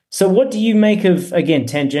 Wow. So what do you make of, again,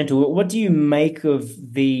 tangential, what do you make of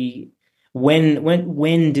the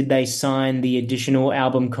when did they sign the additional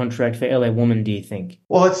album contract for LA Woman, do you think?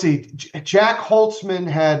 Well, let's see. Jack Holtzman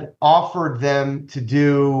had offered them to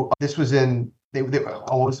do, this was in,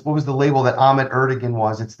 what was the label that Ahmet Ertegun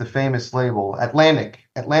was? It's the famous label, Atlantic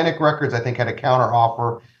Records, I think, had a counter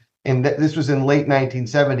offer, and this was in late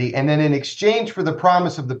 1970. And then in exchange for the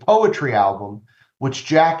promise of the poetry album, which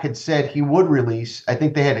Jack had said he would release, I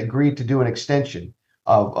think they had agreed to do an extension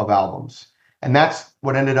of albums. And that's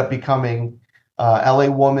what ended up becoming LA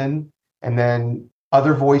Woman, and then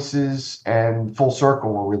Other Voices and Full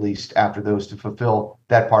Circle were released after those to fulfill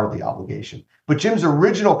that part of the obligation. But Jim's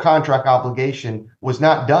original contract obligation was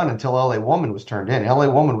not done until LA Woman was turned in. LA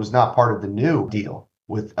Woman was not part of the new deal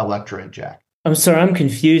with Elektra and Jack. I'm sorry, I'm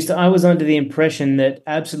confused. I was under the impression that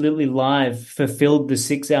Absolutely Live fulfilled the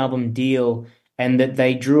 6-album deal and that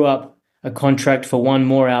they drew up a contract for one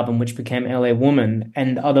more album, which became LA Woman,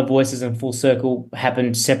 and Other Voices and Full Circle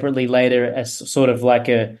happened separately later as sort of like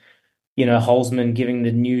a, Holzman giving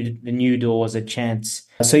the new Doors a chance.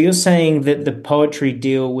 So you're saying that the poetry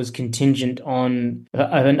deal was contingent on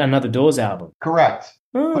another Doors album? Correct.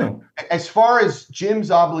 Oh. But as far as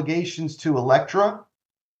Jim's obligations to Elektra,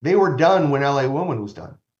 they were done when LA Woman was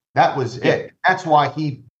done. That was it. That's why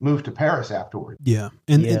he moved to Paris afterward. Yeah.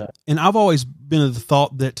 And I've always been of the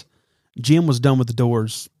thought that Jim was done with the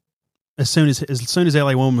Doors as soon as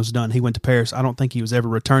LA Woman was done. He went to Paris. I don't think he was ever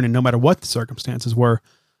returning, no matter what the circumstances were,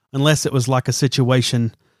 unless it was like a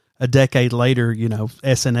situation a decade later.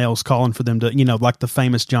 SNL's calling for them to, like the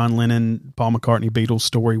famous John Lennon, Paul McCartney, Beatles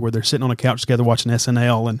story where they're sitting on a couch together watching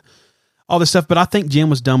SNL and all this stuff. But I think Jim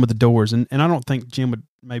was done with the Doors, and I don't think Jim would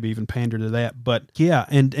maybe even pander to that. But yeah,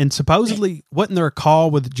 and supposedly wasn't there a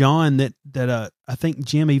call with John that I think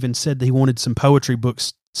Jim even said that he wanted some poetry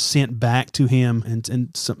books sent back to him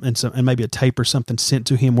and maybe a tape or something sent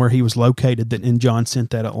to him where he was located, and John sent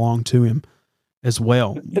that along to him as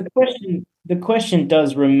well. The question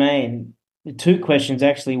does remain, the two questions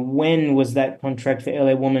actually: when was that contract for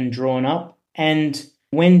LA Woman drawn up, and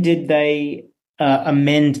when did they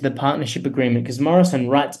amend the partnership agreement? Because Morrison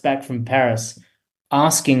writes back from Paris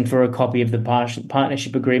asking for a copy of the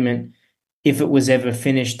partnership agreement if it was ever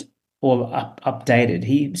finished or updated.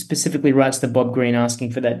 He specifically writes to Bob Green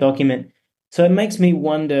asking for that document. So it makes me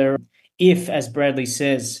wonder if, as Bradley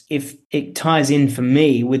says, if it ties in for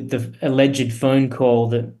me with the alleged phone call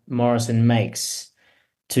that Morrison makes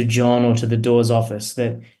to John or to the Doors office,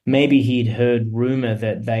 that maybe he'd heard rumor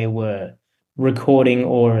that they were recording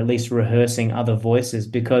or at least rehearsing Other Voices,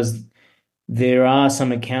 because there are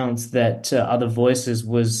some accounts that Other Voices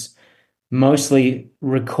was mostly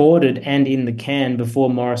recorded and in the can before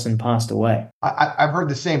Morrison passed away. I've heard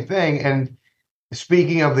the same thing. And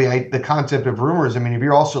speaking of the concept of rumors, I mean, if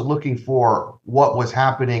you're also looking for what was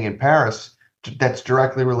happening in Paris that's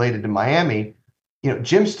directly related to Miami,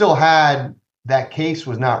 Jim still had that case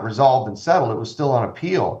was not resolved and settled. It was still on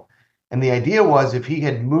appeal. And the idea was if he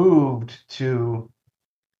had moved to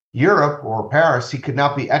Europe or Paris, he could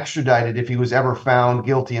not be extradited if he was ever found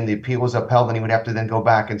guilty and the appeal was upheld, and he would have to then go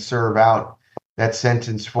back and serve out that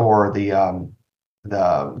sentence for the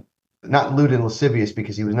not lewd and lascivious,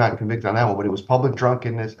 because he was not convicted on that one, but it was public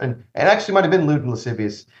drunkenness, and it actually might have been lewd and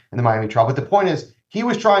lascivious in the Miami trial. But the point is, he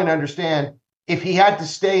was trying to understand if he had to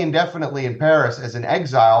stay indefinitely in Paris as an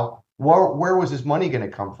exile, where was his money going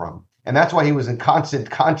to come from? And that's why he was in constant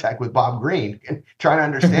contact with Bob Green, trying to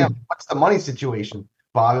understand what's the money situation,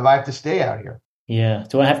 Bob, if I have to stay out here. Yeah.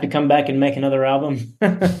 Do I have to come back and make another album?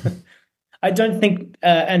 I don't think,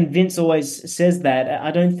 and Vince always says that, I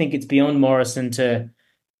don't think it's beyond Morrison to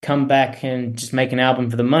come back and just make an album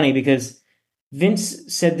for the money, because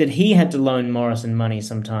Vince said that he had to loan Morrison money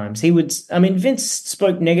sometimes. Vince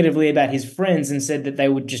spoke negatively about his friends and said that they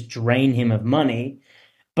would just drain him of money.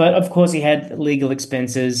 But of course, he had legal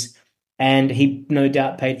expenses, and he no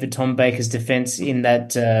doubt paid for Tom Baker's defense in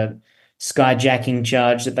that skyjacking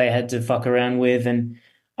charge that they had to fuck around with. And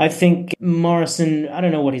I think Morrison, I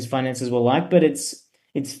don't know what his finances were like, but it's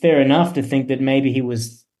fair enough to think that maybe he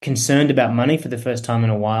was concerned about money for the first time in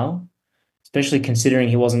a while, especially considering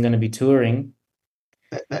he wasn't going to be touring.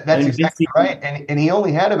 That's exactly right. And he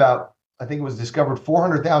only had about I think it was discovered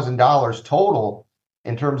 $400,000 total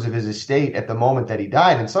in terms of his estate at the moment that he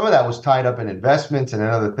died. And some of that was tied up in investments and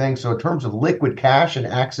other things. So in terms of liquid cash and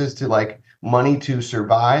access to like money to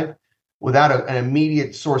survive without an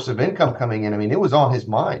immediate source of income coming in, I mean, it was on his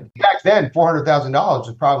mind. Back then, $400,000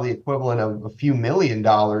 was probably equivalent of a few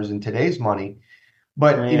 $1,000,000 in today's money.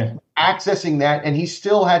 But accessing that, and he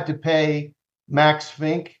still had to pay Max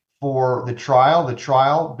Fink for the trial. The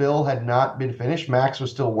trial bill had not been finished. Max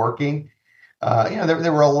was still working.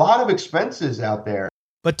 There were a lot of expenses out there.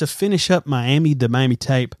 But to finish up the Miami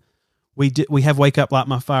tape, we have Wake Up Light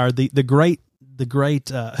My Fire. The great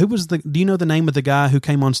who was do you know the name of the guy who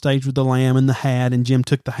came on stage with the lamb and the hat, and Jim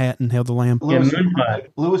took the hat and held the lamb?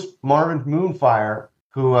 Louis Marvin Moonfire,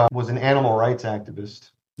 who was an animal rights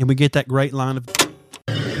activist. And we get that great line of, Fuck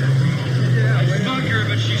her,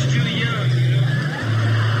 but she's too young.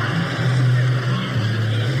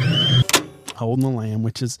 holding the lamb,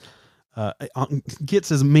 which is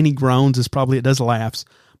gets as many groans as probably it does laughs.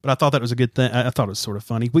 But I thought that was a good thing. I thought it was sort of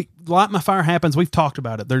funny. Light My Fire happens. We've talked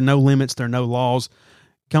about it. There are no limits. There are no laws.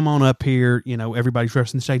 Come on up here. Everybody's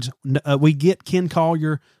rushing the stage. We get Ken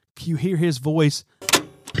Collier. You hear his voice. All right.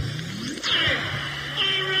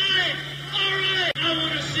 I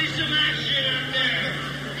want to see some action out there.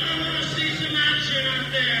 I want to see some action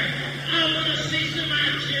out there. I want to see some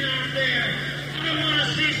action out there. I want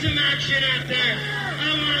to see some action out there.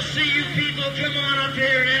 I want to see you people come on up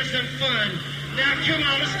here and have some fun. Now, come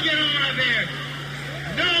on, let's get on up here.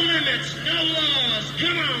 No limits, no laws.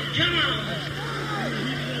 Come on.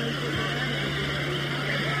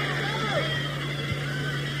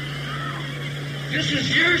 This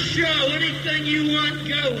is your show. Anything you want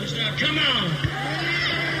goes. Now, come on.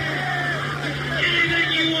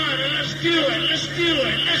 Anything you want. Let's do it.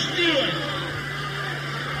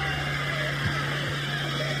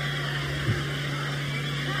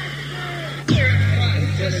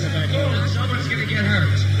 Someone's going to get hurt.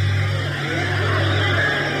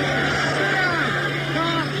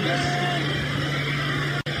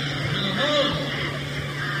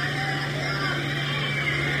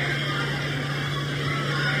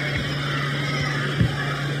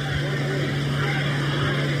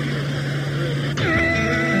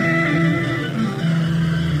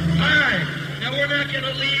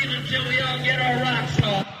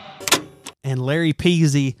 And Larry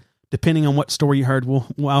Peasy, depending on what story you heard,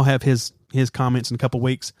 I'll have his comments in a couple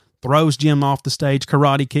weeks. Throws Jim off the stage,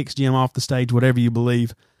 karate kicks Jim off the stage, whatever you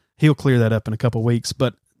believe. He'll clear that up in a couple weeks.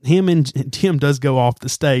 But him and Jim does go off the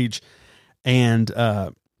stage, and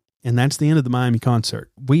that's the end of the Miami concert.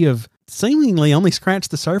 We have seemingly only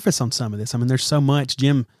scratched the surface on some of this. I mean, there's so much.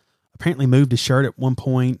 Jim apparently moved his shirt at one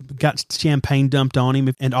point, got champagne dumped on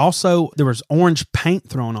him. And also there was orange paint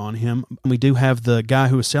thrown on him. We do have the guy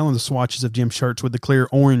who was selling the swatches of Jim's shirts with the clear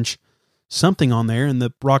orange something on there. In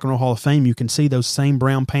the Rock and Roll Hall of Fame, you can see those same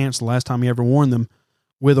brown pants the last time he ever worn them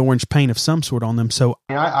with orange paint of some sort on them. So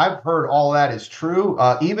I've heard all that is true.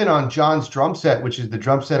 Even on John's drum set, which is the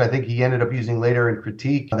drum set I think he ended up using later in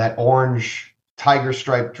Critique, that orange tiger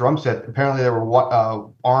stripe drum set, apparently there were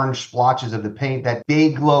orange splotches of the paint, that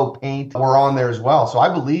day glow paint, were on there as well. So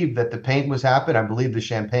I believe that the paint was happened. I believe the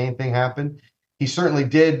champagne thing happened. He certainly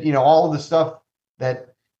did, all of the stuff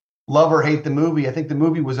that love or hate the movie. I think the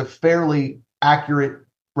movie was a fairly accurate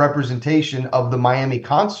representation of the Miami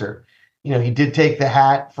concert. He did take the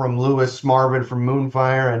hat from Louis Marvin from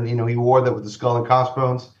Moonfire, and, he wore that with the skull and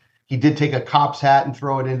crossbones. He did take a cop's hat and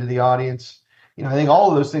throw it into the audience. I think all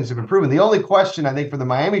of those things have been proven. The only question, I think, for the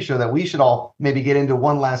Miami show that we should all maybe get into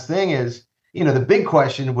one last thing is, the big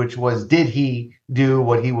question, which was, did he do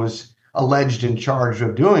what he was alleged and charged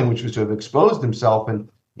of doing, which was to have exposed himself and,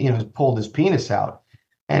 pulled his penis out.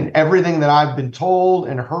 And everything that I've been told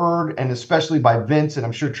and heard, and especially by Vince, and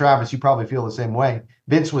I'm sure, Travis, you probably feel the same way,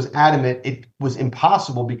 Vince was adamant it was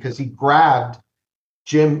impossible because he grabbed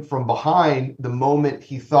Jim from behind the moment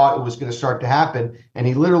he thought it was going to start to happen. And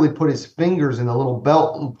he literally put his fingers in the little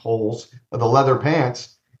belt loopholes of the leather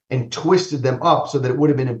pants and twisted them up so that it would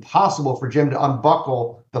have been impossible for Jim to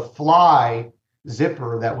unbuckle the fly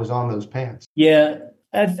zipper that was on those pants. Yeah,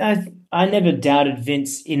 I never doubted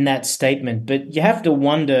Vince in that statement, but you have to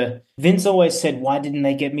wonder, Vince always said, why didn't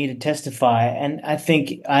they get me to testify? And I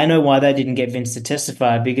think I know why they didn't get Vince to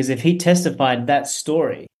testify, because if he testified that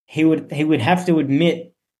story, he would have to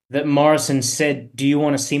admit that Morrison said, do you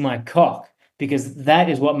want to see my cock? Because that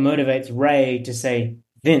is what motivates Ray to say,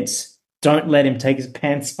 Vince, don't let him take his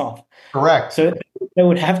pants off. Correct. So they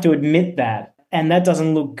would have to admit that. And that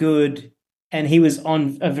doesn't look good. And he was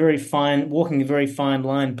on walking a very fine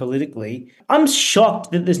line politically. I'm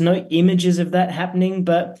shocked that there's no images of that happening,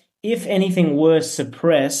 but if anything were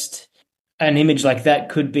suppressed, an image like that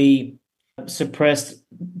could be suppressed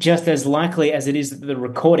just as likely as it is that the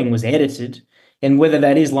recording was edited. And whether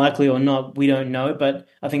that is likely or not, we don't know. But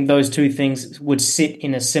I think those two things would sit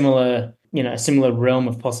in a similar realm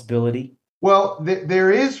of possibility. Well,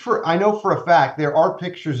 there is, I know for a fact, there are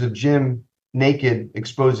pictures of Jim naked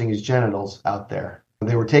exposing his genitals out there.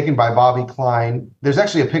 They were taken by Bobby Klein. There's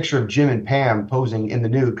actually a picture of Jim and Pam posing in the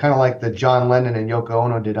nude, kind of like the John Lennon and Yoko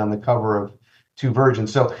Ono did on the cover of Two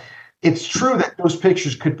Virgins. So it's true that those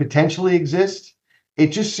pictures could potentially exist. It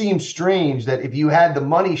just seems strange that if you had the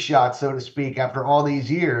money shot, so to speak, after all these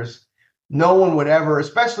years, no one would ever,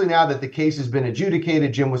 especially now that the case has been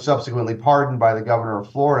adjudicated, Jim was subsequently pardoned by the governor of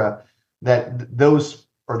Florida, that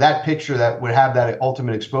that picture that would have that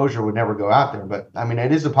ultimate exposure would never go out there. But I mean,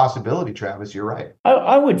 it is a possibility, Travis. You're right.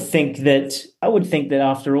 I would think that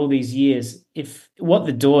after all these years, if what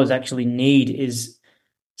the Doors actually need is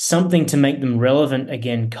something to make them relevant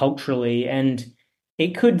again culturally, and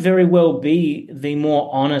it could very well be the more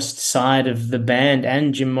honest side of the band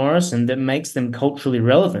and Jim Morrison that makes them culturally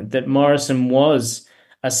relevant, that Morrison was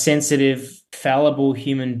a sensitive, fallible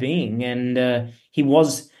human being, and he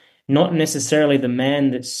was not necessarily the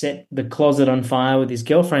man that set the closet on fire with his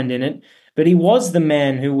girlfriend in it, but he was the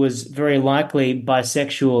man who was very likely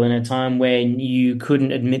bisexual in a time when you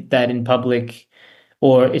couldn't admit that in public,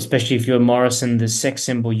 or especially if you're Morrison, the sex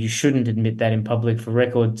symbol, you shouldn't admit that in public for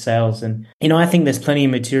record sales. And, I think there's plenty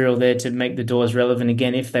of material there to make the Doors relevant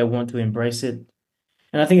again if they want to embrace it.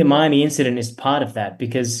 And I think the Miami incident is part of that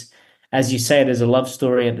because, as you say, there's a love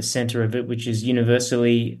story at the center of it, which is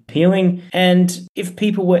universally appealing. And if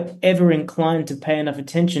people were ever inclined to pay enough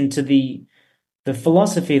attention to the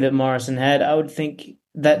philosophy that Morrison had, I would think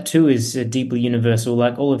that too is deeply universal.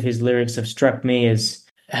 Like all of his lyrics have struck me as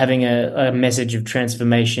having a message of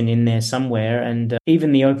transformation in there somewhere. And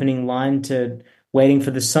even the opening line to Waiting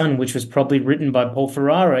for the Sun, which was probably written by Paul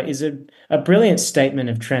Ferrara, is a brilliant statement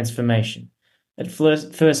of transformation. At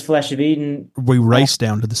first flash of Eden, we race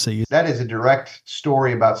down to the sea. That is a direct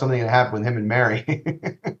story about something that happened with him and Mary.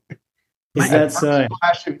 Is that so?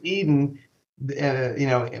 Flash of Eden,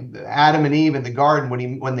 Adam and Eve in the garden,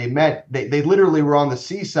 when they met, they literally were on the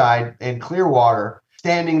seaside in Clearwater,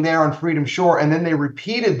 standing there on Freedom Shore, and then they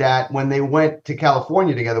repeated that when they went to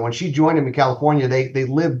California together. When she joined him in California, they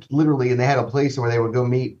lived literally, and they had a place where they would go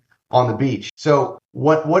meet on the beach. So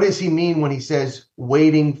what does he mean when he says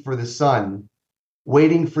waiting for the sun?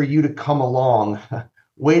 Waiting for you to come along,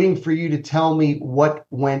 waiting for you to tell me what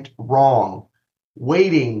went wrong,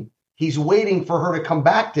 he's waiting for her to come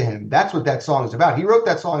back to him. That's what that song is about. He wrote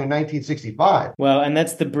that song in 1965. Well, and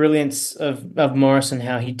that's the brilliance of Morrison,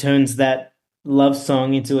 how he turns that love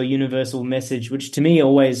song into a universal message, which to me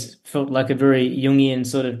always felt like a very Jungian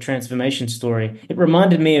sort of transformation story. It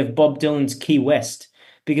reminded me of Bob Dylan's Key West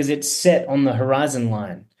because it's set on the horizon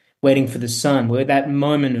line, waiting for the sun, where that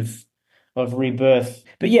moment of rebirth.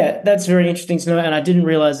 But yeah, that's very interesting to know. And I didn't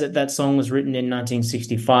realize that song was written in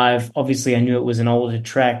 1965. Obviously, I knew it was an older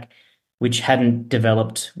track, which hadn't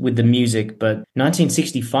developed with the music, but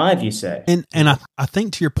 1965, you say? And I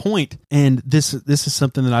think to your point, and this is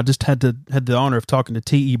something that I just had the honor of talking to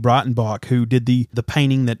T.E. Breitenbach, who did the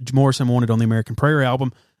painting that Morrison wanted on the American Prayer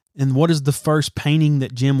album. And what is the first painting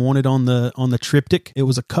that Jim wanted on the triptych? It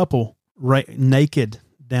was a couple naked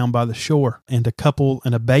down by the shore, and a couple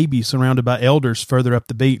and a baby surrounded by elders further up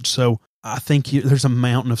the beach. So I think there's a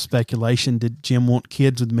mountain of speculation. Did Jim want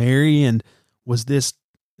kids with Mary, and was this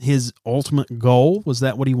his ultimate goal? Was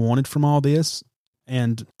that what he wanted from all this?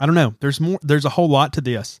 And I don't know. There's a whole lot to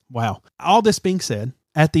this. Wow. All this being said,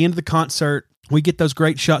 at the end of the concert, we get those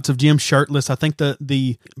great shots of Jim shirtless. I think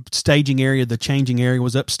the staging area, the changing area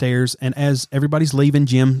was upstairs, and as everybody's leaving,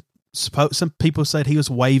 Jim, some people said he was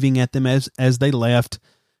waving at them as they left.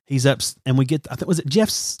 He's up, and we get, I think, was it Jeff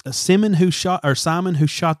Simon who shot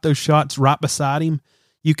those shots right beside him?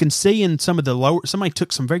 You can see in some of the lower, somebody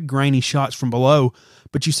took some very grainy shots from below,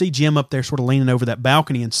 but you see Jim up there sort of leaning over that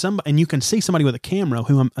balcony, and you can see somebody with a camera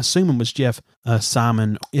who I'm assuming was Jeff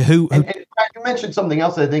Simon. And you mentioned something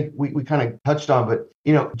else that I think we kind of touched on, but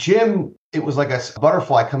Jim, it was like a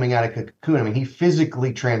butterfly coming out of a cocoon. I mean, he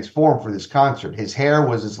physically transformed for this concert. His hair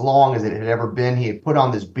was as long as it had ever been. He had put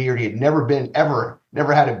on this beard. He had never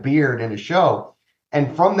had a beard in a show.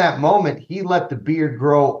 And from that moment, he let the beard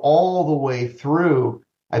grow all the way through,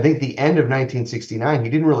 I think, the end of 1969. He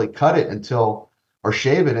didn't really cut it or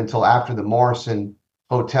shave it until after the Morrison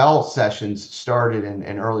Hotel sessions started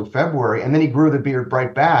in early February. And then he grew the beard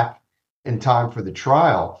right back in time for the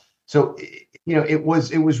trial. So, it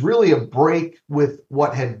was really a break with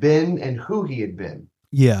what had been and who he had been.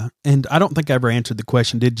 Yeah. And I don't think I ever answered the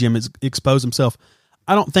question, did Jim expose himself?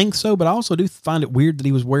 I don't think so, but I also do find it weird that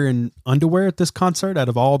he was wearing underwear at this concert out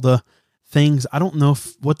of all the things. I don't know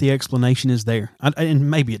what the explanation is there. And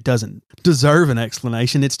maybe it doesn't deserve an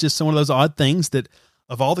explanation. It's just one of those odd things that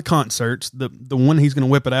of all the concerts, the one he's going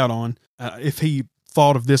to whip it out on, if he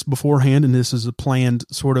thought of this beforehand and this is a planned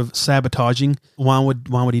sort of sabotaging, why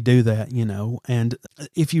would he do that, you know? And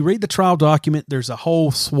if you read the trial document, there's a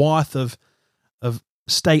whole swath of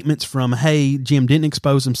statements from, hey, Jim didn't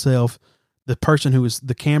expose himself. The person who was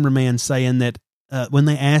the cameraman saying that when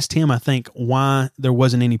they asked him, I think, why there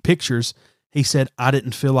wasn't any pictures, he said, I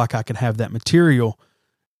didn't feel like I could have that material.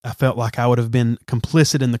 I felt like I would have been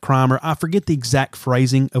complicit in the crime. Or I forget the exact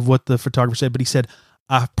phrasing of what the photographer said, but he said,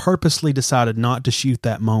 I purposely decided not to shoot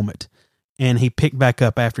that moment. And he picked back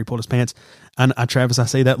up after he pulled his pants. And Travis, I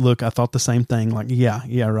see that look. I thought the same thing. Like, yeah,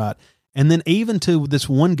 right. And then even to this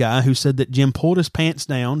one guy who said that Jim pulled his pants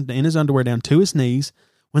down in his underwear down to his knees.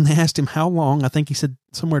 When they asked him how long, I think he said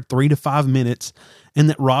somewhere 3 to 5 minutes, and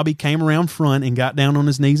that Robbie came around front and got down on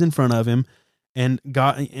his knees in front of him, and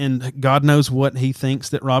God knows what he thinks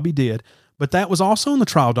that Robbie did. But that was also in the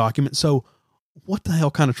trial document. So what the hell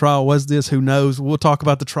kind of trial was this? Who knows? We'll talk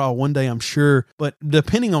about the trial one day, I'm sure. But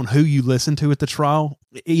depending on who you listen to at the trial,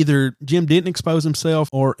 either Jim didn't expose himself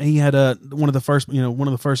or he had one of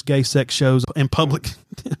the first gay sex shows in public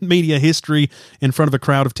media history in front of a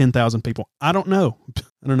crowd of 10,000 people. I don't know.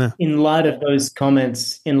 In light of those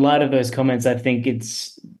comments, I think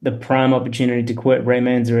it's the prime opportunity to quote Ray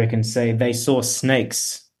Manzarek and say they saw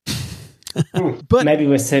snakes. But maybe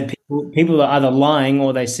we said people are either lying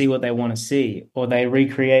or they see what they want to see, or they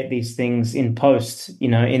recreate these things in post,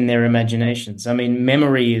 in their imaginations. I mean,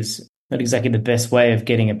 memory is not exactly the best way of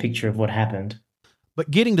getting a picture of what happened. But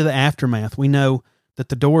getting to the aftermath, we know that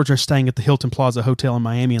the Doors are staying at the Hilton Plaza Hotel in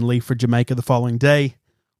Miami and leave for Jamaica the following day.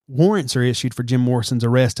 Warrants are issued for Jim Morrison's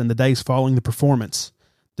arrest in the days following the performance.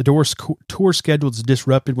 The Doors' tour schedule is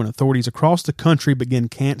disrupted when authorities across the country begin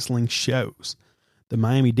canceling shows. The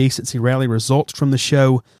Miami Decency Rally results from the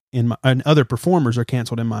show, and other performers are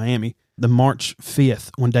canceled in Miami. The March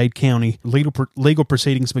 5th, when Dade County legal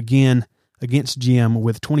proceedings begin against Jim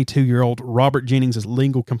with 22-year-old Robert Jennings as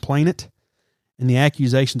legal complainant. And the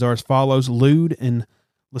accusations are as follows: lewd and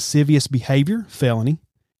lascivious behavior, felony;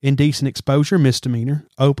 indecent exposure, misdemeanor;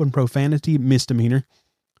 open profanity, misdemeanor;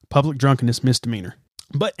 public drunkenness, misdemeanor.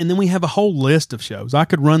 And then we have a whole list of shows. I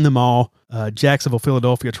could run them all. Jacksonville,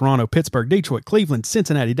 Philadelphia, Toronto, Pittsburgh, Detroit, Cleveland,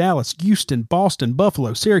 Cincinnati, Dallas, Houston, Boston,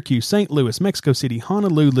 Buffalo, Syracuse, St. Louis, Mexico City,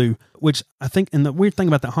 Honolulu, which I think, and the weird thing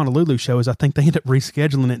about that Honolulu show is I think they end up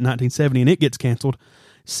rescheduling it in 1970 and it gets canceled.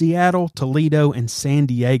 Seattle, Toledo, and San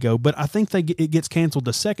Diego. But I think it gets canceled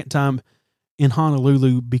the second time in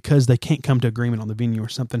Honolulu because they can't come to agreement on the venue or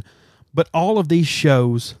something. But all of these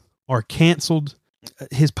shows are canceled.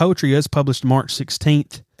 His poetry is published March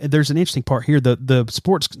 16th. There's an interesting part here. The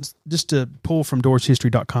sports, just to pull from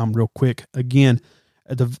doorshistory.com real quick. Again,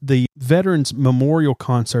 the Veterans Memorial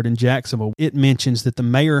Concert in Jacksonville, it mentions that the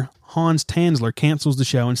mayor, Hans Tansler, cancels the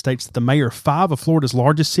show and states that the mayor of 5 of Florida's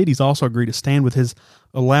largest cities also agree to stand with his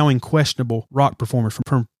allowing questionable rock performers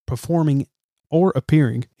from performing or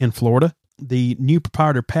appearing in Florida. The new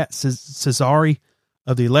proprietor, Pat Cesari,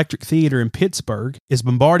 of the Electric Theater in Pittsburgh, is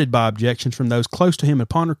bombarded by objections from those close to him.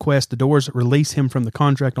 Upon request, the Doors release him from the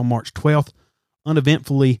contract on March 12th.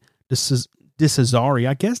 Uneventfully, Cesari,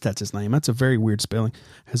 I guess that's his name, that's a very weird spelling,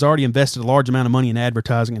 has already invested a large amount of money in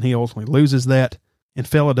advertising, and he ultimately loses that. In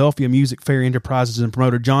Philadelphia, Music Fair Enterprises and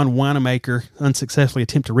promoter John Wanamaker unsuccessfully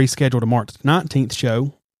attempt to reschedule to March 19th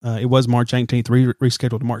show. It was March 18th,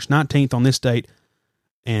 rescheduled to March 19th on this date,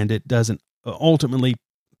 and it doesn't ultimately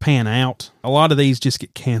pan out. A lot of these just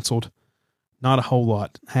get canceled. Not a whole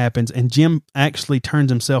lot happens. And Jim actually turns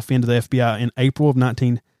himself into the FBI in April of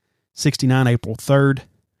 1969, April 3rd.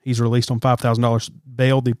 He's released on $5,000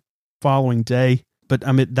 bail the following day. But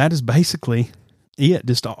I mean, that is basically it.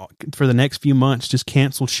 Just for the next few months, just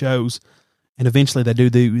canceled shows. And eventually they do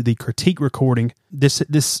the critique recording. This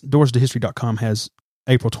DoorsToHistory.com has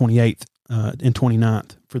April 28th and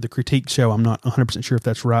 29th for the critique show. I'm not 100% sure if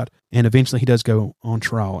that's right. And eventually he does go on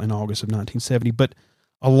trial in August of 1970. But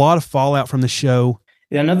a lot of fallout from the show.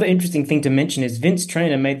 Another interesting thing to mention is Vince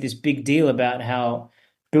Traynor made this big deal about how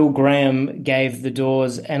Bill Graham gave the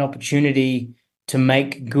Doors an opportunity to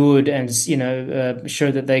make good and,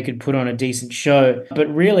 show that they could put on a decent show. But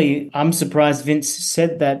really, I'm surprised Vince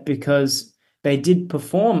said that because they did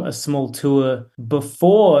perform a small tour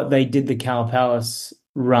before they did the Cow Palace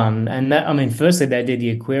run. And that, firstly, they did the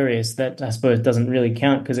Aquarius. That, I suppose, doesn't really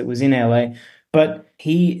count because it was in LA. But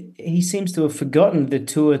he seems to have forgotten the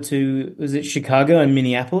tour to, was it Chicago and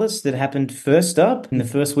Minneapolis that happened first up in the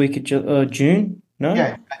first week of June No?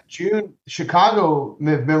 Yeah, June, Chicago,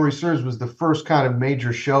 if memory serves, was the first kind of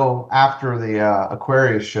major show after the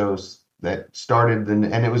Aquarius shows that started, and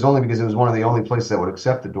it was only because it was one of the only places that would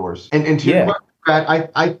accept the Doors. And to your question,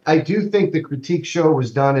 Pat, I do think the critique show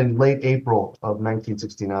was done in late April of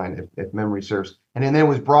 1969, if memory serves, and then it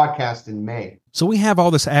was broadcast in May. So we have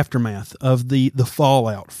all this aftermath of the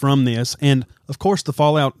fallout from this, and of course the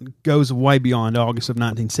fallout goes way beyond August of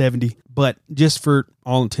 1970, but just for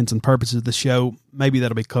all intents and purposes of the show, maybe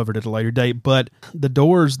that'll be covered at a later date, but the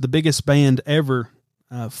Doors, the biggest band ever,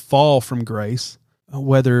 fall from grace,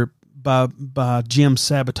 whether by Jim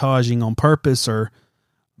sabotaging on purpose or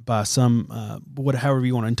by some, however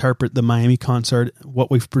you want to interpret the Miami concert, what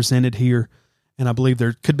we've presented here. And I believe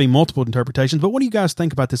there could be multiple interpretations, but what do you guys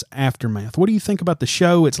think about this aftermath? What do you think about the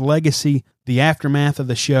show, its legacy, the aftermath of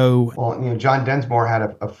the show? Well, John Densmore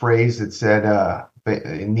had a phrase that said,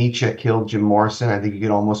 Nietzsche killed Jim Morrison. I think you could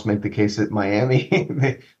almost make the case that Miami,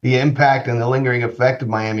 the impact and the lingering effect of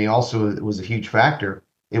Miami also was a huge factor.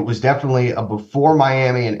 It was definitely a before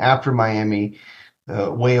Miami and after Miami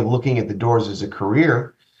way of looking at the Doors as a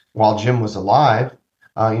career while Jim was alive.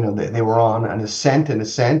 They were on an ascent,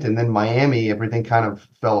 and then Miami, everything kind of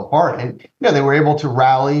fell apart. And, they were able to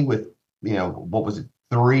rally with, what was it,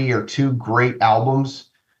 3 or 2 great albums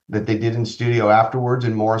that they did in studio afterwards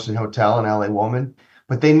in Morrison Hotel and LA Woman.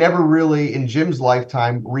 But they never really, in Jim's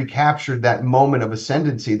lifetime, recaptured that moment of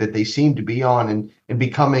ascendancy that they seemed to be on and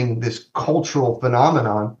becoming this cultural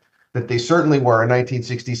phenomenon that they certainly were in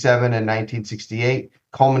 1967 and 1968,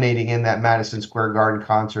 culminating in that Madison Square Garden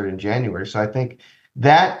concert in January. So I think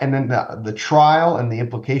that, and then the trial and the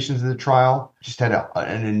implications of the trial just had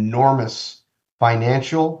an enormous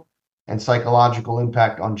financial and psychological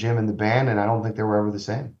impact on Jim and the band, and I don't think they were ever the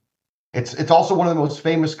same. It's also one of the most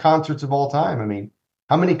famous concerts of all time. I mean,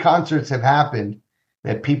 how many concerts have happened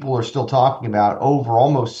that people are still talking about over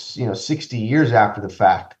almost 60 years after the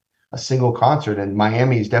fact? A single concert, and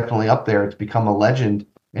Miami is definitely up there. It's become a legend,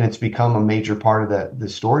 and it's become a major part of the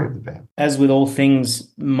story of the band. As with all things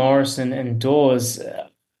Morrison and Doors,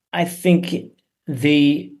 I think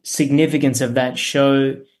the significance of that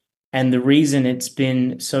show and the reason it's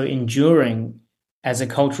been so enduring as a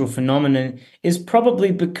cultural phenomenon is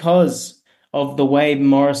probably because of the way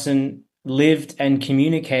Morrison lived and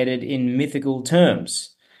communicated in mythical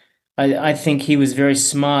terms. I think he was very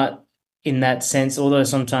smart in that sense, although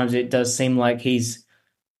sometimes it does seem like he's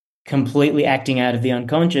completely acting out of the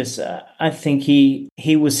unconscious. I think he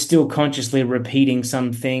was still consciously repeating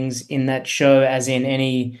some things in that show, as in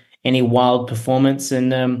any wild performance.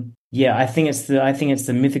 And I think it's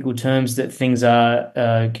the mythical terms that things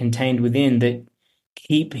are contained within that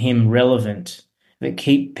keep him relevant, that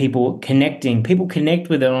keep people connecting. People connect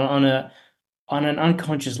with it on an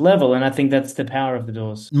unconscious level, and I think that's the power of the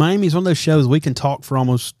Doors. Miami's one of those shows we can talk for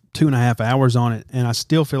almost 2.5 hours on it, and I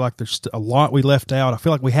still feel like there's a lot we left out. I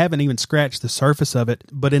feel like we haven't even scratched the surface of it,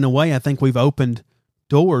 but in a way I think we've opened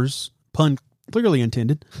doors, pun clearly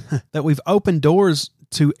intended, that we've opened doors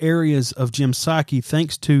to areas of Jim's psyche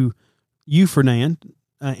thanks to you, Fernand,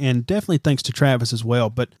 and definitely thanks to Travis as well.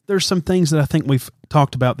 But there's some things that I think we've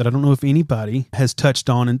talked about that I don't know if anybody has touched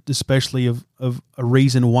on, and especially of a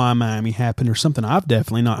reason why Miami happened, or something I've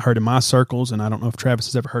definitely not heard in my circles, and I don't know if Travis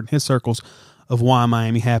has ever heard in his circles, of why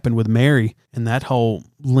Miami happened with Mary and that whole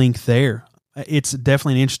link there. It's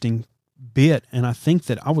definitely an interesting bit, and I think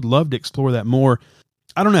that I would love to explore that more.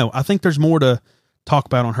 I don't know. I think there's more to talk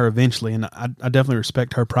about on her eventually, and I definitely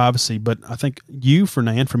respect her privacy, but I think you,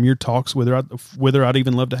 Fernand, from your talks with her, whether I'd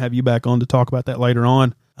even love to have you back on to talk about that later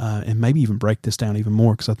on, and maybe even break this down even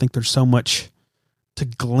more, because I think there's so much to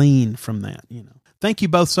glean from that. Thank you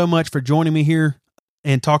both so much for joining me here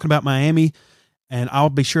and talking about Miami. And I'll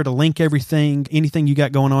be sure to link anything you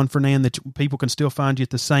got going on, Fernand, that people can still find you at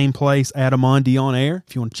the same place, at Amandi on Air.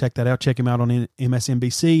 If you want to check that out, check him out on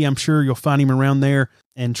MSNBC. I'm sure you'll find him around there.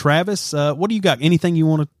 And Travis, what do you got? Anything you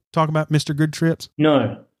want to talk about, Mr. Good Trips?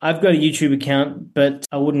 No, I've got a YouTube account, but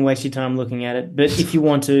I wouldn't waste your time looking at it. But if you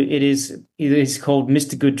want to, it is called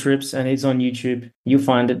Mr. Good Trips, and it's on YouTube. You'll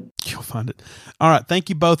find it. You'll find it. All right. Thank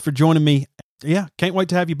you both for joining me. Yeah, can't wait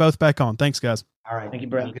to have you both back on. Thanks, guys. All right. Thank you,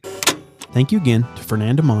 Brad. Thank you again to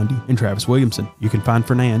Fernand Amandi and Travis Williamson. You can find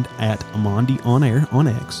Fernand at Amandi on Air on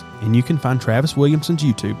X, and you can find Travis Williamson's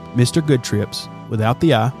YouTube, Mr. Good Trips, without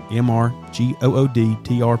the I,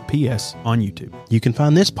 MRGOODTRPS, on YouTube. You can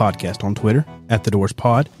find this podcast on Twitter at The Doors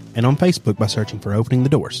Pod, and on Facebook by searching for Opening the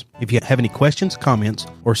Doors. If you have any questions, comments,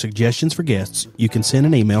 or suggestions for guests, you can send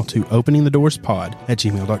an email to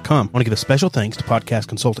openingthedoorspod@gmail.com. I want to give a special thanks to podcast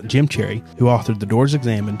consultant Jim Cherry, who authored The Doors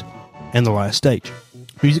Examined and The Last Stage.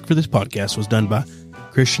 Music for this podcast was done by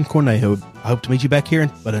Christian Cornejo. I hope to meet you back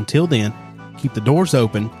here, but until then, keep the doors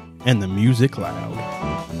open and the music loud.